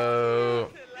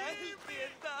 so...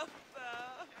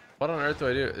 What on earth do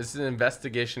I do? This is an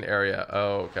investigation area.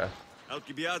 Oh, okay.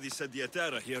 Alcibiades said the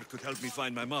Etera here could help me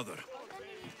find my mother.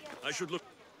 I should look...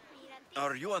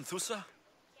 Are you Anthusa?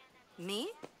 Me?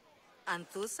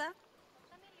 Anthusa?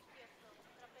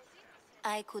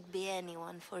 I could be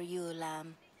anyone for you,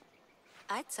 lamb.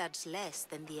 I charge less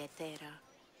than the Etera.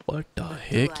 What the Do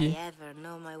hecky? I ever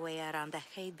know my way around a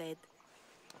haybed?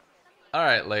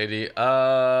 Alright, lady.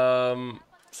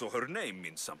 So her name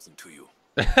means something to you.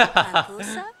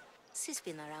 Anthusa? She's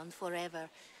been around forever,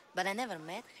 but I never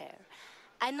met her.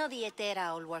 I know the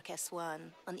Etera all work as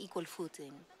one, on equal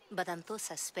footing. But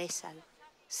Anthusa's special.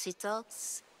 She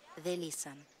talks, they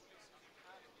listen.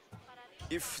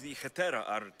 If the Hetera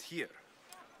aren't here,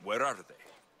 where are they?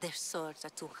 Their swords are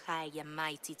too high and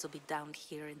mighty to be down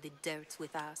here in the dirt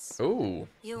with us. Ooh.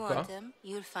 You okay. want them,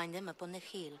 you'll find them up on the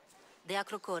hill. The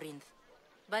Acrocorinth.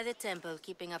 By the temple,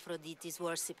 keeping Aphrodite's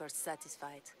worshippers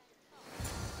satisfied.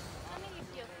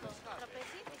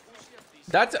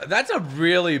 That's a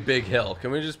really big hill.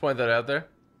 Can we just point that out there?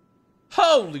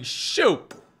 Holy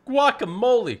shoot!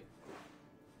 Guacamole!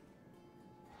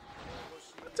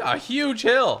 It's a huge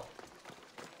hill.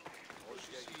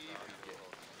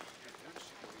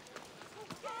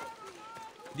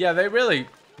 Yeah, they really,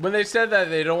 when they said that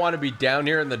they don't want to be down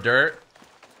here in the dirt,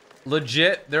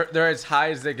 legit, they're as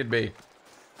high as they could be.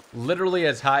 Literally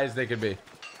as high as they could be.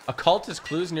 Occultist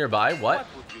clues nearby? What? What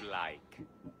would you like?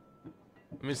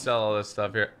 Let me sell all this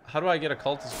stuff here. How do I get a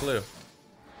cultist clue?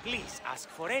 Please ask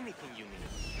for anything you need.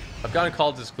 I've gotten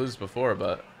cultist clues before,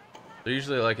 but They're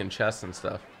usually like in chests and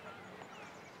stuff.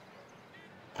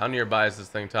 How nearby is this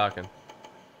thing talking?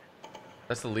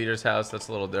 That's the leader's house. That's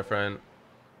a little different.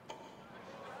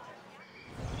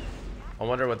 I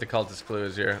wonder what the cultist clue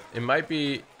is here. It might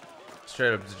be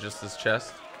straight up just this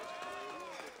chest.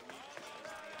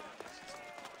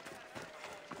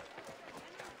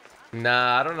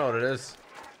 Nah, I don't know what it is.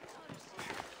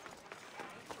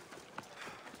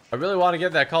 I really want to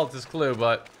get that cultist clue,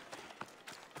 but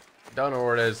don't know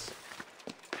where it is.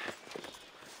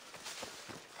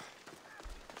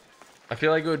 I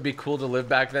feel like it would be cool to live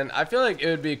back then. I feel like it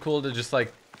would be cool to just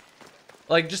like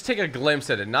just take a glimpse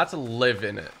at it, not to live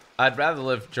in it. I'd rather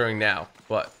live during now,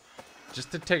 but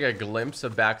just to take a glimpse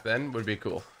of back then would be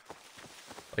cool.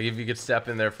 Like if you could step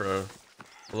in there for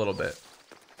a little bit.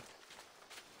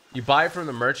 You buy it from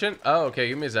the merchant? Oh, okay.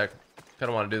 Give me a sec. Kind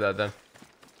of want to do that then.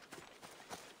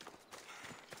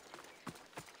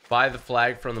 Buy the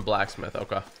flag from the blacksmith.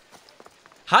 Okay.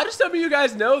 How do some of you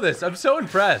guys know this? I'm so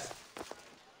impressed.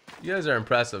 You guys are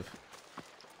impressive.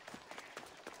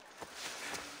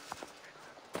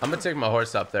 I'm gonna take my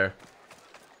horse up there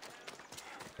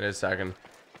in a second.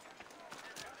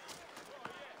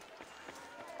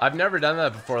 I've never done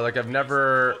that before. Like I've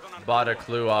never bought a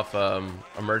clue off a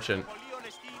merchant.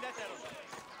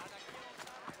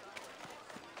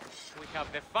 We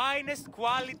have the finest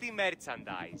quality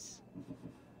merchandise.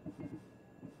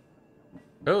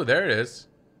 Oh, there it is.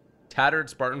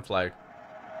 Tattered Spartan flag.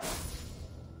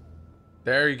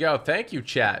 There you go. Thank you,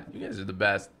 chat. You guys are the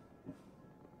best.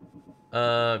 Did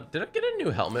I get a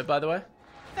new helmet, by the way?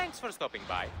 Thanks for stopping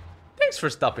by. Thanks for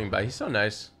stopping by. He's so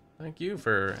nice. Thank you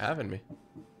for having me.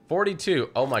 42.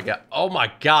 Oh my god. Oh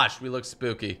my gosh, we look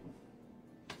spooky.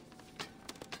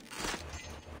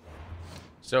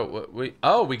 So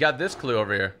we got this clue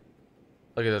over here.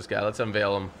 Look at this guy. Let's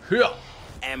unveil him.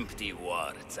 Empty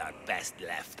words are best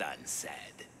left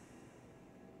unsaid.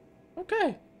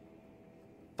 Okay.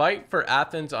 Fight for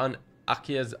Athens on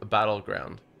Achaea's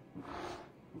battleground.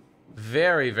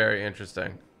 Very, very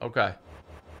interesting. Okay.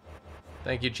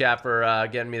 Thank you, chat, for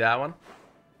getting me that one.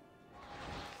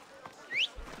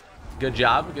 Good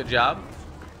job. Good job.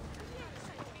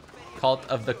 Cult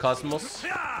of the Cosmos.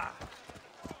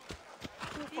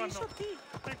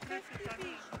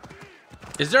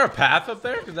 Is there a path up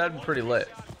there? Because that'd be pretty lit.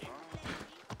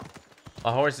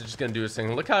 My horse is just going to do his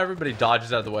thing. Look how everybody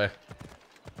dodges out of the way.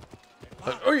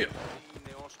 Oh, yeah.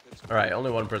 All right, only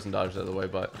one person dodged out of the way,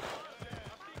 but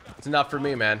it's enough for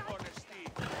me, man.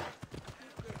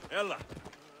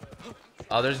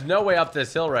 Oh, there's no way up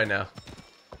this hill right now.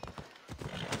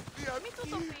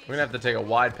 We're gonna have to take a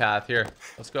wide path here.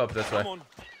 Let's go up this way.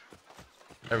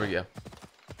 There we go.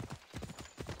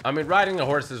 I mean, riding a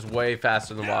horse is way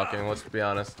faster than walking, let's be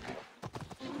honest.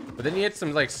 But then you hit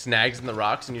some like snags in the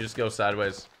rocks and you just go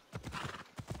sideways.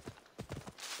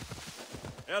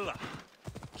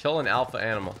 Kill an alpha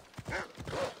animal.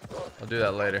 I'll do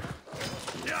that later.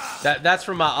 That's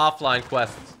from my offline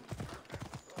quests.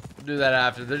 I'll do that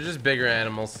after. They're just bigger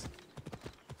animals.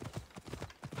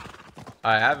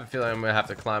 I have a feeling I'm gonna have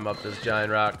to climb up this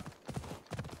giant rock.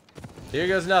 Here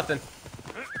goes nothing.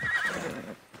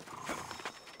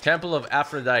 Temple of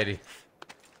Aphrodite.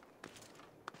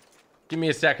 Give me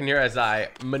a second here as I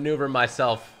maneuver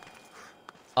myself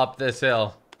up this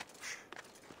hill.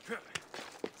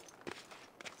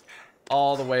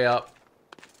 All the way up.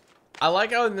 I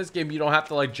like how in this game you don't have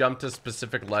to like jump to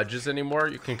specific ledges anymore.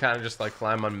 You can kind of just like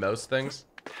climb on most things.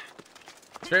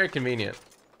 It's very convenient.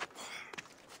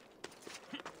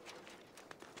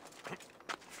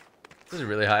 This is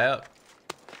really high up.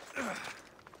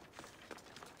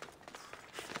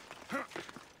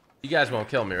 You guys won't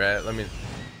kill me, right? Let me...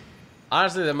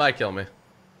 Honestly, they might kill me.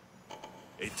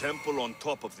 A temple on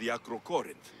top of the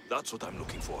Acrocorinth. That's what I'm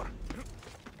looking for.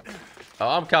 Oh,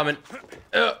 I'm coming.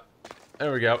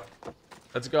 There we go.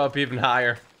 Let's go up even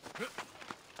higher.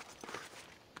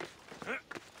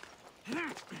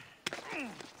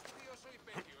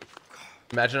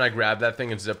 Imagine I grab that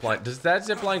thing and zipline. Does that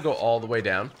zipline go all the way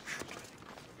down?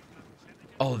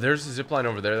 Oh, there's a zipline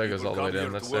over there that goes all the way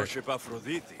down. That's to worship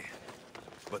Aphrodite,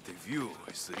 but the view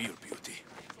is the real beauty.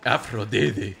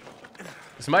 Aphrodite.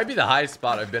 This might be the highest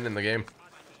spot I've been in the game.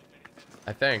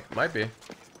 I think. Might be.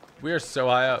 We are so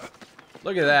high up.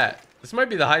 Look at that. This might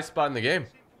be the highest spot in the game.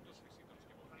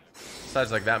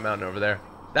 Besides like that mountain over there.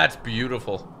 That's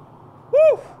beautiful.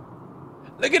 Woo!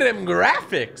 Look at them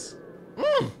graphics.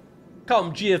 Call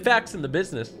them GFX in the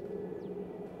business.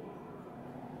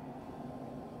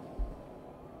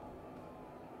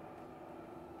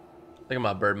 Look at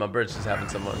my bird. My bird's just having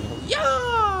some fun.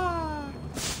 Yeah!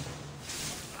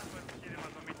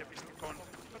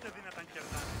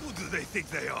 they think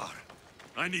they are?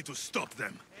 I need to stop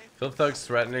them. Kill thugs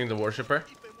threatening the worshipper.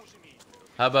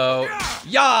 How about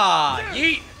ya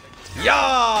yeet,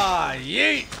 ya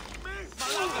yeet,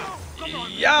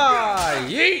 ya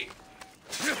yeet.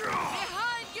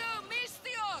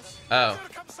 Oh,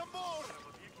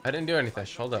 I didn't do anything.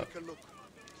 Hold up.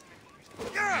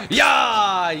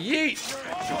 Ya yeet.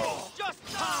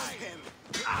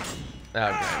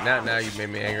 Okay, now you made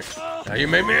me angry. Now you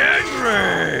made me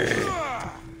angry.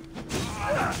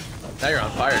 Now you're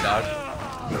on fire, dog.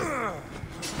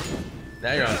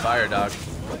 Now you're on fire, dog.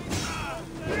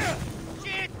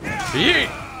 Yeet!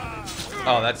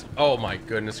 Oh, that's... Oh, my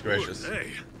goodness gracious.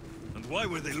 Hey, and why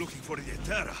were they looking for the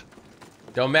Etera?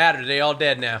 Don't matter. They all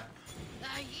dead now.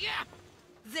 Yeah.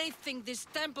 They think this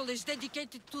temple is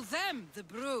dedicated to them, the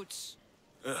brutes.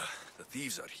 The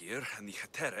thieves are here, and the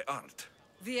Hetera aren't.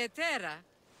 The Etera?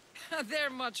 They're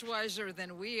much wiser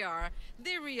than we are.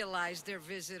 They realized their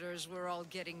visitors were all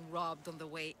getting robbed on the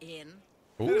way in.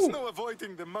 Ooh. There's no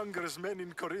avoiding the monger's men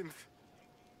in Corinth.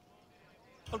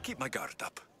 I'll keep my guard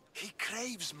up. He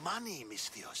craves money,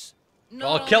 Misthios.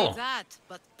 Not I'll kill only him. that,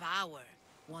 but power.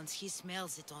 Once he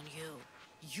smells it on you,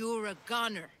 you're a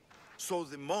gunner. So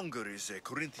the monger is a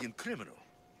Corinthian criminal.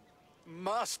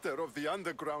 Master of the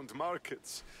underground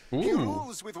markets. He Ooh.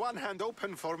 rules with one hand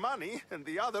open for money and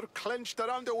the other clenched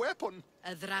around a weapon.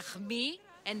 A drachmi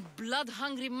and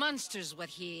blood-hungry monster's what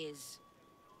he is.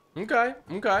 Okay,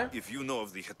 okay. If you know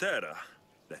of the Hetera,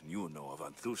 then you know of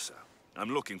Anthusa. I'm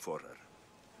looking for her.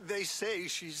 They say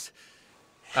she's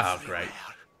Oh, great.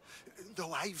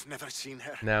 though I've never seen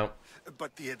her. No.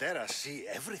 But the Edera see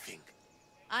everything.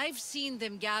 I've seen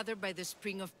them gather by the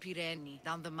spring of Pirene,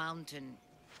 down the mountain.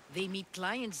 They meet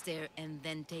clients there and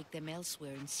then take them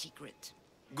elsewhere in secret.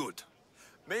 Good.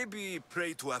 Maybe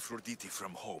pray to Aphrodite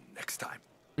from home next time.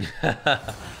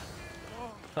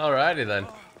 Alrighty then.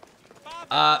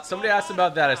 Somebody asked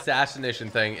about that assassination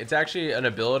thing. It's actually an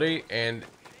ability, and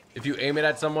if you aim it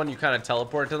at someone, you kind of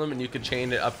teleport to them, and you can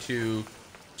chain it up to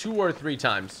 2 or 3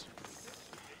 times.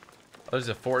 Oh, there's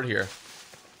a fort here.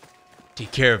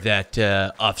 Take care of that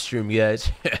off-stream, guys.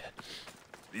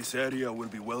 This area will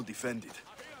be well defended.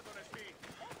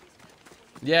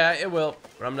 Yeah, it will,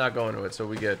 but I'm not going to it, so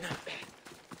we good.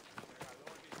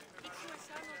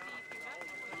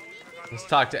 Let's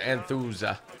talk to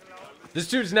Anthusa. This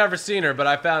dude's never seen her, but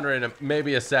I found her in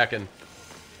maybe a second.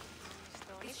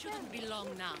 It shouldn't be long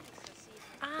now.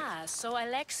 Ah, so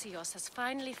Alexios has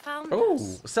finally found Oh,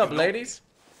 us. what's up, ladies?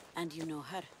 And you know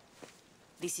her.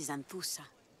 This is Anthusa.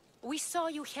 We saw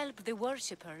you help the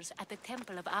worshippers at the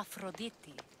temple of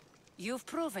Aphrodite. You've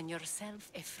proven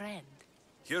yourself a friend.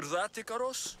 Hear that,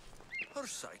 Icaros? Her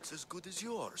sight's as good as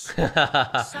yours.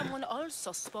 Someone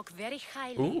also spoke very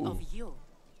highly Ooh. of you.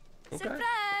 Okay.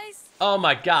 Surprise! Oh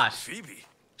my gosh. Phoebe?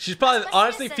 She's probably,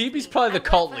 honestly, sent Phoebe's me. probably the I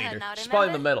cult work for her leader. now, She's probably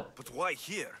in the remember? middle. But why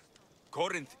here?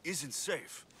 Corinth isn't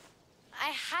safe. I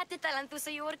had to tell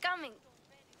Anthusa you were coming.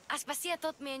 Aspasia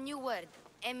taught me a new word,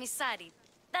 emissary.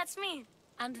 That's me.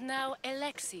 And now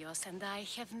Alexios and I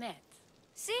have met.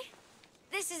 See?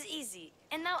 This is easy.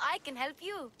 And now I can help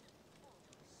you.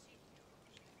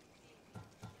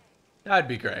 That'd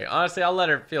be great. Honestly, I'll let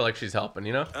her feel like she's helping,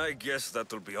 you know? I guess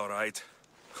that'll be alright.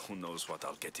 Who knows what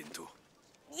I'll get into.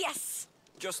 Yes!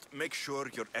 Just make sure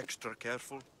you're extra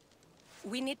careful.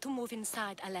 We need to move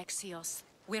inside, Alexios.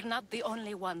 We're not the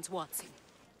only ones watching.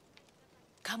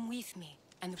 Come with me,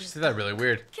 and She we'll said that really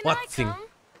weird. Can Watching. I come?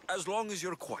 As long as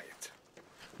you're quiet.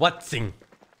 Watching.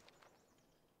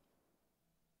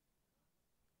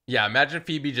 Yeah, imagine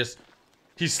Phoebe just...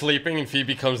 He's sleeping and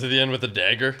Phoebe comes to the end with a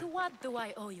dagger. To what do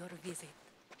I owe your visit?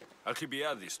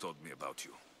 Alcibiades told me about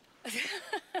you.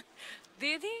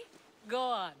 Did he? Go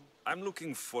on. I'm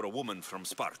looking for a woman from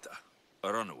Sparta.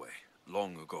 A runaway,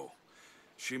 long ago.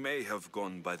 She may have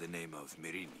gone by the name of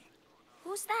Myrine.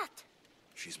 Who's that?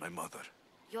 She's my mother.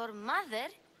 Your mother?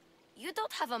 You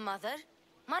don't have a mother.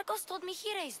 Marcos told me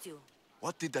he raised you.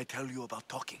 What did I tell you about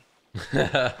talking?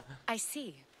 I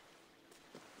see.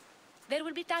 There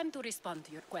will be time to respond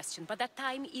to your question, but that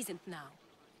time isn't now.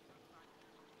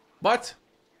 What?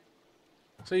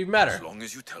 So you've met As her? long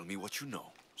as you tell me what you know,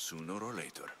 sooner or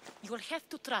later. You'll have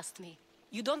to trust me.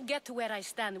 You don't get to where I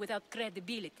stand without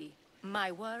credibility.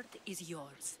 My word is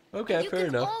yours. Okay, You fair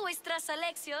can enough. always trust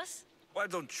Alexios. Why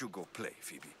don't you go play,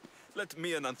 Phoebe? Let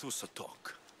me and Anthusa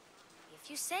talk. If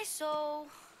you say so.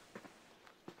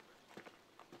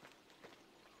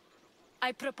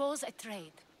 I propose a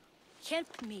trade.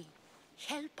 Help me.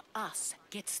 Help us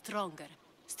get stronger.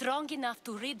 Strong enough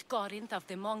to rid Corinth of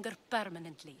the monger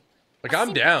permanently. Like, A I'm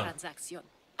simple down. Transaction,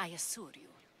 I assure you.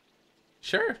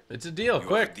 Sure, it's a deal. You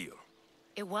Quick. have a deal.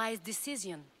 A wise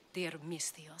decision. dear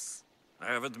Misthios.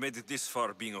 I haven't made it this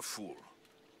far being a fool.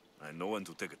 I know when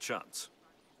to take a chance.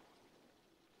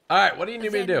 All right, what do you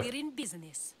need me to do? We're in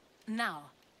business.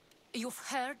 Now, you've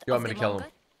heard You want of me the to kill him?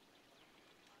 Monger?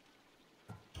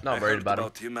 Not I worried heard about him.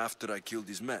 about him after I killed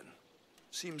his men.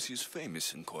 Seems he's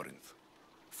famous in Corinth.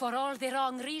 For all the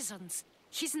wrong reasons.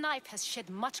 His knife has shed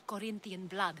much Corinthian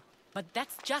blood, but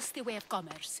that's just the way of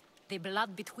commerce. The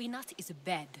blood between us is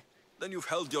bad. Then you've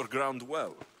held your ground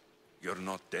well. You're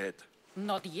not dead.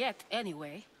 Not yet,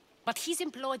 anyway. But he's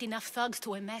employed enough thugs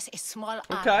to amass a small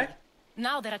Okay. army.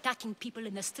 Now they're attacking people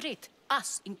in the street,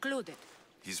 us included.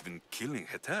 He's been killing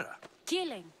Hetera.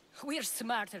 Killing. We're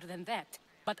smarter than that.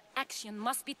 But action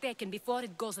must be taken before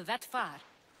it goes that far.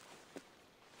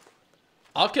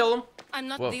 I'll kill him. I'm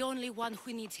not Whoa. the only one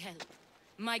who needs help.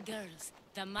 My girls,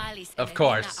 Damalis Of and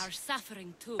course. Elena, are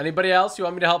suffering too. Anybody else? You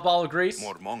want me to help all of Greece?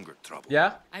 More Monger trouble.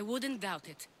 Yeah? I wouldn't doubt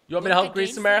it. You want me to Look help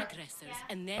Greece, against the Samara? aggressors,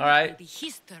 and then All right. it will be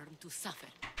his turn to suffer.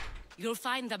 You'll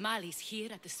find Damalis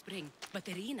here at the spring, but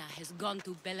Irina has gone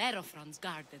to Bellerophon's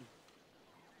garden.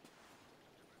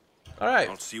 All right.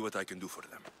 I'll see what I can do for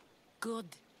them. Good.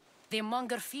 The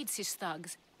monger feeds his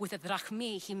thugs. With a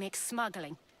drachmi, he makes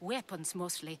smuggling. Weapons,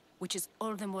 mostly, which is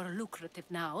all the more lucrative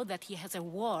now that he has a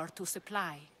war to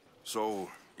supply. So,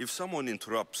 if someone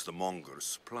interrupts the Monger's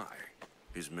supply,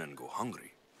 his men go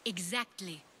hungry.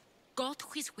 Exactly. Go to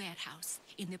his warehouse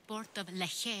in the port of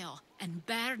Lecheo and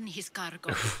burn his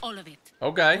cargo, all of it.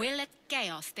 Okay. We'll let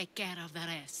chaos take care of the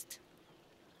rest.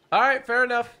 All right, fair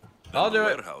enough. I'll the do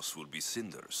it. warehouse will be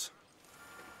cinders.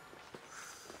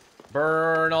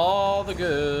 Burn all the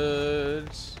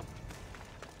goods.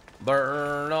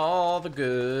 Burn all the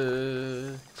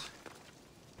goods.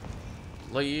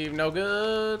 Leave no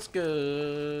goods.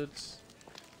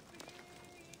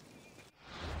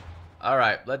 All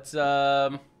right, let's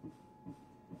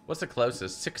what's the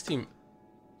closest? 16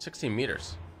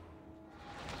 meters.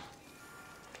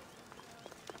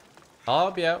 I'll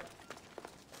help you out.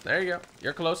 There you go.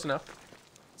 You're close enough.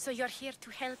 So you're here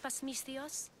to help us,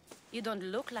 Misthios? You don't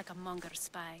look like a monger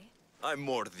spy. I'm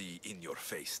more the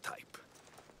in-your-face type.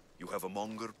 You have a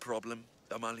Monger problem,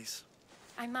 Damalis?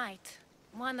 I might.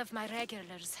 One of my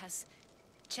regulars has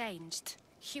changed.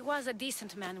 He was a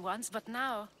decent man once, but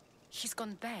now he's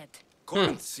gone bad.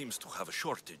 Corinth seems to have a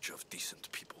shortage of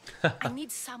decent people. I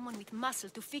need someone with muscle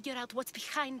to figure out what's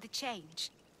behind the change.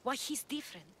 Why he's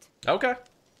different. Okay.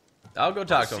 I'll go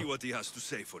talk to See him. what he has to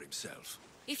say for himself.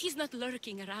 If he's not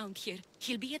lurking around here,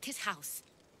 he'll be at his house.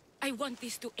 I want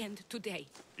this to end today.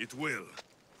 It will.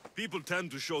 People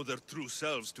tend to show their true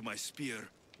selves to my spear,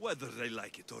 whether they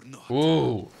like it or not.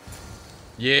 Ooh.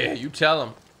 Yeah, you tell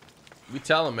him. We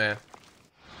tell him, man.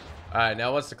 All right,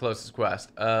 now what's the closest quest?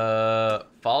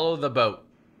 Follow the boat.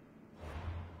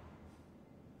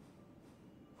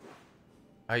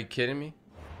 Are you kidding me?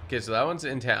 Okay, so that one's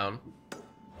in town.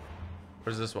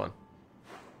 Where's this one?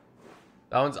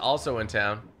 That one's also in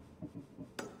town.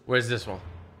 Where's this one?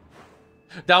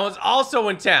 That one's also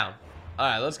in town. All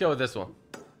right, let's go with this one.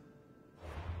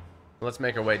 Let's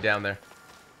make our way down there.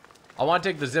 I want to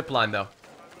take the zip line, though.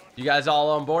 You guys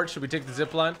all on board? Should we take the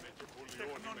zip line?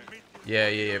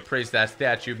 Yeah. Praise that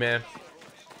statue, man.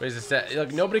 Praise the statue.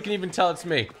 Look, nobody can even tell it's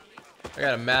me. I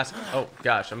got a mask. Oh,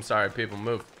 gosh. I'm sorry, people.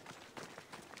 Move.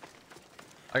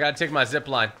 I got to take my zip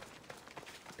line.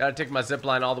 Got to take my zip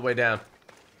line all the way down.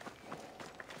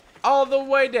 All the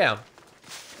way down.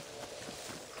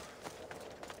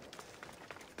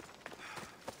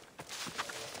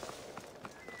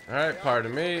 All right,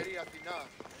 pardon me.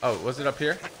 Oh, was it up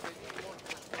here?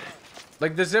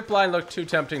 Like, the zip line looked too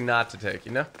tempting not to take,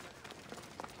 you know?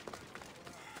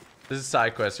 This is a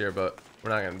side quest here, but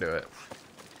we're not gonna do it.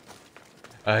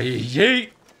 Yeet!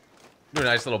 Do a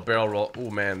nice little barrel roll. Oh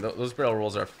man, those barrel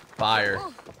rolls are fire.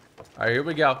 All right, here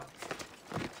we go.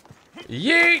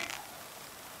 Yeet!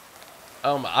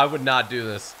 I would not do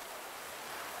this.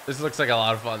 This looks like a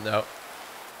lot of fun, though.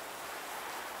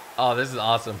 Oh, this is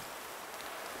awesome.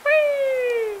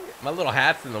 Whee! My little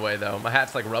hat's in the way, though. My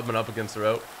hat's like rubbing up against the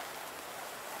rope.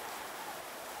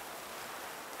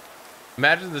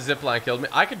 Imagine the zipline killed me.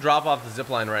 I could drop off the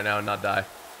zipline right now and not die.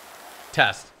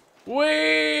 Test. Whee!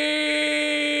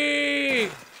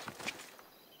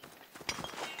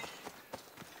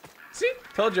 See?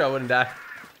 Told you I wouldn't die.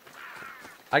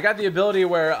 I got the ability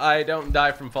where I don't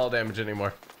die from fall damage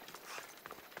anymore.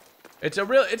 It's a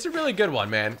really good one,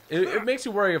 man. It makes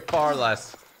you worry far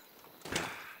less.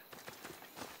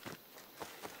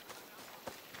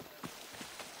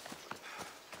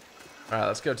 All right,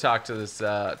 let's go talk to this.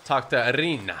 Talk to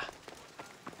Irina.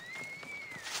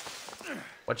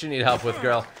 What you need help with,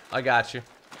 girl? I got you.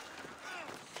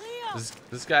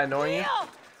 This guy annoying you?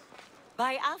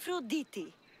 By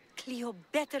Aphrodite. Cleo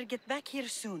better get back here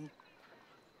soon.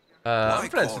 Why I'm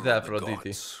friends call with on the Aphrodite.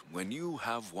 gods when you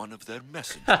have one of their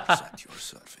messengers at your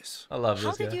service? I love How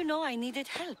this did guy. you know I needed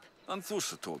help?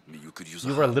 Anthusa told me you could use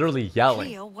You a were hand. literally yelling.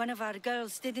 Cleo, one of our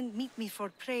girls, didn't meet me for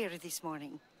prayer this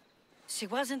morning. She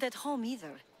wasn't at home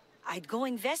either. I'd go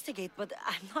investigate, but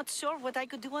I'm not sure what I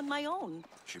could do on my own.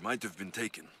 She might have been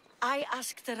taken. I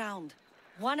asked around.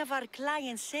 One of our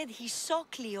clients said he saw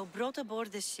Cleo brought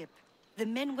aboard the ship. The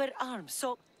men were armed,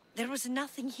 so there was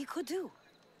nothing he could do.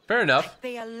 Fair enough. I'd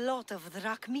pay a lot of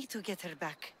drachmi to get her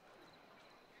back.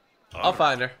 I'll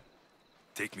find her.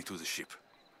 Take me to the ship.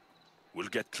 We'll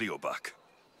get Cleo back.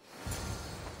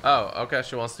 Oh, okay.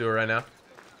 She wants to do it right now.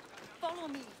 Follow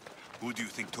me. Who do you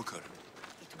think took her?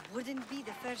 It wouldn't be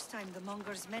the first time the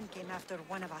Monger's men came after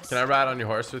one of us. Can I ride on your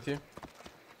horse with you?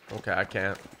 Okay, I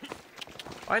can't.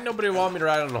 Why nobody want me to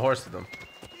ride on the horse with them?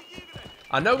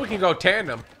 I know we can go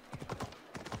tandem.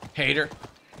 Hater.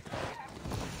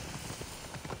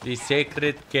 The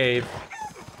sacred cave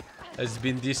has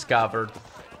been discovered.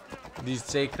 The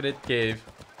sacred cave.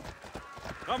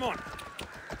 Come on.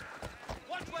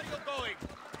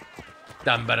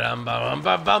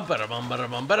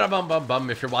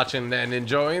 If you're watching and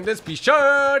enjoying this, be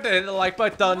sure to hit the like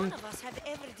button. None of us have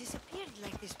ever disappeared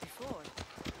like this before.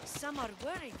 Some are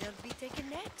worried they'll be taken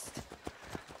next.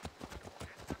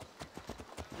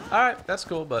 Alright, that's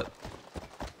cool, but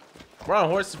we're on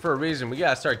horses for a reason. We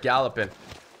gotta start galloping.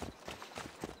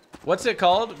 What's it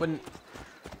called when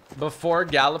before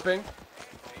galloping?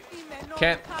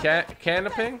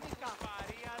 Canoping?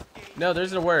 No,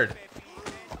 there's a word.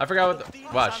 I forgot what the...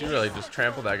 Wow, she really just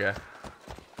trampled that guy.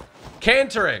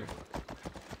 Cantering!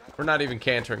 We're not even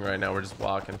cantering right now. We're just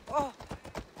walking.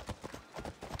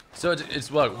 So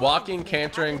it's what? Walking,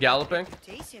 cantering, galloping?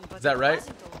 Is that right?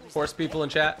 Horse people in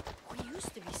chat? We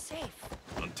used to be safe.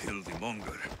 Until the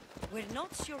Monger. We're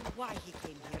not sure why he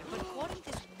came here, but Corinth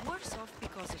is worse off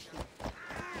because of him.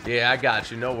 Yeah, I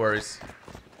got you. No worries.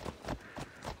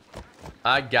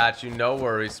 I got you. No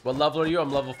worries. What level are you?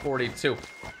 I'm level 42.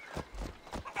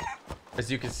 As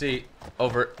you can see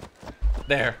over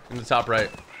there in the top right.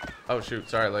 Oh, shoot.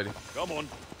 Sorry, lady. Come on.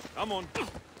 Come on.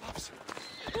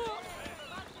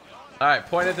 All right,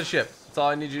 point at the ship. That's all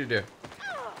I need you to do.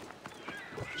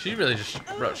 She really just...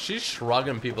 Bro, she's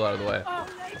shrugging people out of the way.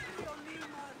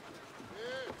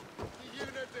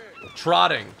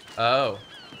 Trotting. Oh.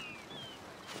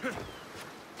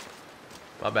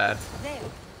 My bad. There.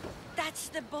 That's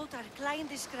the boat our client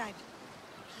described.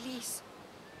 Please,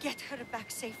 get her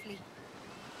back safely.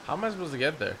 How am I supposed to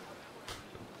get there?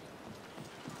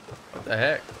 What the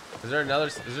heck? Is there another...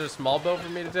 Is there a small boat for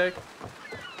me to take?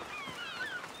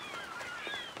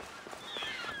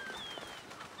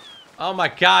 Oh my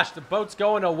gosh, the boat's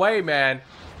going away, man.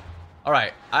 All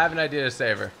right, I have an idea to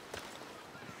save her.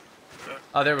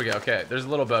 Oh, there we go. Okay, there's a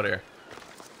little boat here.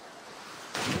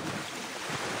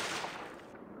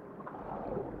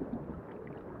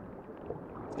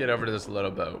 Let's get over to this little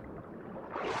boat.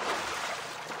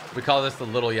 We call this the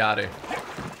little yachty.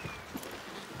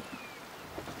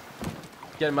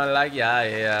 Get my like,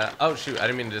 yeah. Oh shoot, I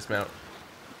didn't mean to dismount.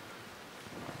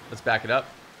 Let's back it up.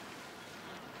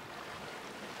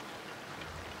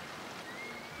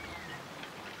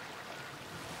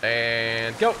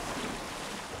 And go.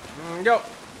 Go.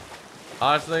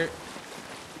 Honestly.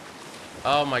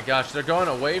 Oh my gosh, they're going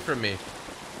away from me.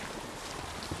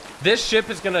 This ship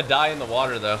is gonna die in the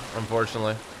water though,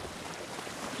 unfortunately.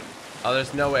 Oh,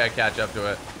 there's no way I catch up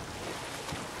to it.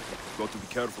 Got to be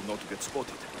careful not to get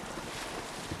spotted.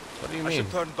 What do you I mean?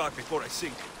 should turn back before I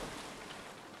sink.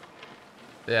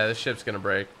 Yeah, this ship's gonna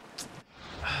break.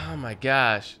 Oh my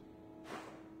gosh.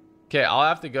 Okay, I'll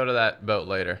have to go to that boat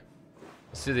later.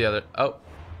 Let's do the other. Oh,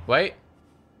 wait.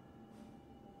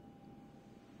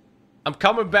 I'm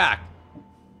coming back.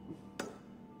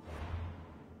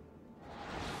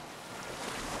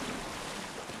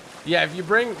 Yeah, if you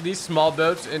bring these small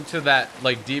boats into that,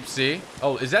 like, deep sea.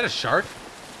 Oh, is that a shark?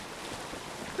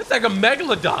 That's like a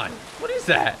megalodon. What is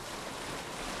that?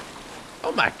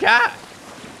 Oh my god.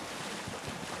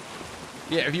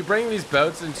 Yeah, if you bring these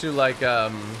boats into, like,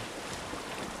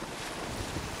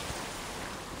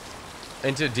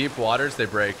 into deep waters, they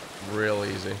break real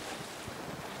easy.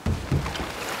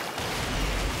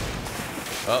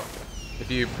 Oh,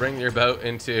 if you bring your boat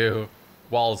into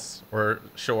walls or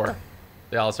shore,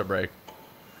 they also break.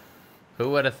 Who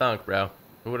would have thunk, bro?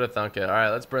 Who would have thunk it? All right,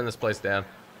 let's burn this place down.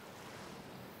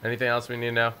 Anything else we need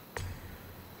to know?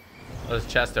 Oh, there's a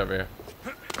chest over here.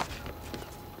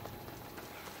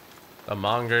 The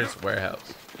Monger's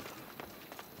warehouse.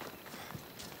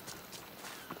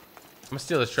 I'm gonna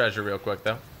steal this treasure real quick,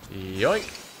 though. Yoink.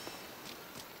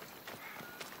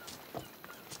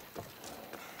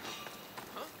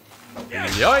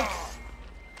 Yoink.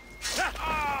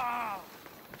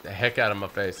 The heck out of my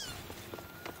face.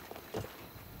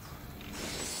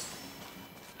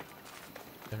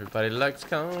 Everybody likes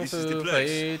kung This is fu the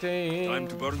place. fighting. Time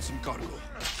to burn some cargo.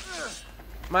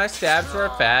 My stabs were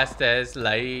fast as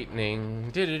lightning.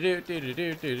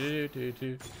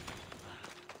 Do-do-do-do-do-do-do-do-do.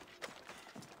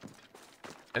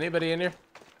 Anybody in here?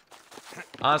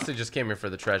 Honestly, just came here for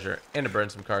the treasure and to burn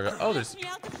some cargo. Oh, there's...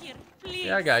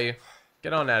 Yeah, I got you.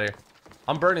 Get on out of here.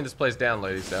 I'm burning this place down,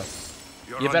 ladies, so...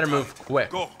 You better move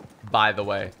quick, by the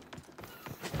way.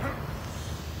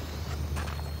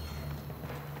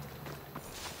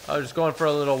 I was just going for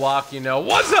a little walk, you know.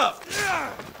 What's up?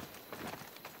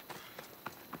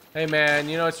 Hey, man,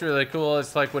 you know what's really cool?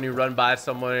 It's like when you run by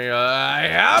someone and you're like,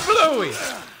 yeah, Bluey!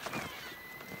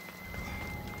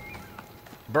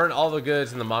 Burn all the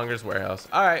goods in the monger's warehouse.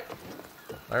 All right.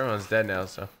 Everyone's dead now,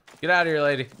 so. Get out of here,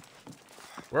 lady.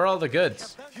 Where are all the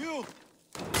goods?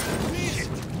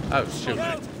 Oh, shoot.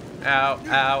 Ow, ow,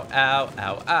 ow,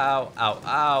 ow, ow, ow,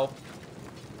 ow.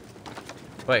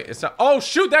 Wait, it's not. Oh,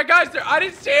 shoot, that guy's there. I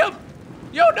didn't see him.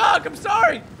 Yo, dog, I'm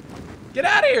sorry. Get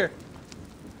out of here.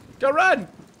 Go run.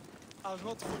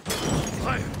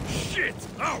 Shit,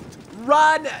 out.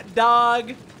 Run,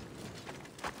 dog.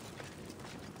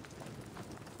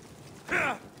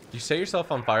 You set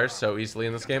yourself on fire so easily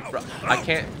in this game. Bro, I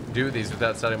can't do these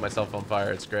without setting myself on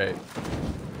fire. It's great.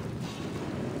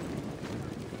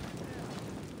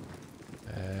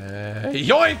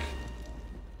 Yoink!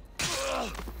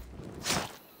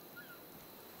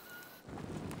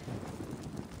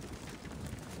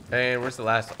 And where's the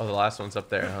last? Oh, the last one's up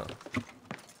there, huh?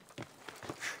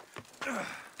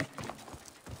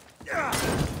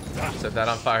 Set that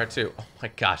on fire too. Oh my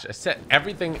gosh, I set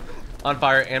everything on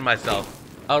fire and myself.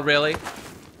 Oh, really?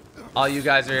 All you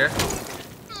guys are here?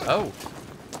 Oh.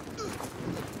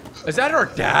 Is that our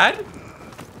dad?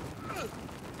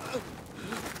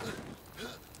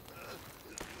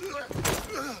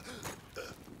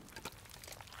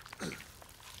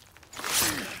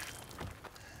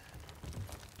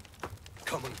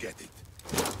 Come and get it.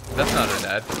 That's not our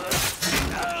dad.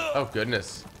 Oh,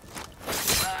 goodness.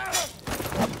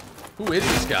 Who is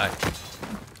this guy?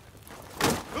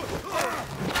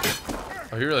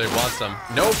 Oh, he really wants some.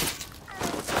 Nope.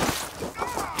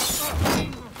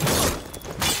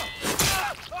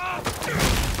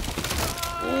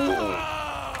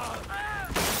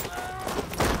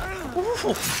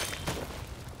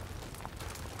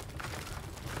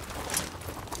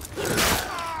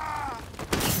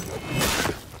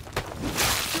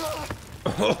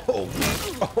 Ooh.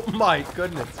 Oh my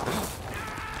goodness.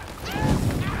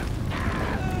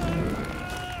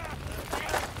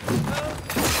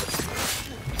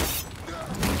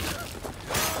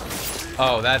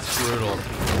 Oh, that's brutal.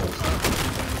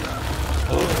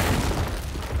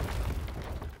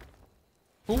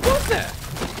 Who was that?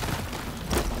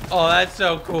 Oh, that's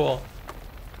so cool.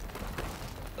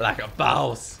 Like a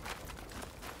boss.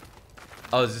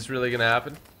 Oh, is this really gonna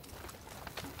happen?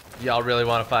 Y'all really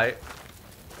want to fight?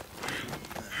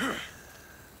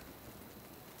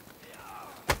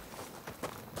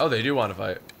 Oh, they do want to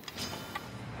fight.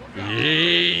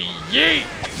 Yeet!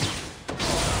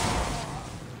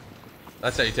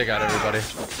 That's how you take out everybody.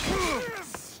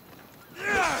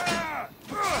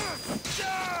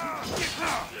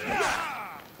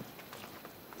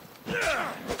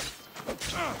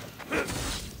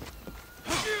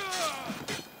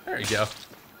 There you go.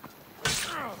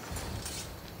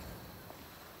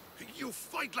 You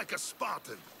fight like a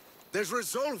Spartan. There's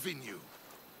resolve in you.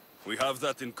 We have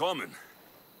that in common.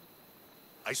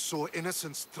 I saw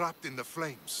innocents trapped in the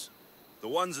flames. The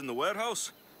ones in the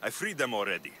warehouse? I freed them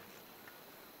already.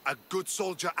 A good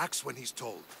soldier acts when he's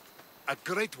told. A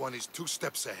great one is 2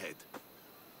 steps ahead.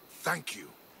 Thank you.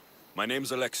 My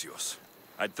name's Alexios.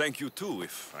 I'd thank you too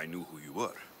if I knew who you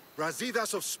were.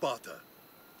 Brasidas of Sparta.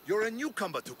 You're a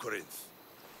newcomer to Corinth.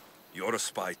 You're a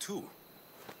spy too.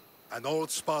 An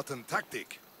old Spartan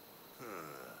tactic.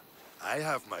 I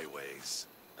have my ways.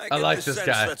 I like get this the sense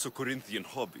guy. that's a Corinthian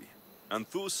hobby.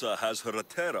 Anthusa has her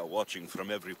Atera watching from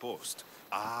every post.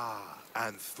 Ah,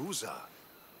 Anthusa.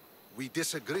 We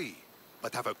disagree,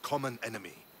 but have a common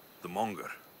enemy. The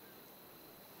Monger.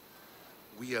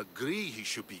 We agree he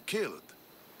should be killed,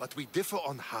 but we differ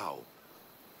on how.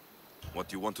 What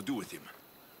do you want to do with him?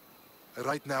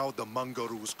 Right now, the Monger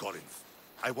rules Corinth.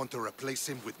 I want to replace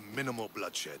him with minimal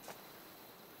bloodshed.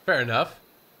 Fair enough.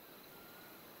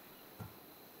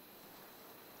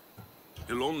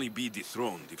 He'll only be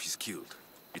dethroned if he's killed.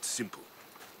 It's simple.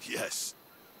 Yes.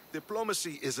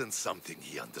 Diplomacy isn't something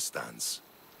he understands.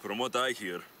 From what I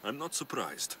hear, I'm not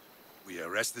surprised. We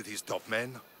arrested his top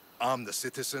men, armed the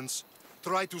citizens,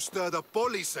 tried to stir the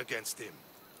police against him.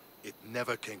 It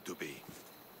never came to be.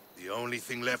 The only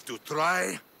thing left to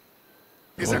try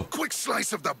is a quick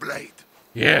slice of the blade.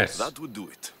 Yes. That would do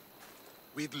it.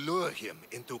 We'd lure him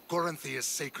into Corinthia's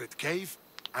sacred cave,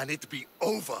 and it'd be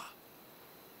over.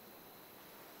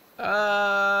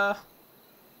 I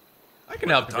can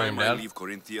help you By bring the him time I down. leave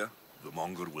Corinthia, the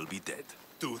Monger will be dead.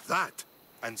 Do that,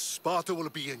 and Sparta will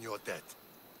be in your debt.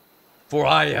 For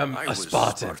I am I a was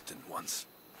Spartan. once.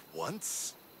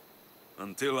 Once?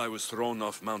 Until I was thrown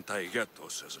off Mount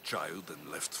Taygetos as a child and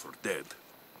left for dead.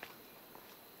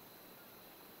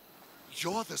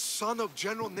 You're the son of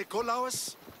General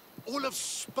Nikolaos? All of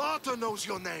Sparta knows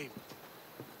your name.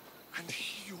 And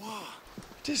here you are.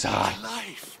 Tis I.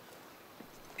 Alive.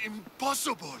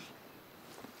 Impossible.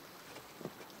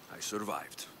 I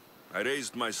survived. I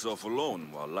raised myself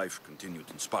alone while life continued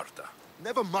in Sparta.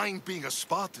 Never mind being a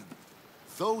Spartan.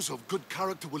 Those of good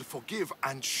character will forgive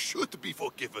and should be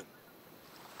forgiven.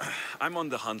 I'm on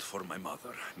the hunt for my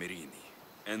mother, Merini.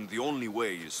 And the only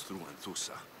way is through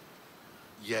Anthusa.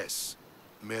 Yes,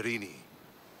 Merini.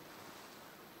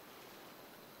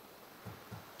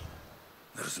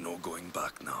 There's no going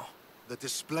back now. The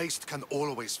displaced can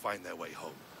always find their way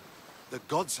home. The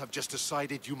gods have just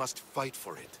decided you must fight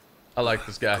for it. I like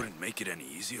this guy. Couldn't make it any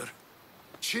easier.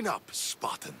 Chin up,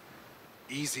 Spartan.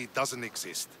 Easy doesn't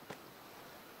exist.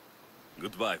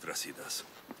 Goodbye, Brasidas.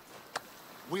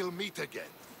 We'll meet again.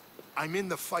 I'm in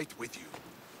the fight with you.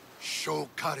 Show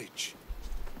courage.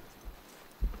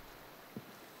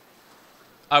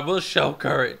 I will show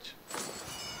courage.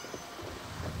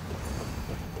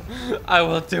 I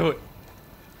will do it.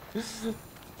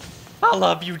 I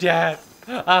love you, Dad.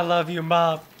 I love you,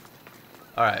 Mom.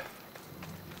 Alright.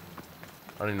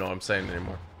 I don't even know what I'm saying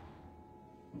anymore.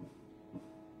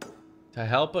 To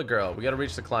help a girl. We gotta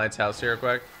reach the client's house here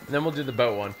quick. And then we'll do the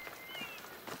boat one.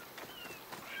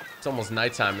 It's almost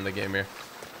nighttime in the game here.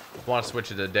 I want to switch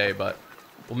it to day, but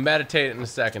we'll meditate in a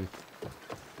second.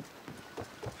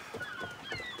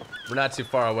 We're not too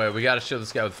far away. We gotta show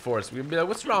this guy with force. We're gonna be like,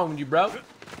 what's wrong with you, bro?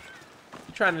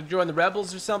 You trying to join the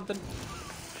rebels or something?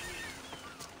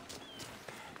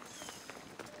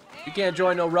 You can't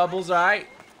join no rebels, alright?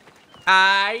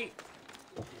 Alright.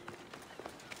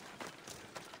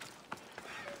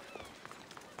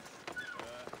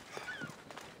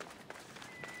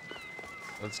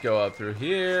 Let's go up through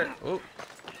here. Oh.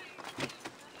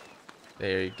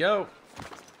 There you go.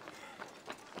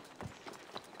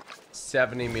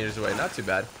 70 meters away. Not too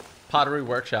bad. Pottery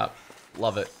workshop.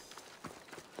 Love it.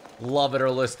 Love it or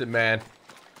list it, man.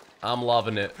 I'm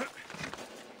loving it.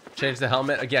 Change the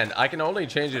helmet. Again, I can only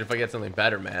change it if I get something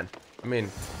better, man. I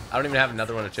mean, I don't even have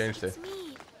another one to change to.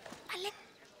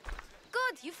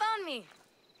 Good, you found me.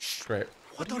 Great.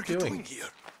 What are you doing? Here?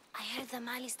 I heard the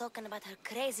Mali's talking about her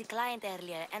crazy client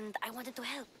earlier, and I wanted to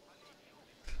help.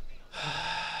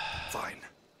 Fine,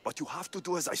 but you have to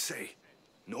do as I say.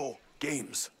 No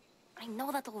games. I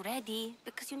know that already,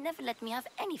 because you never let me have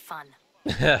any fun.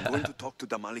 I'm going to talk to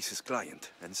Damalis's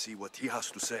client and see what he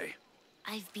has to say.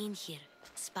 I've been here,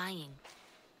 spying,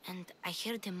 and I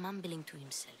heard him mumbling to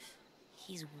himself.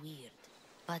 He's weird.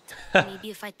 But maybe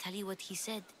if I tell you what he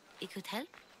said, it could help?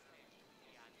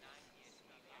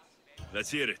 Let's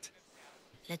hear it.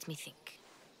 Let me think.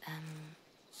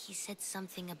 He said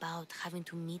something about having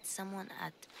to meet someone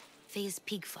at Faye's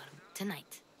pig farm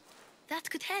tonight. That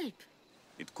could help.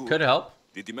 It could. Could help.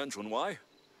 Did he mention why?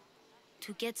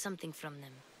 To get something from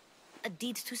them. A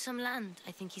deed to some land,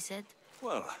 I think he said.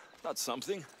 Well, that's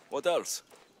something. What else?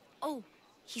 Oh,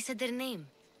 he said their name.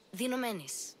 The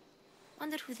Nomenis.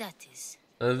 Wonder who that is.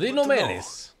 The Good to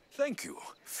Nomenis. know. Thank you,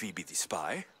 Phoebe the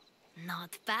spy.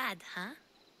 Not bad, huh?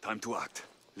 Time to act.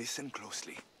 Listen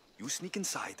closely. You sneak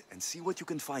inside and see what you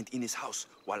can find in his house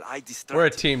while I distract. We're a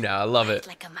team now. I love it.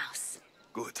 Like a mouse.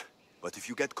 Good. But if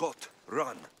you get caught,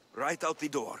 run. Right out the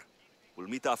door. We'll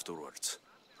meet afterwards.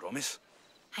 Promise?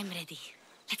 I'm ready.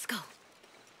 Let's go.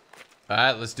 All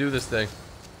right, let's do this thing.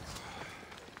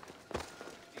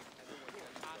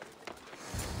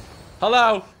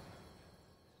 Hello.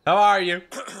 How are you?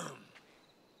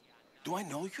 Do I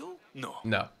know you? No.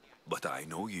 No. But I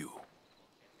know you.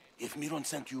 If Miron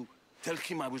sent you, tell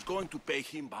him I was going to pay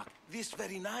him back this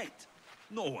very night.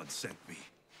 No one sent me.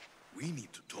 We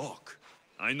need to talk.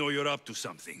 I know you're up to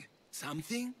something.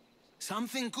 Something?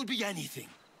 Something could be anything.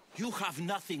 You have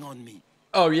nothing on me.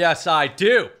 Oh, yes, I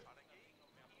do.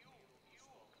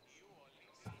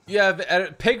 You have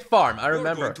a pig farm. I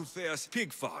remember. You're going to Thea's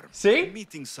pig farm. See?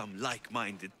 Meeting some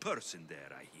like-minded person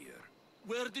there, I hear.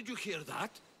 Where did you hear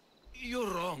that? You're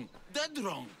wrong. Dead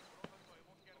wrong.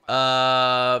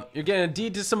 You're getting a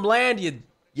deed to some land,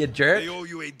 you jerk. They owe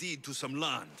you a deed to some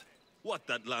land. What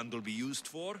that land will be used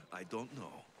for, I don't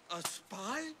know. A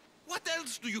spy? What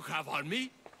else do you have on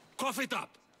me? Cough it up.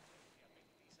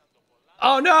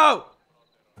 Oh no!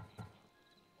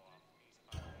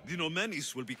 The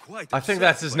Nomenis will be quite I think upset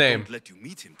that's his if I name. don't let you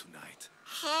meet him tonight.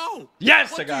 How?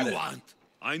 Yes, what I got do it. you want?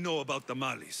 I know about the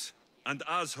Malice, and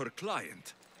as her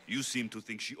client, you seem to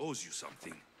think she owes you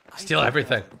something. Steal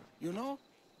everything. You know,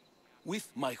 with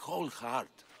my whole heart.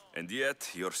 And yet,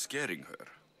 you're scaring her.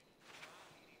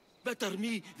 Better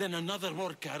me than another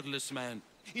more careless man.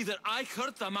 Either I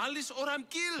hurt the Malice or I'm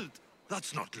killed.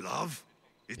 That's not love.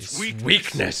 It's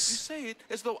weakness. You say it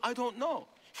as though I don't know.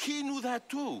 He knew that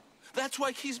too. That's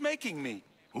why he's making me.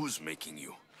 Who's making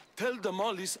you? Tell the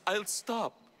Malice I'll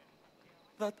stop.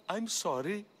 That I'm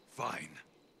sorry. Fine.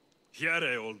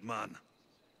 Here, old man.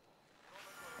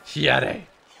 Yare.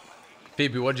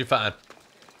 Phoebe, what'd you find?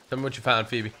 Tell me what you found,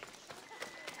 Phoebe.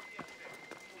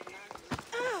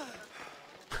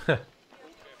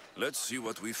 Let's see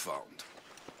what we found.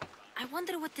 I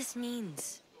wonder what this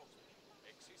means.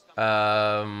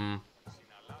 What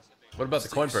about the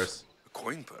coin purse? A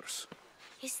coin purse?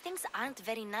 His things aren't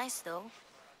very nice, though.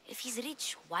 If he's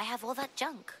rich, why have all that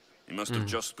junk? He must have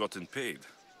just gotten paid.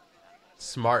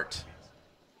 Smart.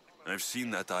 I've seen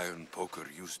that iron poker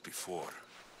used before.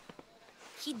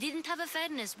 He didn't have a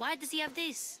furnace. Why does he have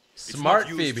this? Smart,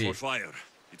 it's not used Phoebe. for fire.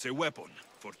 It's a weapon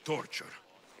for torture.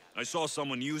 I saw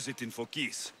someone use it in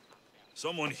Fokis.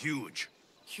 Someone huge.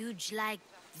 Huge like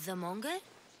the monger?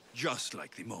 Just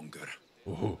like the monger.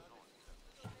 Ooh.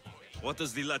 What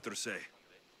does the letter say?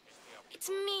 It's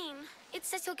mean. It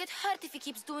says he'll get hurt if he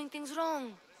keeps doing things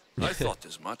wrong. I thought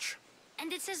as much.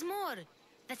 And it says more.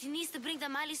 That he needs to bring the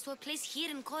Malice to a place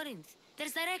here in Corinth.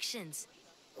 There's directions.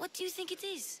 What do you think it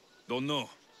is? Don't know,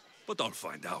 but I'll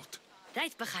find out.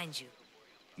 Right behind you.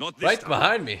 Not this Right time.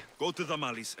 behind me. Go to the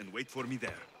Malice and wait for me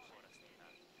there.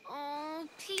 Oh,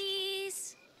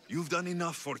 please. You've done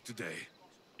enough for today.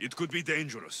 It could be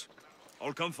dangerous.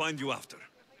 I'll come find you after.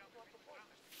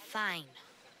 Fine.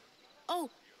 Oh,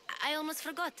 I almost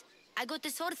forgot. I got the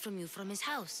sword from you from his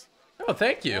house. Oh,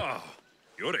 thank you. Wow,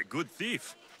 you're a good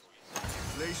thief.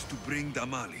 Place to bring the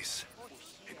Malice.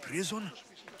 A prison?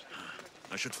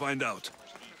 I should find out.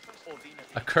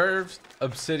 A curved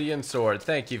obsidian sword.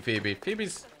 Thank you, Phoebe.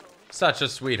 Phoebe's such a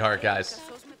sweetheart, guys.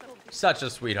 Such a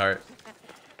sweetheart.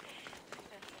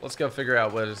 Let's go figure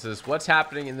out what is this. What's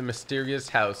happening in the mysterious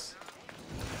house?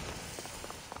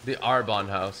 The Arbon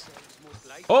house.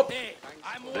 Oh!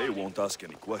 They won't ask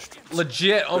any questions.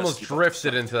 Legit almost keep up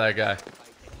drifted into that guy.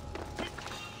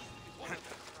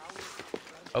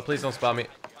 Oh, please don't spot me.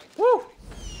 Woo!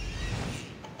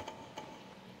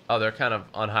 Oh, they're kind of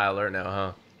on high alert now,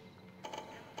 huh?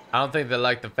 I don't think they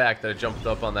like the fact that I jumped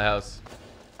up on the house.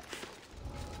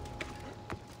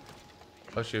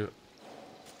 Oh, shoot.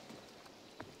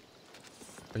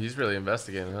 Oh, he's really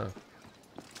investigating, huh?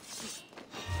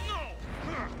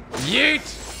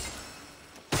 Yeet!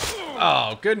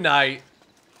 Oh, good night.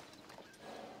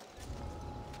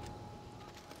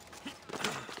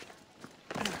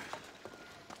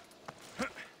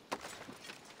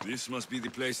 This must be the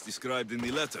place described in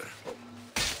the letter.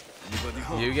 Anybody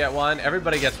home? You get one.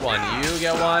 Everybody gets one. You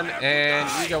get one, and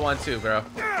you get one too, bro.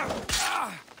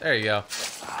 There you go.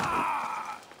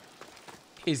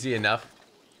 Easy enough.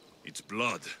 It's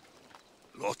blood.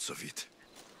 Lots of it.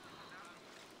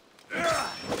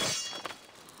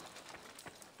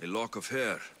 A lock of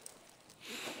hair.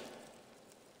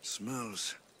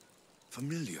 Smells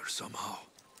familiar somehow.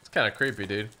 It's kind of creepy,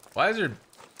 dude. Why is there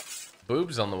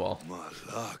boobs on the wall?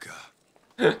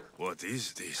 Malaga. What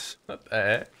is this? What the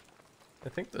heck? I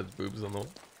think there's boobs on the wall.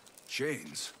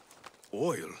 Chains.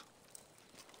 Oil.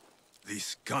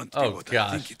 This can't be Oh, what I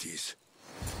gosh. think it is.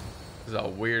 This is a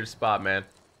weird spot, man.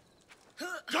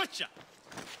 Gotcha!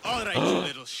 All right, you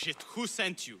little shit. Who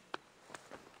sent you?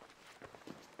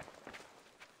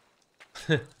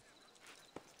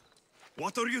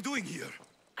 What are you doing here?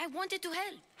 I wanted to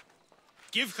help.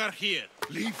 Give her here.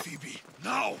 Leave, Phoebe.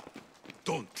 Now!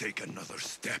 Don't take another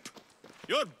step.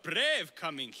 You're brave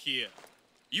coming here.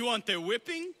 You want a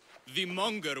whipping? The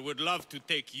monger would love to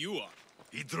take you on.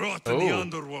 He'd rot in the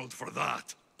underworld for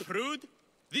that. Prude,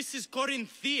 this is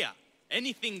Corinthia.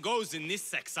 Anything goes in this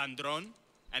Sexandron,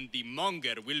 and the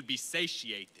monger will be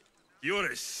satiated.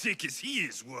 You're as sick as he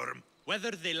is, Worm.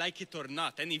 Whether they like it or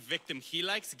not, any victim he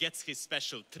likes gets his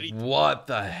special treatment. What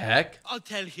the heck? I'll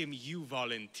tell him you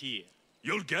volunteer.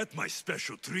 You'll get my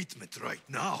special treatment right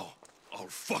now. I'll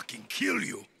fucking kill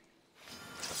you.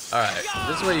 Alright,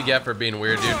 this is what you get for being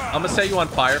weird, dude. I'm gonna set you on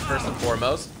fire first and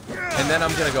foremost, and then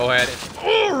I'm gonna go ahead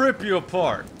and rip you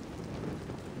apart.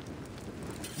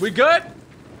 We good?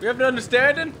 We have an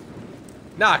understanding?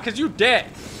 Nah, cause you dead.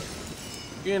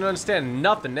 You ain't understanding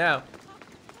nothing now.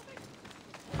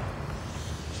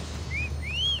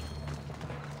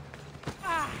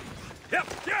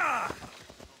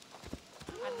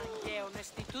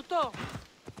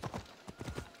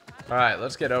 Alright,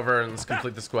 let's get over and let's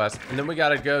complete this quest. And then we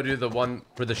gotta go do the one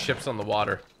where the ship's on the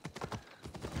water.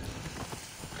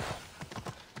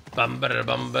 Bum bada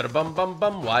bum bada bum bum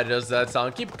bum. Why does that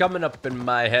song keep coming up in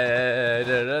my head?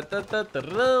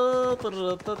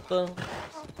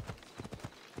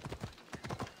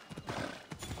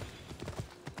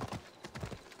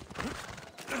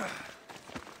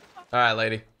 Alright,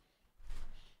 lady.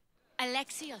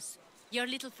 Alexios, your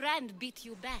little friend beat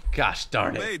you back. Gosh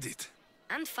darn it. Made it.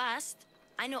 And fast.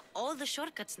 I know all the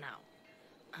shortcuts now.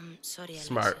 I'm sorry, Alexios.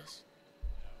 Smart.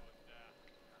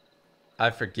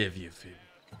 I forgive you, Phoebe.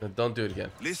 But don't do it again.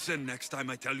 Listen next time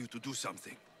I tell you to do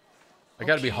something. I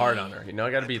gotta be hard on her, you know?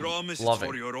 I gotta be promise loving.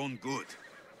 it's for your own good.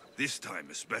 This time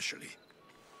especially.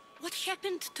 What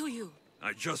happened to you?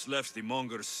 I just left the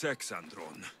monger's sex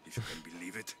andron, if you can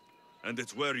believe it. And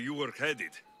it's where you were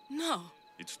headed. No.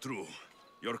 It's true.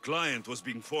 Your client was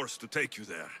being forced to take you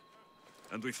there.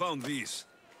 And we found these.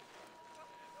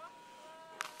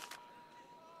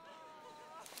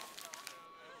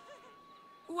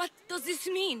 What does this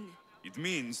mean? It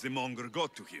means the monger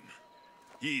got to him.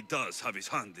 He does have his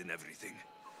hand in everything.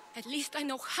 At least I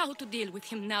know how to deal with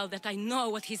him now that I know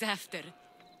what he's after.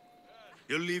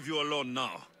 He'll leave you alone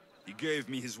now. He gave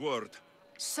me his word.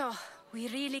 So, we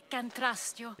really can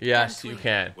trust you. Yes, you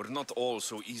can. We're not all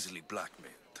so easily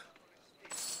blackmailed.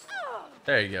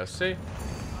 There you go, see?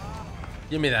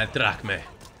 Give me that drachma.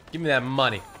 Give me that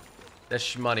money. That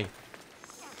shmoney.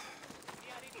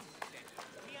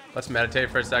 Let's meditate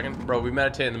for a second. Bro, we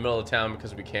meditate in the middle of town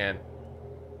because we can.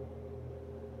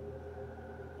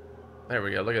 There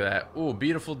we go, look at that. Ooh,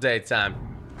 beautiful daytime.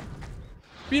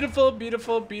 Beautiful,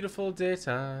 beautiful, beautiful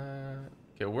daytime.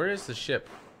 Okay, where is the ship?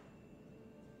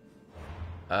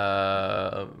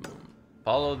 Follow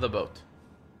the boat.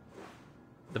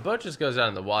 The boat just goes out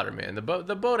in the water, man. The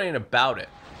boat ain't about it.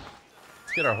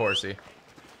 Let's get our horsey.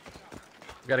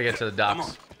 We gotta get to the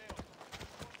docks.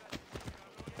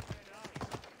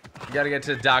 We gotta get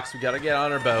to the docks. We gotta get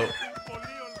on our boat.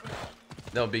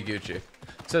 They'll be Gucci.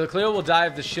 So the Cleo will die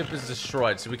if the ship is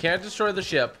destroyed. So we can't destroy the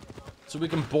ship. So we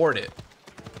can board it.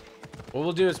 What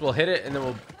we'll do is we'll hit it and then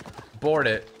we'll board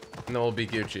it. And then we'll be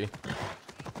Gucci.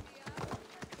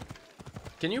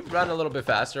 Can you run a little bit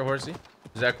faster, horsey?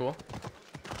 Is that cool?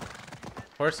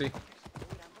 Horsey.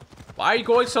 Why are you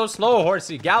going so slow,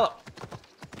 horsey? Gallop.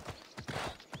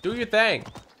 Do your thing.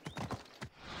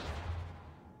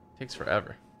 Takes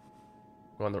forever.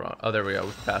 Going the wrong. Oh, there we go.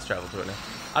 We can fast travel to it now.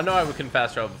 I know we couldn't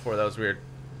fast travel before. That was weird.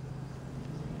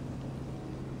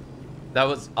 That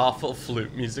was awful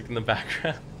flute music in the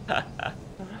background.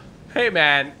 Hey,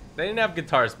 man. They didn't have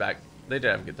guitars back. They did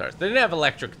have guitars. They didn't have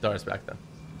electric guitars back then.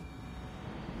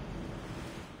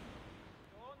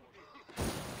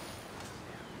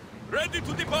 Ready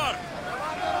to depart!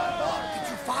 Did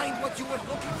you find what you were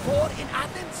looking for in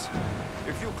Athens?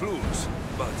 A few clues,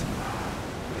 but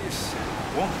this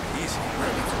won't be easy.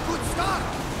 Well, it's a good start.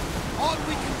 All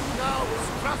we can do now is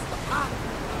trust the path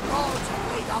the gods have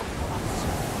laid out for us.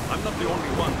 I'm not the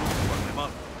only one looking for my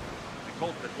mother. The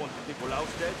cult that wanted Nikolaus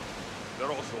dead,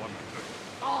 they're also on my trail.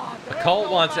 The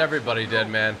cult wants everybody dead,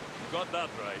 man. You got that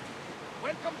right.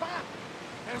 Welcome back.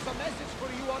 There's a message for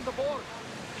you on the board.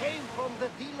 Came from the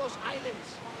Delos Islands.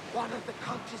 One of the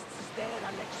cultists is there,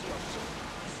 Alexios.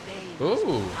 His name is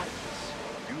Marcus.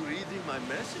 You reading my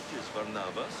messages,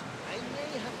 Barnabas? I may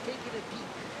have taken a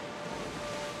peek.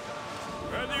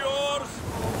 Ready yours!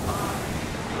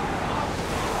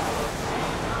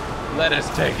 Let us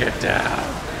take it down.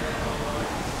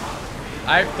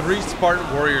 I have 3 Spartan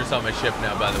warriors on my ship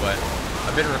now, by the way.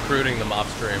 I've been recruiting them off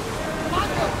stream.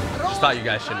 Just thought you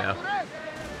guys should know.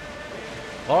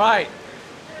 Alright.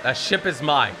 That ship is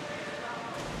mine.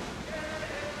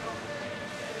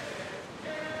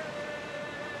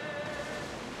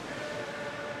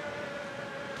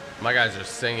 My guys are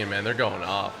singing, man. They're going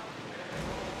off.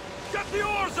 Get the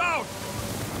oars out!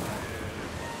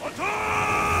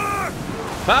 Attack!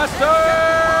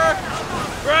 Faster!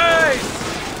 Grace!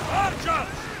 Archers!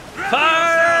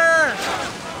 Fire!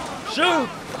 Shoot!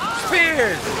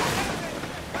 Spears!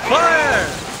 Fire!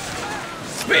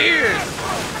 Spears!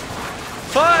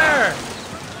 Fire!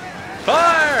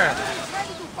 Fire!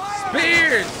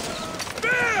 Spears!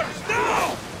 Spears!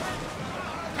 Now!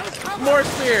 More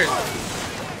spears.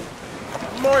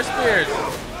 More spears.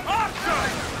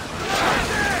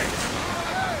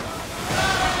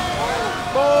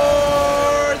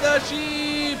 For the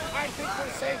sheep. I think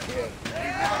we're safe here.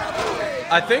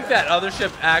 I think that other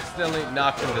ship accidentally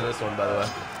knocked into this one, by the way.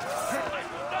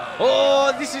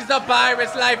 Oh, this is the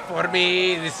pirate's life for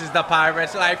me. This is the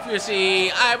pirate's life, you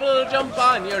see. I will jump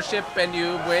on your ship and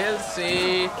you will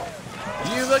see.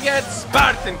 You will get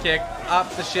Spartan kicked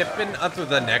off the ship and onto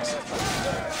the next.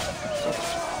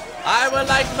 I will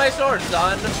light my swords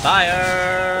on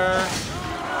fire.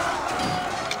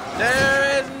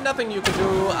 There is nothing you can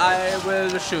do. I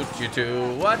will shoot you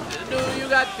too. What do you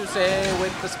got to say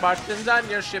with the Spartans on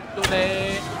your ship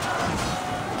today?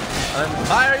 On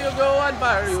fire you go, on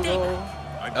fire you go.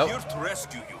 I'm here to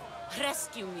rescue you.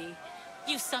 Rescue me.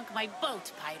 You sunk my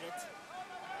boat, pirate.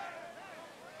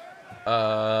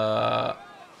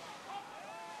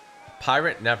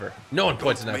 Pirate never. No one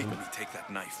points a knife. Don't make me take that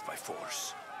knife by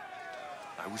force.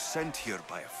 I was sent here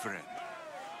by a friend.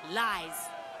 Lies.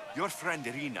 Your friend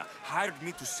Irina hired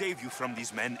me to save you from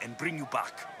these men and bring you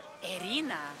back.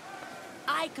 Irina?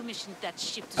 I commissioned that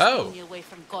ship to steal me away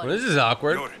from God. Well, this is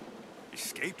awkward. You're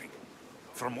escaping?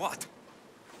 From what?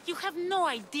 You have no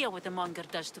idea what the monger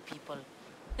does to people.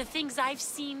 The things I've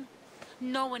seen,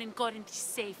 no one in Corinth is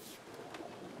safe.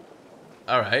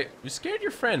 Alright, you scared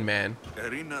your friend, man.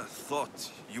 Irina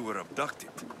thought you were abducted.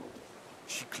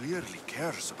 She clearly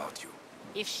cares about you.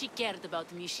 If she cared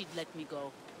about me, she'd let me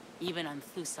go. Even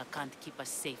Anthusa can't keep us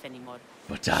safe anymore.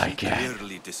 But I She can.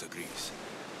 clearly disagrees.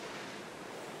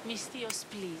 Mystios,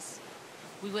 please.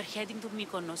 We were heading to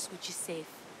Mykonos, which is safe.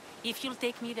 If you'll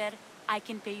take me there, I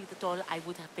can pay you the toll I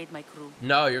would have paid my crew.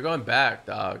 No, you're going back,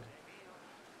 dog.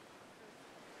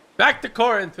 Back to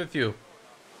Corinth with you.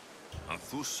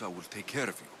 Anthusa will take care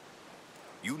of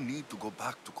you. You need to go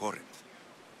back to Corinth.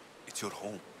 It's your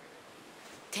home.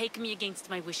 Take me against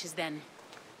my wishes then.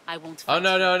 I won't Oh, fight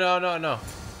no, you. no, no, no, no.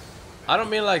 I don't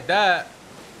mean like that.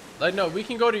 Like, no, we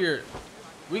can go to your...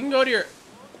 We can go to your...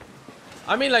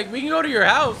 I mean, like, we can go to your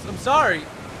house. I'm sorry.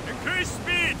 Increase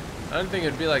speed! I didn't think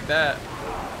it'd be like that.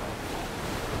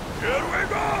 Here we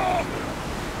go!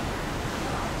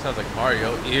 Sounds like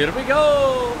Mario. Here we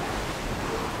go!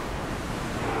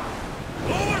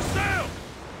 Lower sail!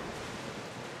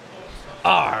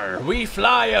 Arr, we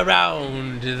fly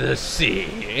around the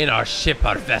sea in our ship,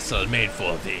 our vessel made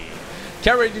for thee.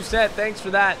 Kerry Doucette, thanks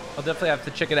for that. I'll definitely have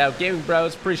to check it out. Gaming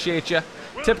Bros, appreciate you.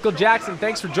 Typical Jackson,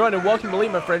 thanks for joining. Welcome to Lee,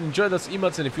 my friend. Enjoy those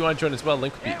emotes, and if you want to join as well,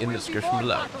 link will be in the description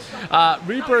below.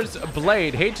 Reaper's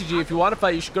Blade. Hey, TG, if you want to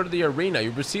fight, you should go to the arena.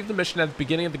 You received the mission at the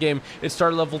beginning of the game. It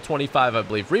started level 25, I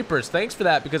believe. Reapers, thanks for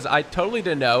that, because I totally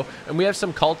didn't know, and we have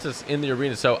some cultists in the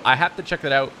arena, so I have to check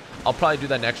that out. I'll probably do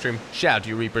that next stream. Shout out to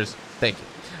you, Reapers. Thank you.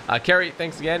 Carrie,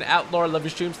 thanks again. Outlaw, love your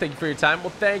streams. Thank you for your time.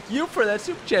 Well, thank you for that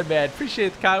super chat, man.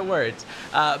 Appreciate the kind words.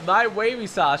 My wavy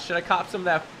sauce. Should I cop some of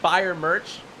that fire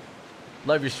merch?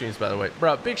 Love your streams, by the way.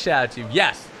 Bro, big shout out to you.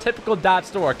 Yes, typical dot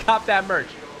store. Cop that merch.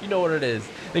 You know what it is.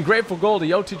 And Grateful Goldie,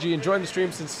 OTG, enjoying the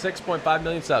stream since 6.5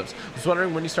 million subs. Was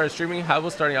wondering when you started streaming, how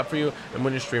was starting up for you, and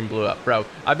when your stream blew up. Bro,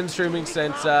 I've been streaming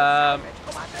since, I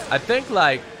think,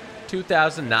 like,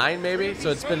 2009, maybe?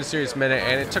 So it's been a serious minute,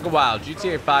 and it took a while.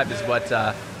 GTA 5 is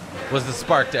what was the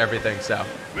spark to everything, so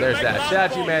there's that. Shout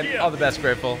out to you, man. All the best,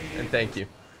 Grateful, and thank you.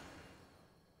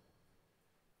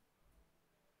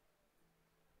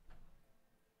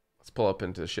 Let's pull up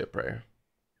into the ship right here.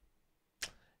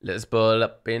 Let's pull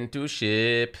up into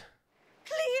ship.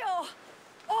 Cleo!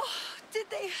 Oh, did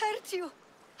they hurt you?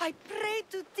 I prayed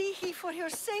to Tihi for your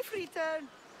safe return.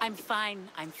 I'm fine,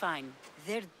 I'm fine.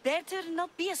 There better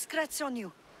not be a scratch on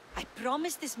you. I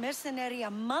promised this mercenary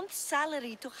a month's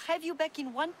salary to have you back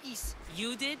in one piece.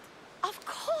 You did? Of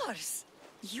course.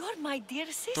 You're my dear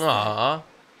sister. Aww.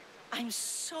 I'm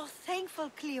so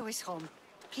thankful Cleo is home.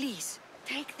 Please,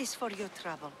 take this for your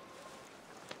trouble.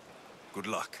 Good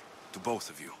luck to both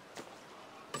of you.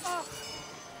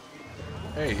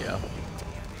 There you go.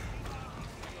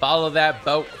 Follow that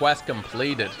boat quest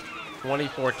completed.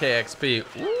 24k XP.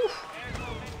 Oof.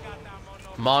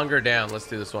 Monger down. Let's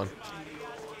do this one.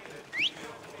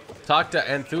 Talk to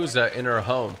Anthusa in her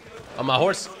home. Oh, my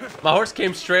horse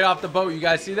came straight off the boat. You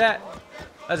guys see that?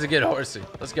 That's a good horsey.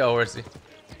 Let's go, horsey.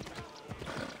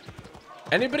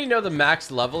 Anybody know the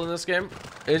max level in this game?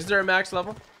 Is there a max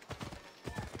level?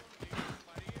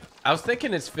 I was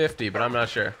thinking it's 50, but I'm not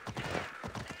sure.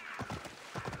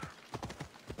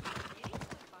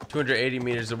 280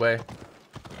 meters away.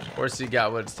 Horsey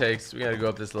got what it takes. We gotta go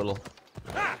up this little...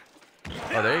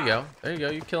 Oh, there you go. There you go.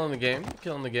 You're killing the game. You're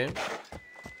killing the game.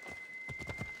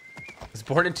 This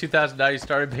Born in 2009, you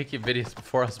started making videos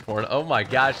before I was born. Oh my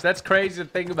gosh, that's crazy to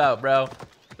think about, bro.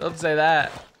 Don't say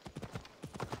that.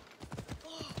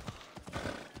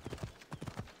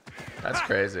 That's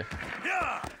crazy.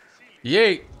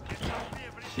 Yeet.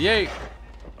 Yeet.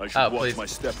 Oh,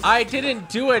 please. I didn't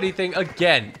do anything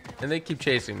again. And they keep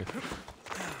chasing me.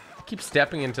 Keep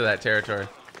stepping into that territory.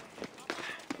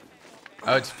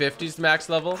 Oh, it's 50's max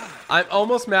level? I'm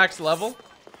almost max level.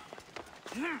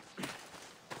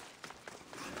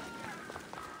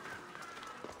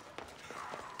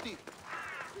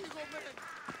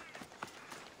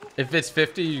 If it's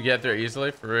 50, you get there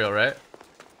easily, for real, right?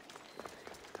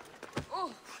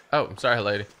 Oh, I'm sorry,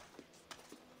 lady.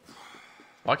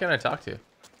 Why can't I talk to you?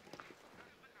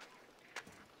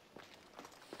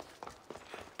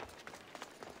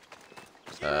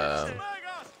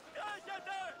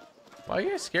 Why are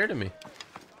you guys scared of me?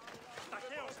 I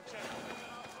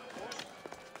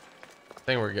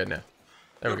think we're good now.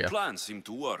 There we go. Your plan seemed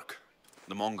to work.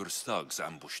 The Monger's thugs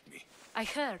ambushed me. I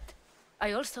heard.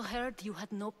 I also heard you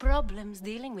had no problems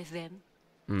dealing with them.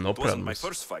 No It wasn't my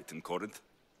first fight in Corinth.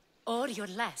 Or your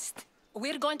last.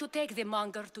 We're going to take the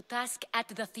monger to task at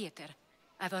the theater.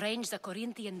 I've arranged a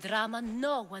Corinthian drama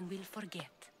no one will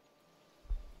forget.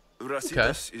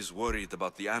 Brasidas is worried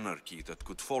about the anarchy that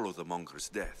could follow the Monger's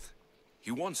death.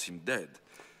 He wants him dead,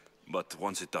 but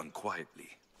wants it done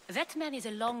quietly. That man is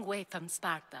a long way from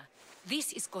Sparta.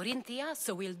 This is Corinthia,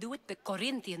 so we'll do it the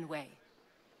Corinthian way.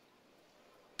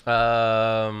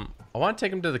 I want to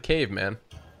take him to the cave, man.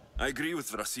 I agree with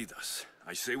Brasidas.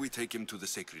 I say we take him to the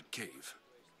sacred cave.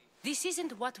 This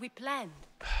isn't what we planned.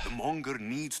 The Monger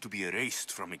needs to be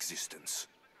erased from existence.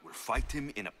 We'll fight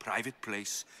him in a private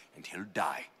place, and he'll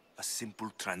die. A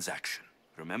simple transaction.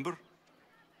 Remember?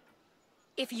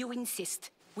 If you insist,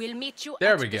 we'll meet you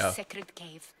There at we the go. sacred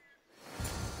cave.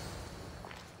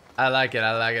 I like it,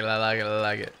 I like it, I like it, I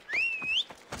like it.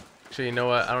 Actually, you know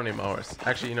what? I don't need my horse.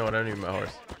 Actually, you know what? I don't need my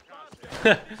horse.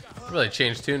 Really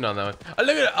changed tune on that one. Oh,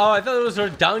 look at it. Oh, I thought those were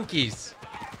donkeys.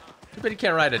 Too bad you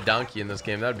can't ride a donkey in this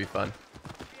game. That would be fun.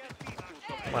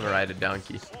 I want to ride a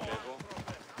donkey.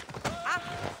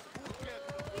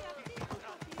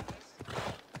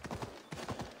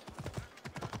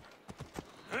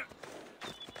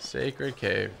 Sacred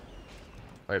cave.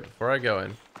 Wait, before I go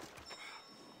in.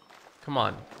 Come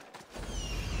on.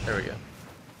 There we go.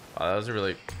 Oh, that was a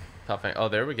really tough thing. Oh,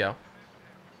 there we go.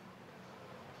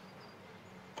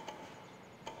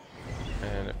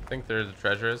 And I think there's a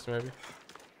treasure is maybe.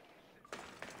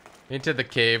 Into the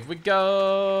cave we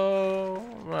go.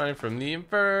 Running from the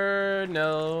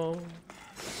inferno.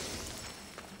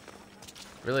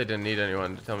 Really didn't need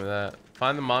anyone to tell me that.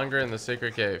 Find the monger in the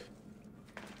sacred cave.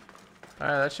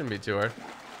 Alright, that shouldn't be too hard.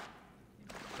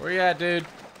 Where you at, dude?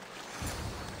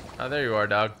 Oh, there you are,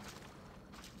 dog.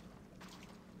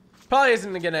 Probably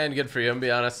isn't gonna end good for you, I'm gonna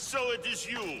be honest. So it is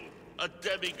you, a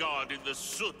demigod in the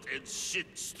soot and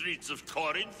shit streets of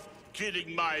Corinth,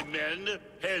 killing my men,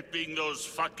 helping those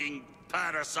fucking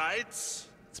parasites?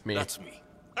 It's me. That's me.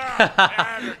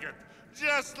 Ah, arrogant.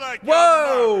 Just like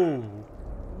Whoa!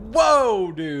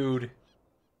 Whoa, dude.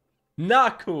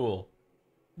 Not cool.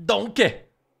 Donkey.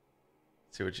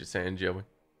 See what you're saying, Joey.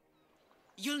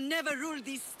 You'll never rule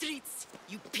these streets,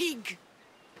 you pig.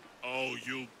 Oh,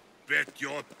 you bet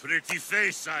your pretty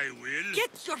face I will.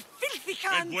 Get your filthy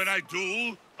hands. And when I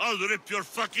do, I'll rip your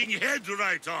fucking head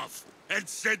right off and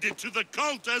send it to the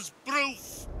cult as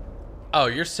proof. Oh,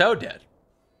 you're so dead.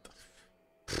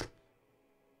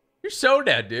 You're so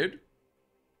dead, dude.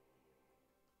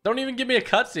 Don't even give me a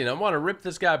cutscene. I want to rip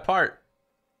this guy apart.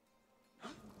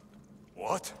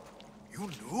 What? You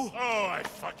knew? Oh, I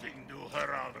fucking knew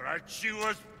her all right. She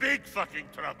was big fucking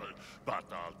trouble. But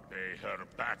I'll pay her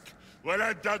back. When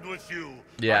I'm done with you,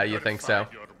 Yeah, I'll you think so?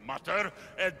 find your mother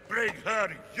and bring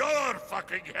her your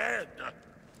fucking head.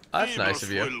 That's nice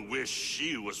of you. will wish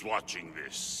she was watching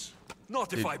this.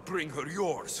 Not if I bring her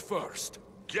yours first.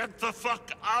 Get the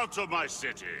fuck out of my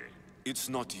city. It's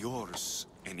not yours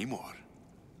anymore.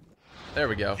 There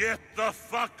we go. Get the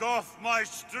fuck off my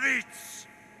streets.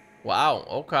 Wow,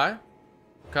 okay.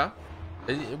 Okay.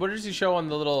 What does he show on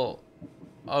the little...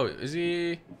 Oh, is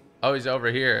he... Oh, he's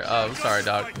over here. Oh, I'm sorry,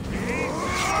 dog.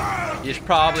 You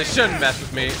probably shouldn't mess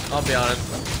with me. I'll be honest.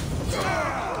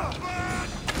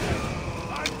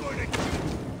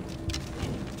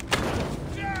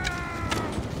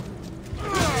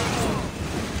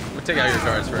 I'm gonna take out your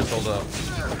guards first. Hold up.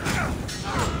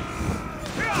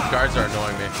 These guards are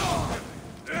annoying me.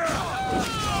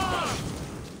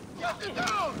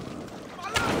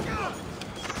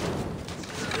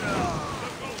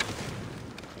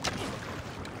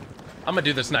 I'm gonna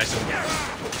do this nice.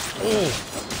 Oh.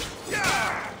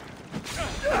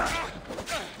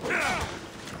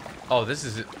 Oh, this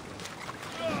is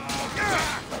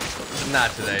not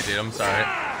today, dude. I'm sorry.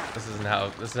 This is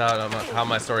how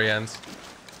my story ends.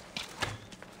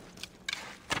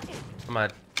 Come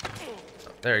on.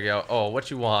 There you go. Oh,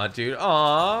 what you want, dude?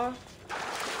 Aw.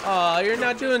 Aw, you're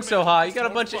not doing so hot. You got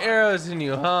a bunch of arrows in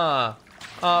you, huh?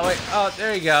 Oh, wait. Oh,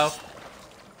 there you go.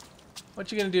 What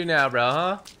you gonna do now, bro,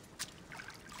 huh?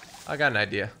 I got an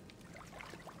idea.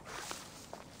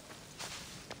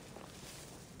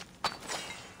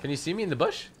 Can you see me in the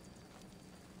bush?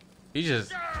 He's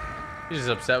just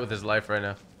upset with his life right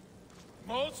now.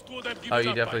 Oh,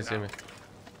 you definitely see me.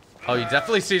 Oh, he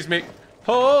definitely sees me.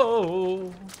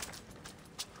 Oh.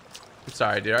 I'm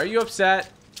sorry, dude. Are you upset?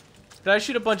 Did I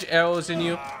shoot a bunch of arrows in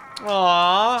you?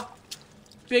 Aww.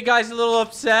 Big guy's a little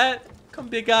upset. Come,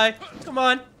 big guy. Come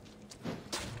on.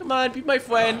 Come on, be my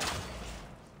friend.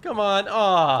 Come on.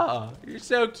 Aw. You're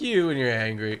so cute when you're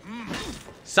angry.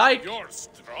 Psych. You're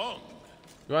strong.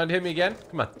 You want to hit me again?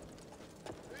 Come on.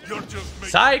 You're just making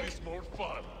Psych. this more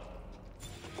fun.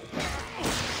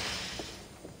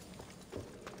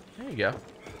 There you go.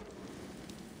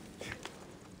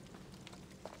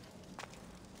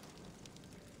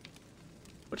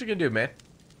 What you gonna do, man?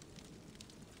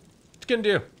 What you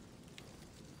gonna do?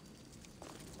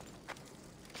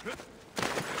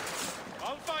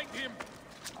 I'll find him.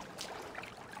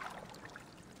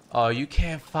 Oh, you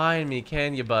can't find me,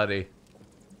 can you, buddy?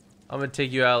 I'm gonna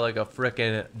take you out like a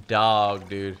frickin' dog,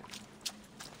 dude.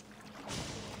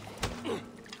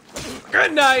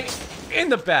 Good night! In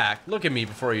the back. Look at me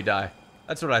before you die.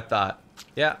 That's what I thought.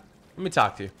 Yeah, let me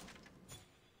talk to you.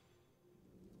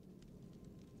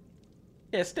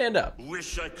 Yeah, stand up.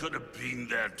 Wish I could have been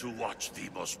there to watch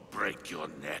Demos break your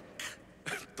neck.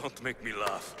 Don't make me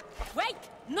laugh. Wait!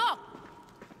 No!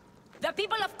 The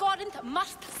people of Corinth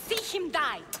must see him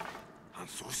die.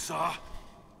 Anthusa?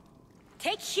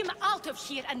 Take him out of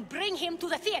here and bring him to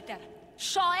the theater.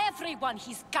 Show everyone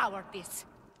his cowardice.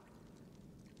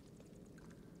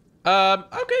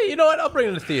 Okay, you know what? I'll bring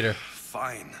him to the theater.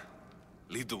 Fine.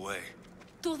 Lead the way.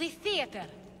 To the theater.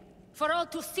 For all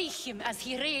to see him as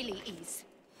he really is.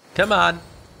 Come on.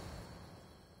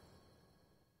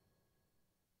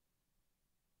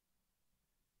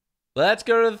 Let's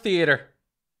go to the theater.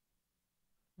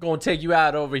 I'm gonna take you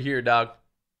out over here, dog.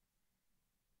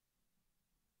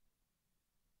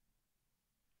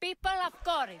 People of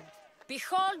Corinth,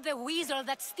 behold the weasel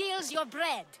that steals your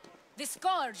bread, the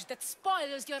scourge that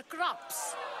spoils your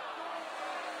crops.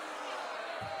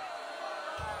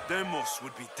 Demos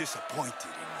would be disappointed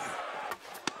in you.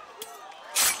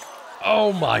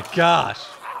 Oh my gosh.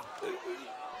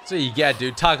 So you get,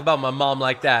 dude. Talk about my mom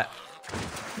like that.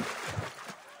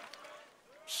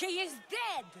 She is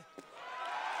dead.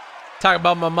 Talk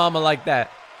about my mama like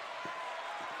that.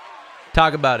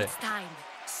 Talk about it. It's time.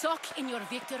 Soak in your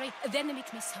victory, then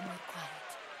meet me somewhere quiet.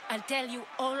 I'll tell you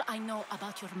all I know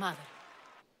about your mother.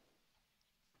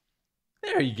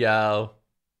 There you go.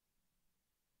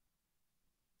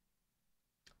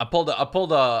 I pulled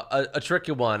a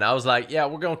tricky one. I was like, yeah,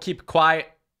 we're gonna keep it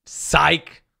quiet.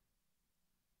 Psych.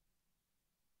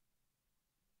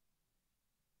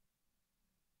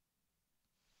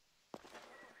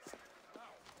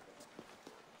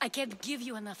 I can't give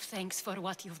you enough thanks for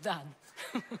what you've done.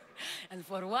 And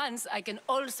for once, I can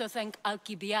also thank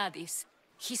Alcibiades.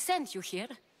 He sent you here,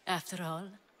 after all.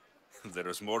 There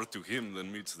is more to him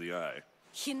than meets the eye.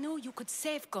 He knew you could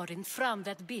save Corinth from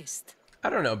that beast. I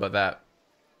don't know about that.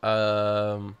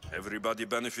 Everybody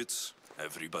benefits,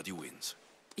 everybody wins.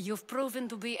 You've proven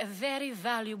to be a very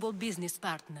valuable business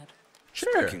partner.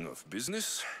 Sure. Speaking of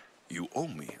business, you owe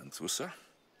me, Anthusa.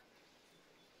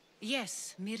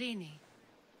 Yes, Myrine.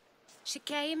 She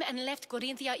came and left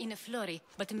Corinthia in a flurry,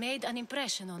 but made an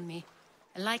impression on me,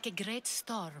 like a great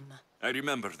storm. I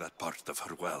remember that part of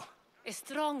her well. A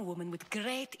strong woman with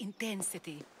great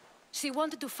intensity. She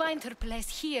wanted to find her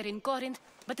place here in Corinth,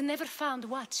 but never found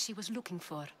what she was looking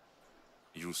for.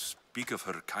 You speak of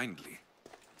her kindly.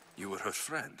 You were her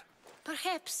friend.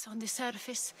 Perhaps on the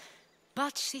surface,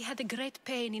 but she had a great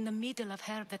pain in the middle of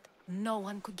her that no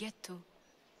one could get to.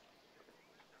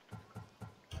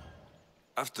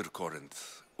 After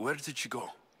Corinth, where did she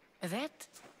go? That?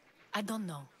 I don't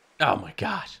know. Oh my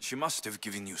gosh. She must have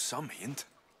given you some hint.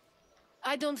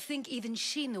 I don't think even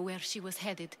she knew where she was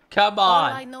headed. Come All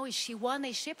on. I know is she won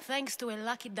a ship thanks to a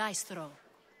lucky dice throw.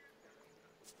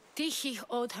 Tyche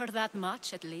owed her that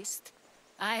much, at least.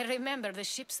 I remember the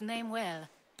ship's name well.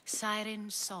 Siren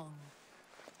Song.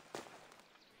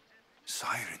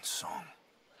 Siren Song.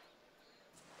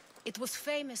 It was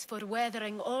famous for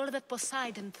weathering all that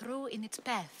Poseidon threw in its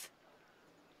path.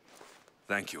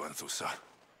 Thank you, Anthusa.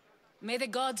 May the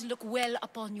gods look well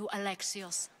upon you,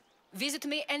 Alexios. Visit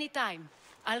me anytime.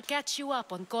 I'll catch you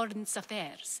up on Corinth's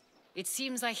affairs. It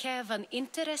seems I have an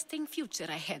interesting future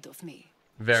ahead of me.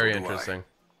 Very interesting.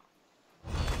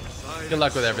 Good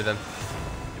luck with everything.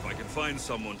 If I can find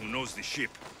someone who knows the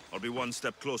ship, I'll be one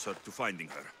step closer to finding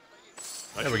her.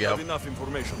 There we go. I have enough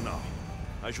information now.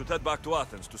 I should head back to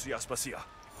Athens to see Aspasia.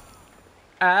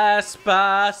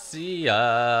 Aspasia,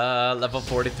 level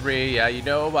 43. Yeah, you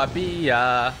know I be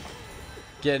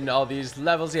getting all these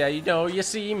levels. Yeah, you know you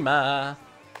see ma.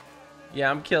 Yeah,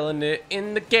 I'm killing it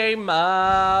in the game.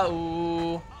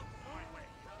 Ooh.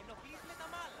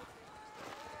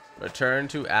 Return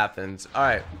to Athens. All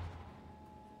right.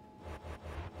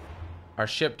 Our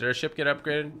ship. Did our ship get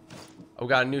upgraded? Oh, we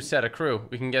got a new set of crew.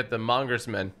 We can get the Monger's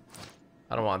men.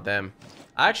 I don't want them.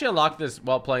 I actually unlocked this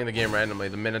while playing the game randomly.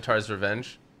 The Minotaur's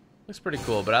Revenge. Looks pretty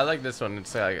cool, but I like this one.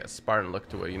 It's like a Spartan look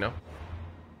to it, you know?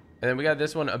 And then we got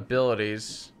this one,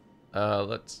 abilities.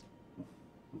 Let's...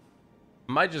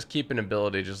 might just keep an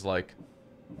ability just like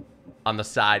on the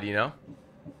side, you know?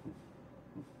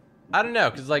 I don't know,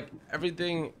 because like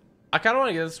everything... I kind of want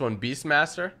to get this one,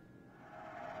 Beastmaster.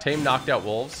 Tame knocked out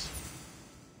wolves.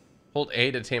 Hold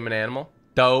A to tame an animal.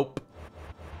 Dope.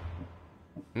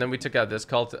 And then we took out this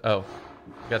cult. Oh,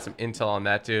 got some intel on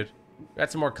that dude.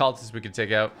 Got some more cultists we could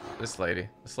take out. This lady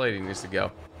needs to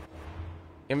go.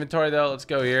 Inventory though, let's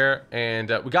go here. And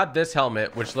we got this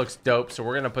helmet, which looks dope, so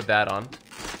we're gonna put that on.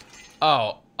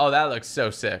 Oh, that looks so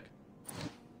sick.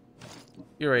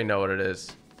 You already know what it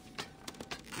is.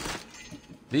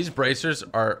 These bracers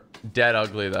are dead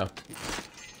ugly though.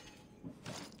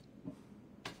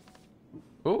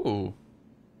 Ooh.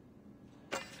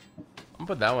 I'm gonna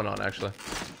put that one on actually.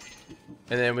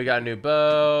 And then we got a new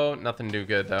bow. Nothing too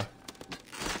good though.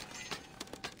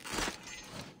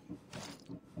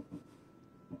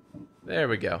 There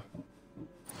we go.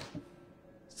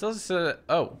 Still says,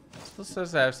 oh, still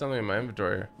says I have something in my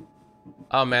inventory here.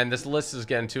 Oh man, this list is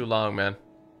getting too long, man.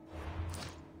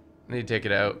 I need to take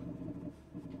it out.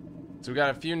 So we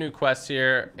got a few new quests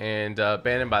here, and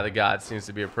Abandoned by the Gods seems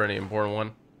to be a pretty important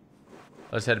one.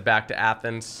 Let's head back to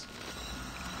Athens.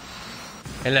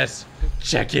 And let's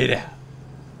check it out.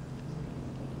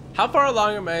 How far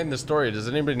along am I in the story? Does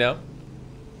anybody know?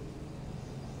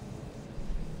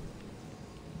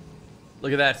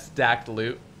 Look at that stacked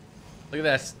loot. Look at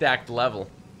that stacked level.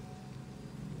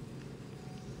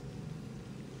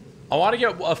 I want to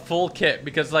get a full kit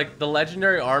because like the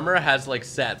legendary armor has like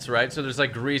sets, right? So there's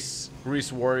like Greece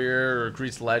Warrior or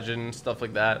Greece Legend, stuff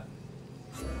like that.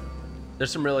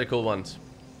 There's some really cool ones.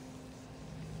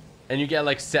 And you get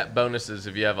like set bonuses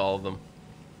if you have all of them.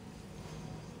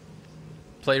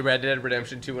 Play Red Dead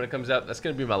Redemption 2 when it comes out. That's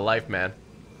going to be my life, man.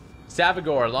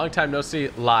 Savagor, long time no see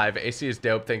live. AC is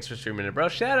dope. Thanks for streaming it, bro.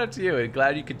 Shout out to you and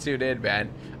glad you could tune in, man.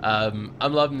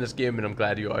 I'm loving this game and I'm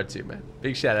glad you are too, man.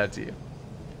 Big shout out to you.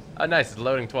 Oh, nice. It's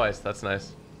loading twice. That's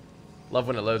nice. Love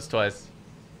when it loads twice.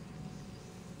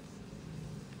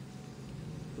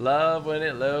 Love when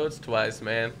it loads twice,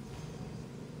 man.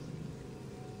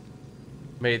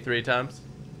 Made 3 times.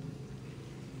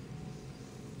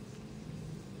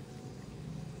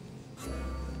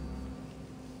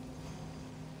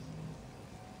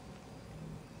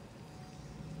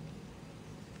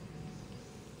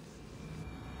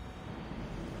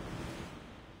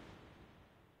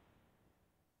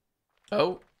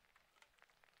 Oh.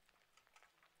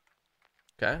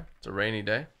 Okay, it's a rainy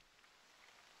day.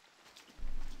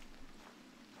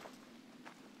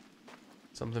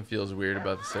 Something feels weird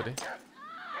about the city.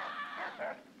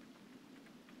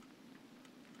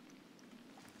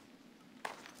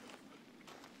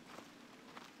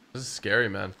 This is scary,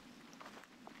 man.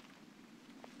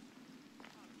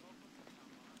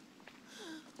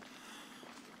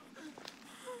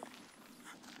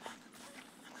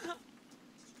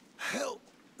 Help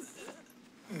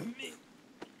me.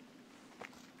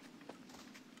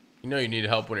 You know you need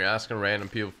help when you're asking random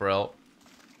people for help.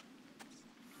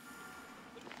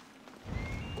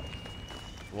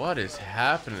 What is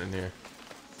happening here?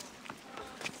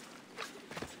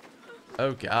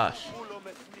 Oh gosh.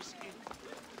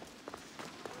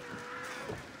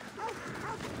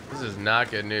 This is not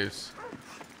good news.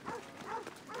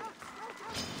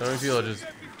 So many people are just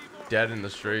dead in the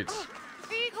streets.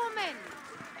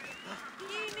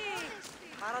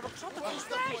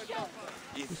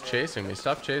 He's chasing me.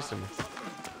 Stop chasing me.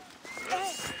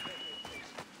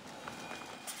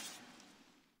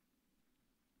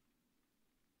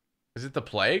 Is it the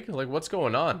plague? Like, what's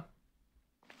going on?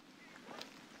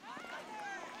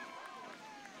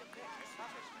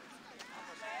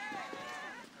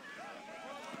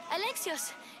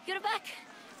 Alexios, you're back.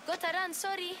 Gotta run,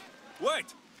 sorry.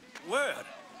 Wait! Where?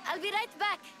 I'll be right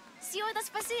back. See you at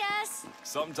Aspasias.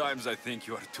 Sometimes I think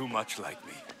you are too much like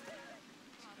me.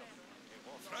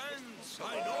 Friends,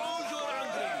 I know you're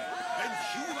angry, and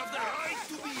you have the right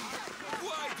to be.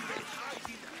 Why do they hide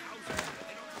in the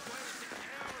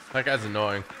houses? That guy's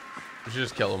annoying. We should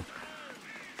just kill him.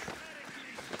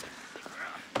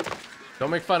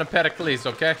 Don't make fun of Pericles,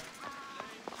 okay?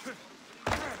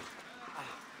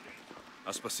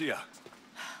 Aspasia.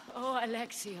 Oh,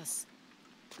 Alexios.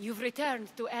 You've returned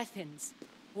to Athens.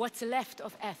 What's left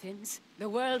of Athens? The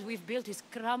world we've built is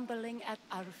crumbling at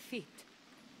our feet.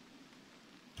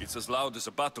 It's as loud as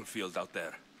a battlefield out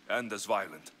there, and as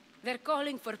violent. They're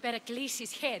calling for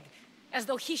Pericles' head, as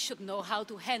though he should know how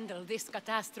to handle this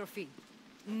catastrophe.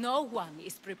 No one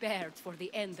is prepared for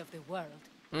the end of the world.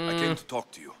 I came to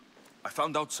talk to you. I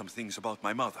found out some things about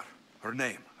my mother. Her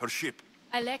name, her ship.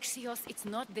 Alexios, it's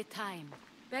not the time.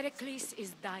 Pericles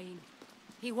is dying.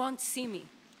 He won't see me.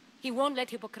 He won't let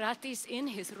Hippocrates in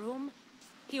his room.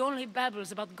 He only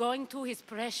babbles about going to his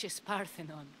precious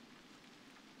Parthenon.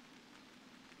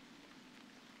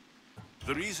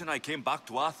 The reason I came back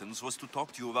to Athens was to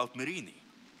talk to you about Myrine.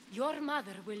 Your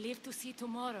mother will live to see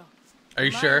tomorrow. Are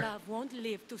you My sure? love won't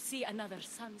live to see another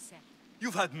sunset.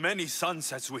 You've had many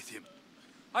sunsets with him.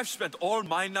 I've spent all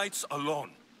my nights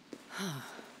alone.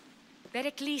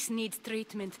 Pericles needs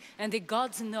treatment, and the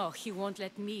gods know he won't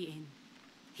let me in.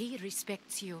 He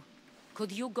respects you.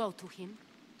 Could you go to him?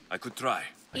 I could try.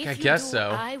 If I you guess do, so.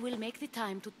 I will make the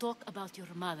time to talk about your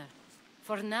mother.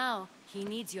 For now, he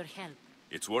needs your help.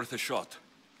 It's worth a shot.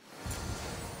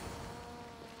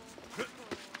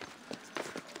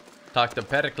 Talk to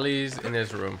Pericles in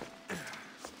his room.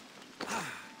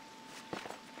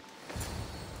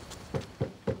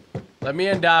 Let me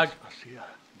in, dog. Aspasia,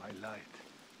 my light.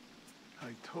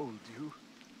 I told you.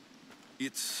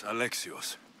 It's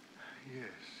Alexios. Yes.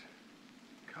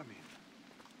 Come in.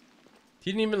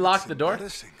 He didn't even lock It's the door.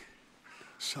 embarrassing.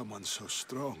 Someone so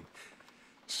strong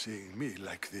seeing me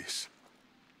like this.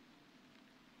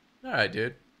 All right,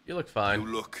 dude. You look fine. You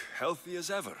look healthy as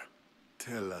ever.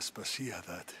 Tell Aspasia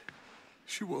that.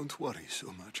 She won't worry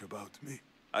so much about me.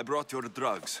 I brought your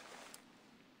drugs.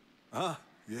 Ah,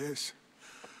 yes.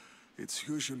 It's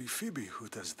usually Phoebe who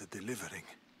does the delivering.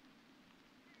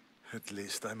 At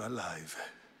least I'm alive.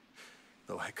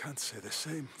 Though I can't say the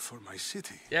same for my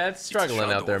city. Yeah, it's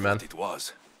struggling out there, man. It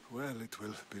was. Well, it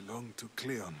will belong to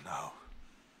Cleon now.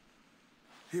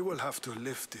 He will have to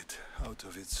lift it out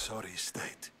of its sorry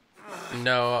state.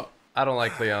 No, I don't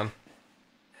like Leon.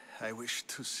 I wish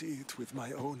to see it with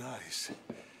my own eyes.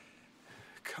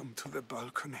 Come to the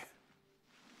balcony.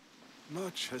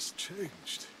 Much has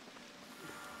changed.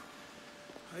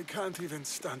 I can't even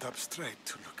stand up straight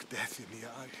to look death in the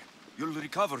eye. You'll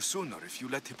recover sooner if you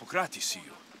let Hippocrates see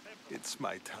you. It's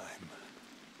my time.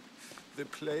 The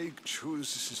plague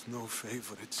chooses no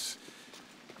favorites.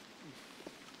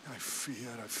 I fear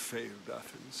I've failed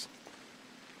Athens.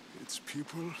 Its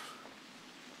people,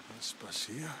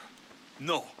 Aspasia.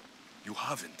 No, you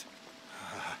haven't.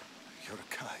 You're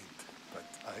kind, but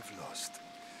I've lost.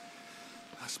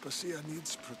 Aspasia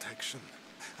needs protection,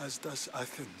 as does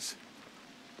Athens.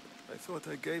 I thought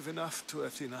I gave enough to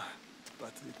Athena,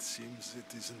 but it seems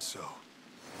it isn't so.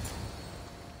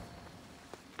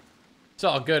 It's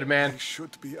all good, man. I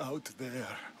should be out there,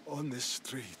 on the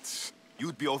streets.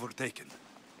 You'd be overtaken.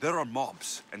 There are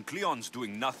mobs, and Cleon's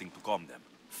doing nothing to calm them.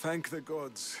 Thank the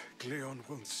gods, Cleon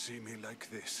won't see me like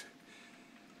this.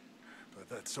 But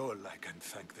that's all I can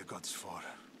thank the gods for.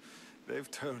 They've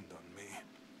turned on me.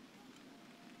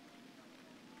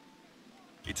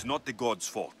 It's not the gods'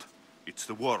 fault. It's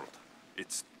the world.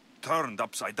 It's turned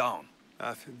upside down.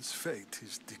 Athens' fate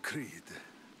is decreed.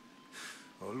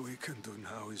 All we can do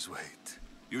now is wait.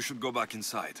 You should go back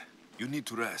inside. You need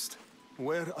to rest.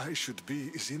 Where I should be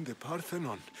is in the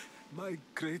Parthenon, my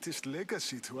greatest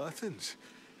legacy to Athens.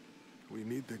 We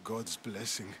need the gods'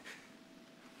 blessing.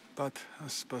 But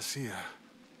Aspasia...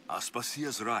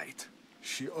 Aspasia's right.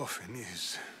 She often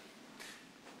is.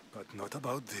 But not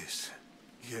about this.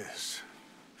 Yes.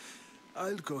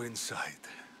 I'll go inside.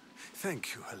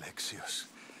 Thank you, Alexios.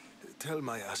 Tell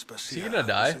my Aspasia Is he gonna I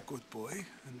die? was a good boy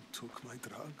and took my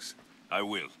drugs. I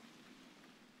will.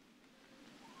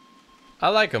 I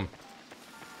like him.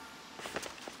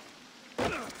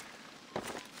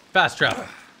 Fast travel.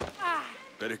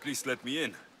 Pericles let me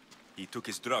in. He took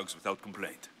his drugs without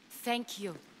complaint. Thank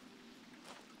you.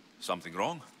 Something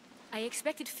wrong? I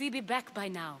expected Phoebe back by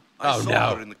now. I Oh, saw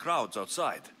no. her in the crowds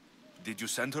outside. Did you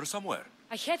send her somewhere?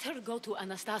 I had her go to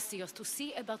Anastasios to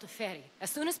see about a ferry. As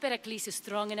soon as Pericles is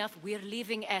strong enough, we're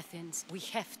leaving Athens. We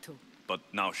have to. But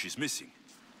now she's missing.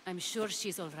 I'm sure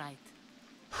she's all right.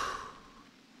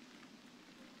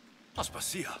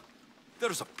 Aspasia,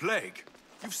 there's a plague.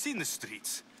 You've seen the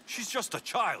streets. She's just a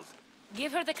child.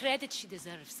 Give her the credit she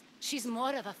deserves. She's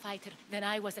more of a fighter than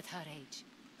I was at her age.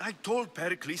 I told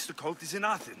Pericles the cult is in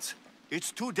Athens.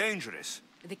 It's too dangerous.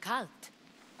 The cult?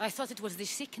 I thought it was the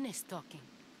sickness talking.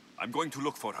 I'm going to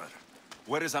look for her.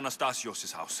 Where is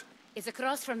Anastasios' house? It's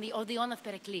across from the Odeon of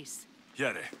Pericles.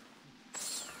 Here.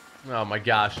 Oh my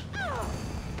gosh.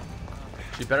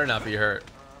 She better not be hurt.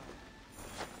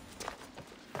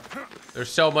 There's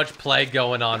so much plague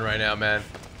going on right now, man.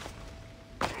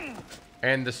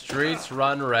 And the streets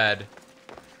run red.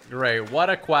 Great. What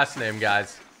a quest name,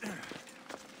 guys.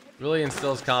 Really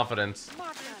instills confidence.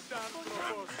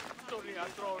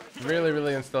 Really,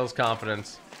 really instills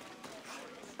confidence.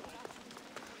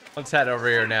 Let's head over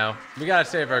here now. We gotta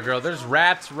save our girl. There's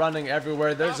rats running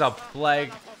everywhere. There's a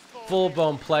plague.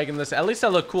 Full-blown plague in this. At least I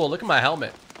look cool. Look at my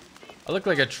helmet. I look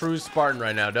like a true Spartan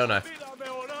right now, don't I?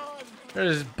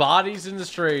 There's bodies in the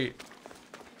street.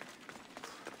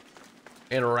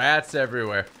 And rats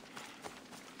everywhere.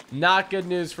 Not good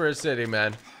news for a city,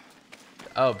 man.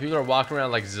 Oh, people are walking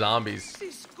around like zombies.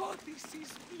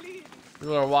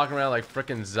 People are walking around like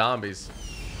freaking zombies.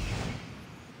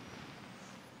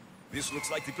 This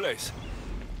looks like the place.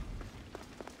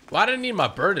 Well, I didn't need my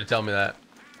bird to tell me that.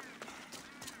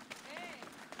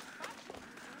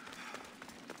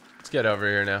 Let's get over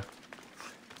here now.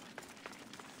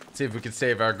 Let's see if we can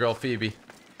save our girl Phoebe.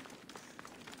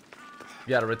 We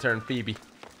gotta return Phoebe.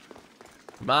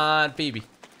 Come on, Phoebe.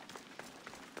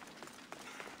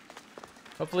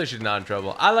 Hopefully she's not in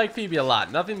trouble. I like Phoebe a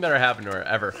lot. Nothing better happened to her,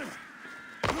 ever.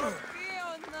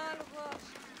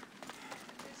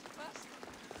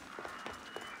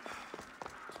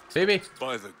 Phoebe?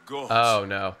 By the gods. Oh,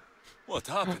 no. What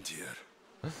happened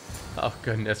here? Oh,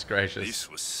 goodness gracious.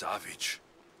 This was savage.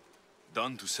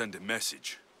 Done to send a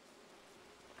message.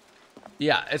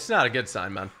 Yeah, it's not a good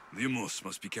sign, man. Demos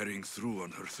must be carrying through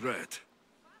on her threat.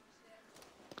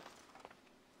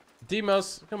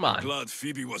 Demos, come on. Glad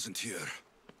Phoebe wasn't here.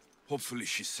 Hopefully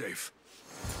she's safe.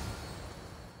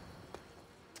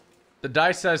 The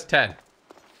dice says 10.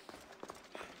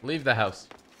 Leave the house.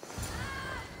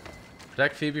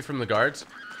 Protect Phoebe from the guards.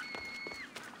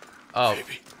 Oh.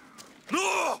 Phoebe.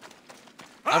 No!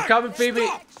 I'm coming, Phoebe.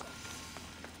 Stop!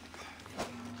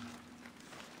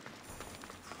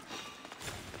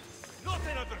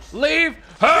 Leave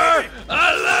her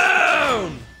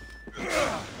alone!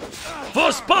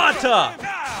 For Sparta!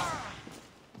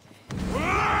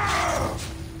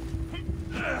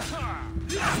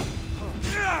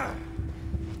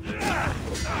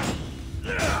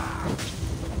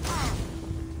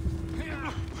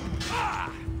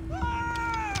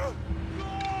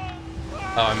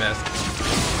 Oh, I missed.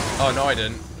 Oh, no, I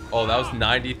didn't. Oh, that was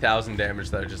 90,000 damage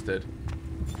that I just did.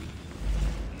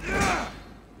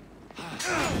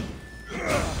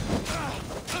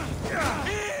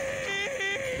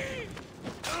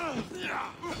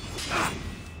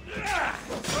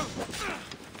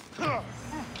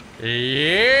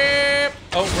 Yep.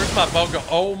 Oh, where's my bow go?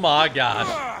 Oh my god.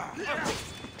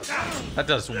 That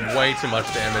does way too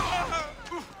much damage.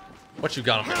 What you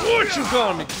got on me? What you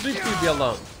got on me? Leave Phoebe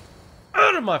alone.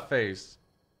 Out of my face.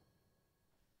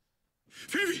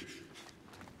 Phoebe!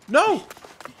 No!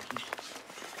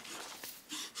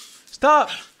 Stop!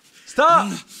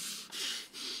 Stop!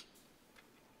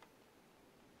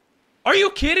 Are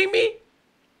you kidding me?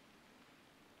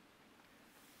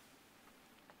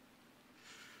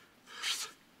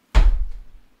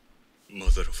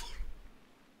 Mother of all,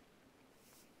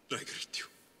 I greet you.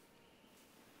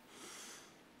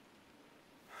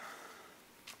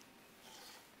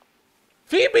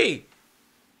 Phoebe!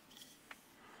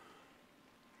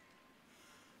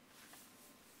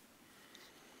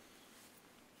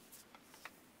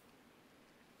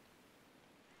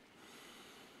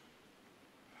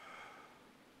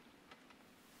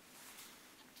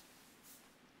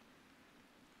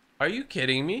 Are you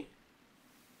kidding me?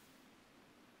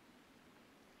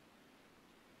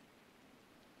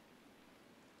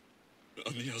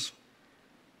 Anias.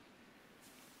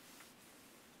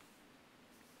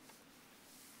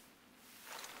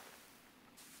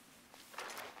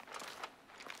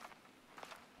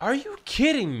 Are you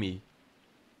kidding me?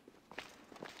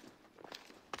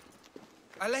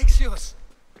 Alexios!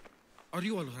 Are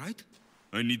you all right?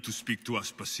 I need to speak to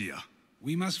Aspasia.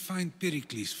 We must find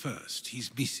Pericles first. He's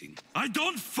missing. I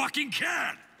don't fucking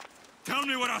care! Tell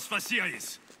me where Aspasia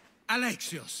is!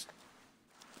 Alexios!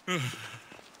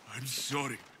 I'm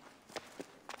sorry.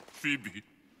 Phoebe.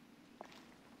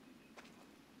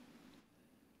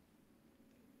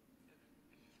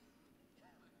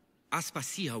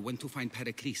 Aspasia went to find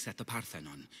Pericles at the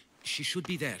Parthenon. She should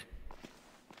be there.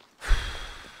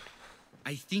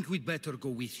 I think we'd better go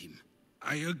with him.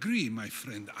 I agree, my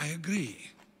friend. I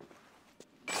agree.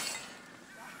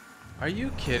 Are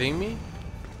you kidding me?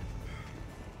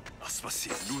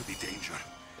 Aspasia knew the danger,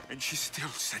 and she still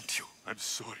sent you. I'm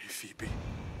sorry, Phoebe.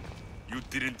 You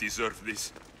didn't deserve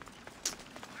this.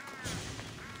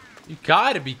 You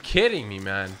gotta be kidding me,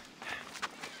 man.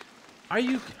 Are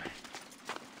you...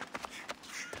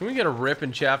 Can we get a rip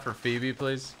and chat for Phoebe,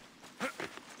 please?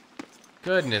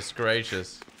 Goodness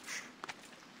gracious.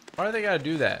 Why do they gotta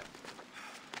do that?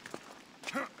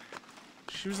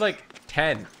 She was like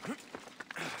 10.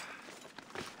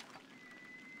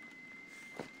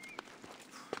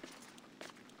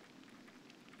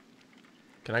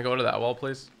 Can I go to that wall,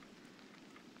 please?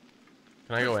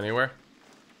 Can I go anywhere?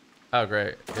 Oh,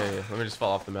 great. Yeah. Let me just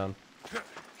fall off the mountain.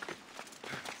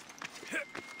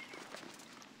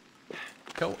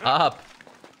 Go up.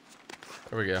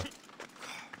 There we go.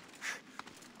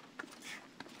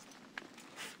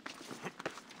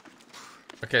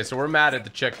 Okay, so we're mad at the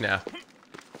chick now.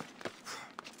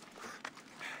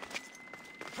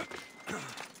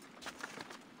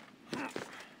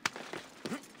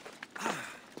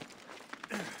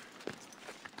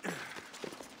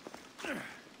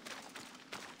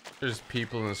 There's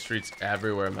people in the streets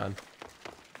everywhere, man.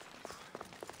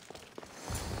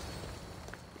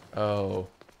 Oh.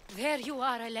 There you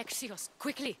are, Alexios.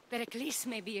 Quickly, Pericles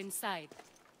may be inside.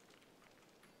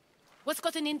 What's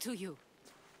gotten into you?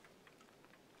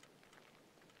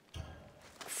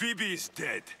 Phoebe is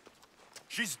dead.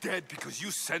 She's dead because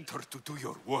you sent her to do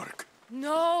your work.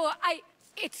 No,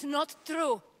 it's not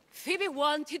true. Phoebe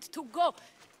wanted to go.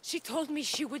 She told me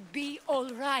she would be all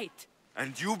right.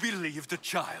 And you believe the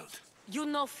child? You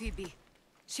know Phoebe.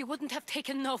 She wouldn't have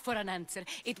taken no for an answer.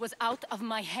 It was out of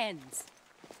my hands.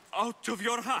 Out of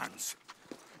your hands?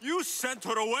 You sent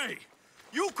her away.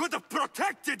 You could have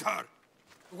protected her.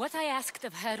 What I asked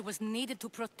of her was needed to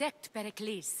protect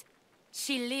Pericles.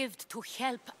 She lived to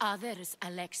help others,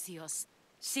 Alexios.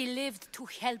 She lived to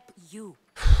help you.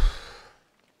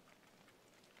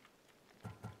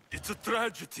 It's a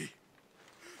tragedy.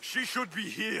 She should be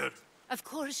here. Of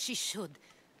course she should.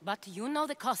 But you know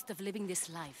the cost of living this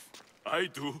life. I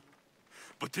do.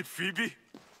 But did Phoebe?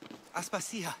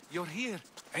 Aspasia, you're here.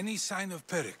 Any sign of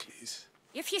Pericles?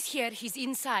 If he's here, he's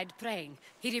inside praying.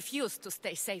 He refused to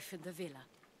stay safe in the villa.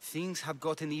 Things have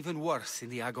gotten even worse in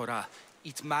the Agora.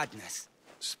 It's madness.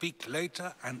 Speak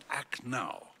later and act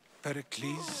now.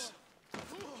 Pericles?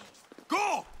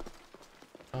 Go!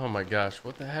 Oh my gosh,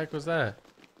 what the heck was that?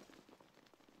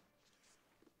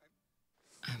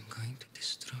 I'm going to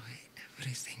destroy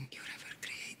everything you've ever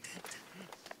created.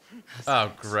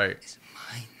 Oh, great.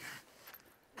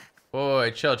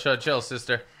 Boy, chill,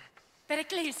 sister.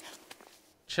 Pericles!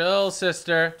 Chill,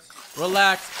 sister.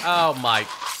 Relax. Oh my.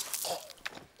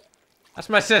 That's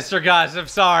my sister, guys. I'm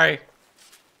sorry.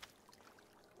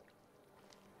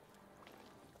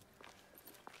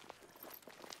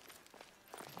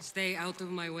 Stay out of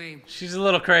my way. She's a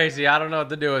little crazy. I don't know what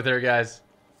to do with her, guys.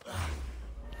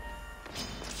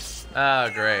 Oh,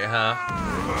 great, huh?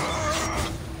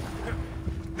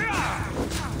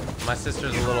 My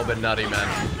sister's a little bit nutty,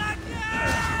 man.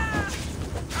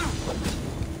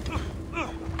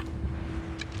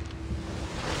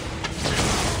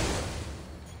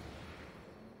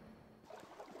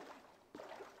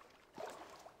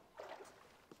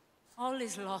 All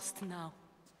is lost now.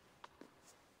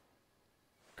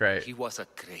 Great. He was a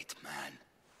great man.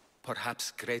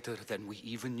 Perhaps greater than we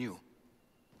even knew.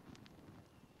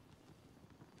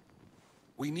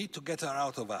 We need to get her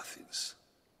out of Athens.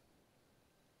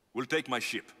 We'll take my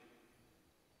ship.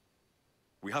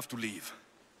 We have to leave.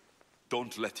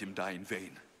 Don't let him die in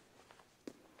vain.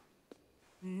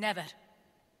 Never.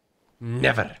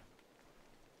 Never.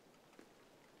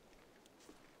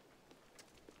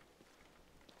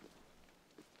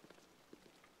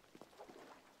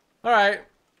 All right.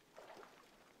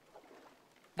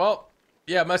 Well,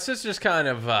 yeah, my sister's kind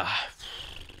of, how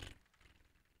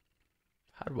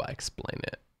do I explain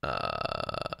it?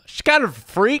 She's kind of a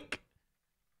freak.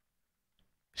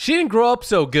 She didn't grow up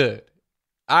so good.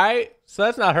 All right? So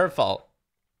that's not her fault.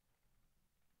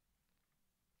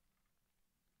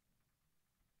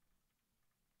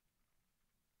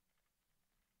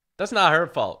 That's not her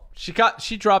fault.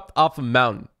 She dropped off a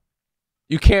mountain.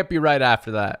 You can't be right after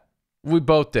that. We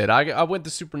both did. I went the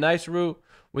super nice route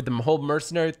with the whole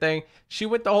mercenary thing. She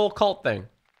went the whole cult thing.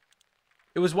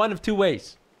 It was one of two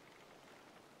ways.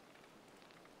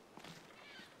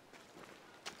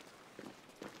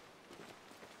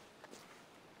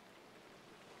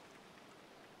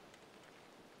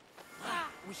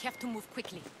 We have to move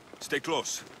quickly. Stay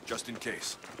close, just in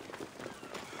case.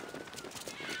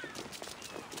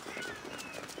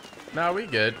 Nah, we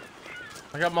good.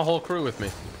 I got my whole crew with me.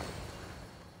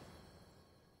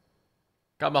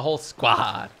 Got my whole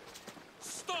squad.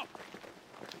 Stop!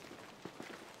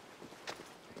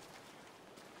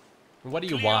 What do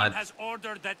you Cleon want? has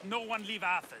ordered that no one leave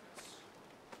Athens.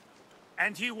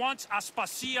 And he wants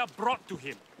Aspasia brought to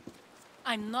him.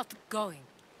 I'm not going.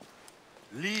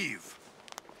 Leave.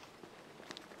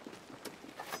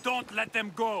 Don't let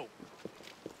them go.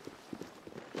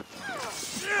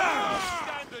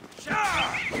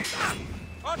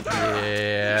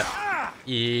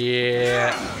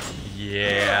 Yeah.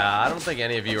 Yeah. I don't think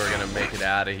any of you are gonna make it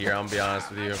out of here. I'm gonna be honest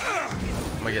with you.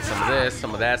 I'm gonna get some of this,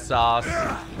 some of that sauce.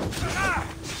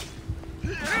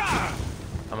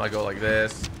 I'm gonna go like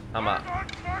this. I'm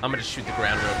gonna just shoot the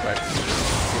ground real quick.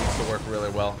 Seems to work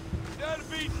really well.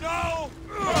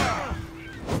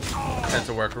 Tends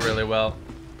to work really well.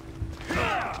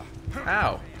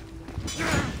 Ow.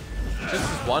 Just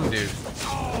this one dude.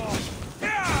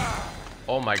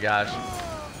 Oh my gosh.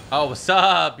 Oh, what's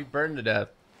up? You burned to death.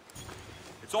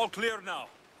 It's all clear now.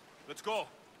 Let's go.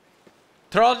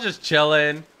 They're all just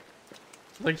chilling.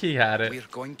 Like he had it. We're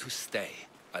going to stay,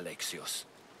 Alexios.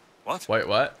 What? Wait,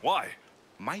 what? Why?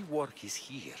 My work is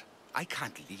here. I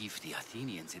can't leave the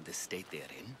Athenians in the state they're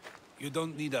in. You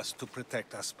don't need us to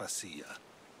protect Aspasia.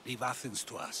 Leave Athens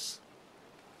to us.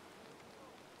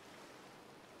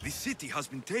 The city has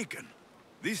been taken.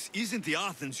 This isn't the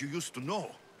Athens you used to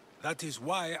know. That is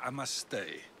why I must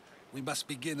stay. We must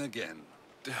begin again.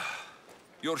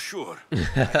 You're sure? I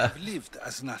have lived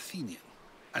as an Athenian,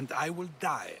 and I will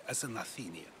die as an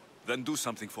Athenian. Then do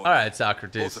something for All me. right,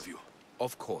 Socrates. Both of you.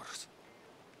 Of course.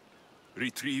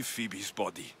 Retrieve Phoebe's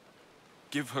body.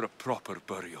 Give her a proper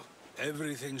burial.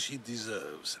 Everything she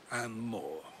deserves, and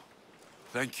more.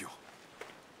 Thank you.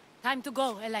 Time to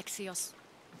go, Alexios.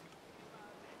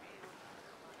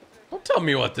 Don't tell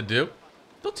me what to do.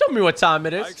 Don't tell me what time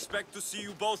it is. I expect to see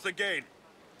you both again.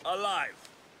 Alive.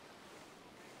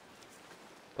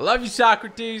 I love you,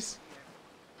 Socrates.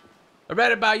 I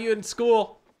read about you in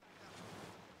school.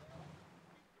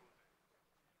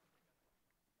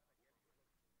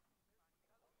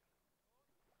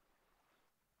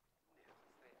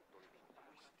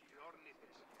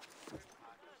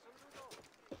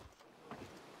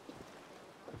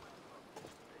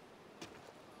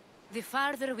 The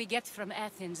farther we get from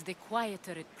Athens, the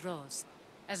quieter it grows.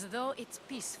 As though it's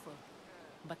peaceful.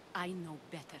 But I know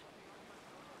better.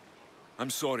 I'm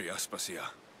sorry, Aspasia.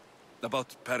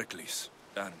 About Pericles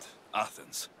and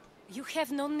Athens. You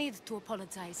have no need to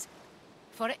apologize.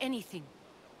 For anything.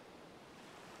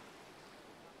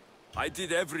 I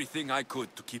did everything I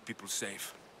could to keep people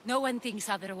safe. No one thinks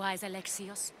otherwise,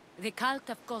 Alexios. The cult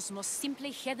of Cosmos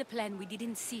simply had a plan we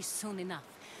didn't see soon enough.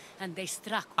 And they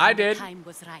struck when the time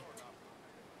was right.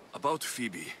 About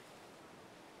Phoebe.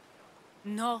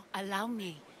 No, allow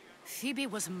me. Phoebe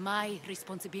was my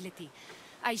responsibility.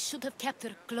 I should have kept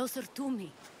her closer to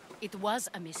me. It was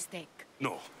a mistake.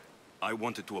 No, I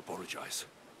wanted to apologize.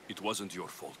 It wasn't your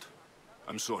fault.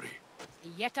 I'm sorry.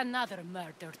 Yet another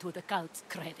murder to the cult's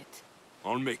credit.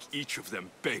 I'll make each of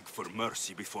them beg for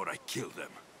mercy before I kill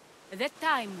them. That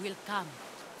time will come.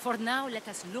 For now, let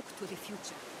us look to the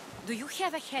future. Do you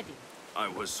have a heading? I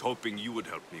was hoping you would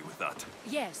help me with that.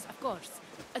 Yes, of course.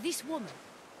 This woman.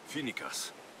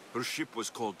 Phoenicas. Her ship was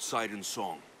called Siren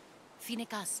Song.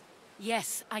 Phoenicas.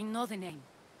 Yes, I know the name.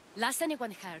 Last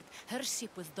anyone heard, her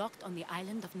ship was docked on the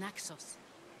island of Naxos.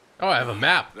 Oh, I have a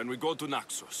map. Then we go to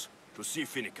Naxos to see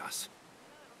Phoenicas.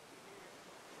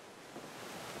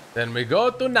 Then we go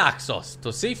to Naxos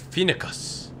to see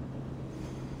Phoenicas.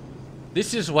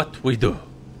 This is what we do.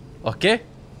 Okay?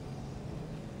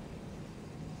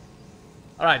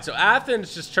 Alright, so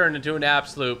Athens just turned into an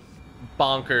absolute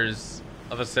bonkers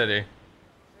of a city.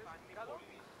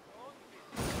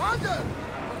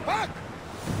 Back!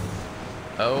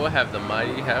 Oh, have the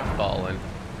mighty have fallen.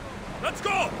 Let's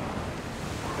go!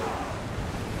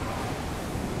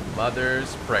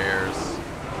 Mother's prayers.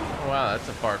 Oh, wow, that's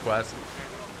a far quest.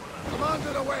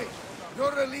 Commander, away!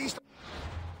 You're released.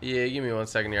 Yeah, give me 1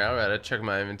 second here. I gotta check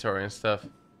my inventory and stuff.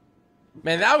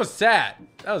 Man, that was sad.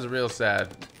 That was real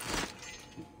sad.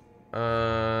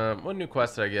 What new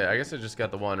quest did I get? I guess I just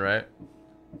got the one, right?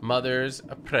 Mother's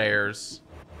prayers.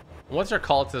 What's our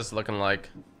cultist looking like?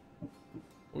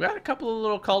 We got a couple of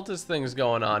little cultist things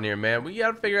going on here, man. We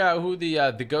gotta figure out who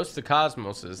the Ghost of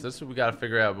Cosmos is. This is what we gotta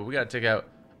figure out, but we gotta take out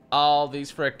all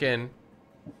these frickin'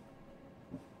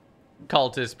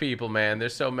 cultist people, man.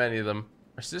 There's so many of them.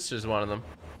 Our sister's one of them.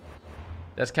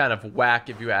 That's kind of whack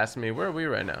if you ask me. Where are we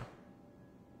right now?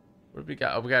 What do we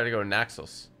got? Oh, we got to go to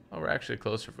Naxos. Oh, we're actually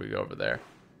closer if we go over there.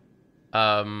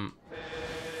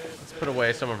 Let's put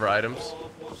away some of our items.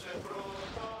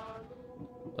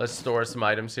 Let's store some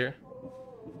items here.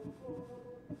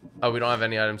 Oh, we don't have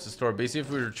any items to store. But see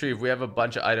if we retrieve. We have a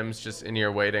bunch of items just in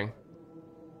here waiting.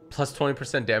 Plus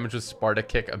 20% damage with Sparta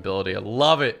Kick ability. I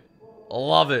love it. I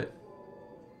love it.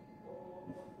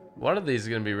 One of these is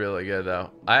going to be really good, though.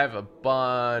 I have a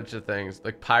bunch of things.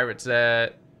 Like pirate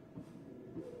set.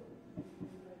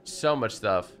 So much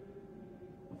stuff.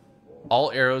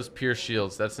 All arrows, pierce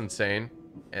shields. That's insane.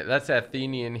 That's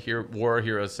Athenian war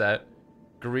hero set.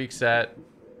 Greek set.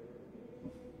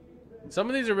 Some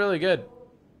of these are really good.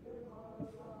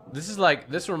 This is like,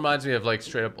 this reminds me of like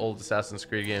straight up old Assassin's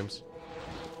Creed games.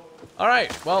 All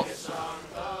right, well,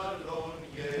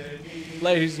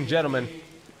 ladies and gentlemen,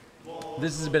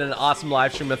 this has been an awesome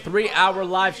live stream, a 3-hour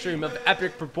live stream of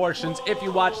epic proportions. If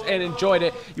you watched and enjoyed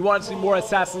it, you want to see more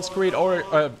Assassin's Creed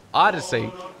or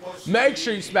Odyssey, make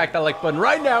sure you smack that like button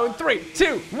right now in 3,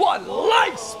 2, 1,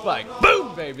 like spike.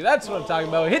 Boom, baby. That's what I'm talking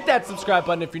about. Hit that subscribe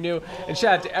button if you're new. And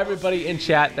shout out to everybody in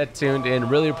chat that tuned in.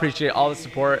 Really appreciate all the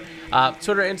support.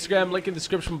 Twitter, Instagram, link in the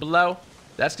description below.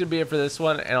 That's going to be it for this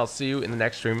one. And I'll see you in the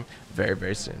next stream very,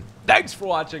 very soon. Thanks for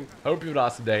watching. Hope you have an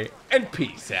awesome day. And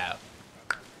peace out.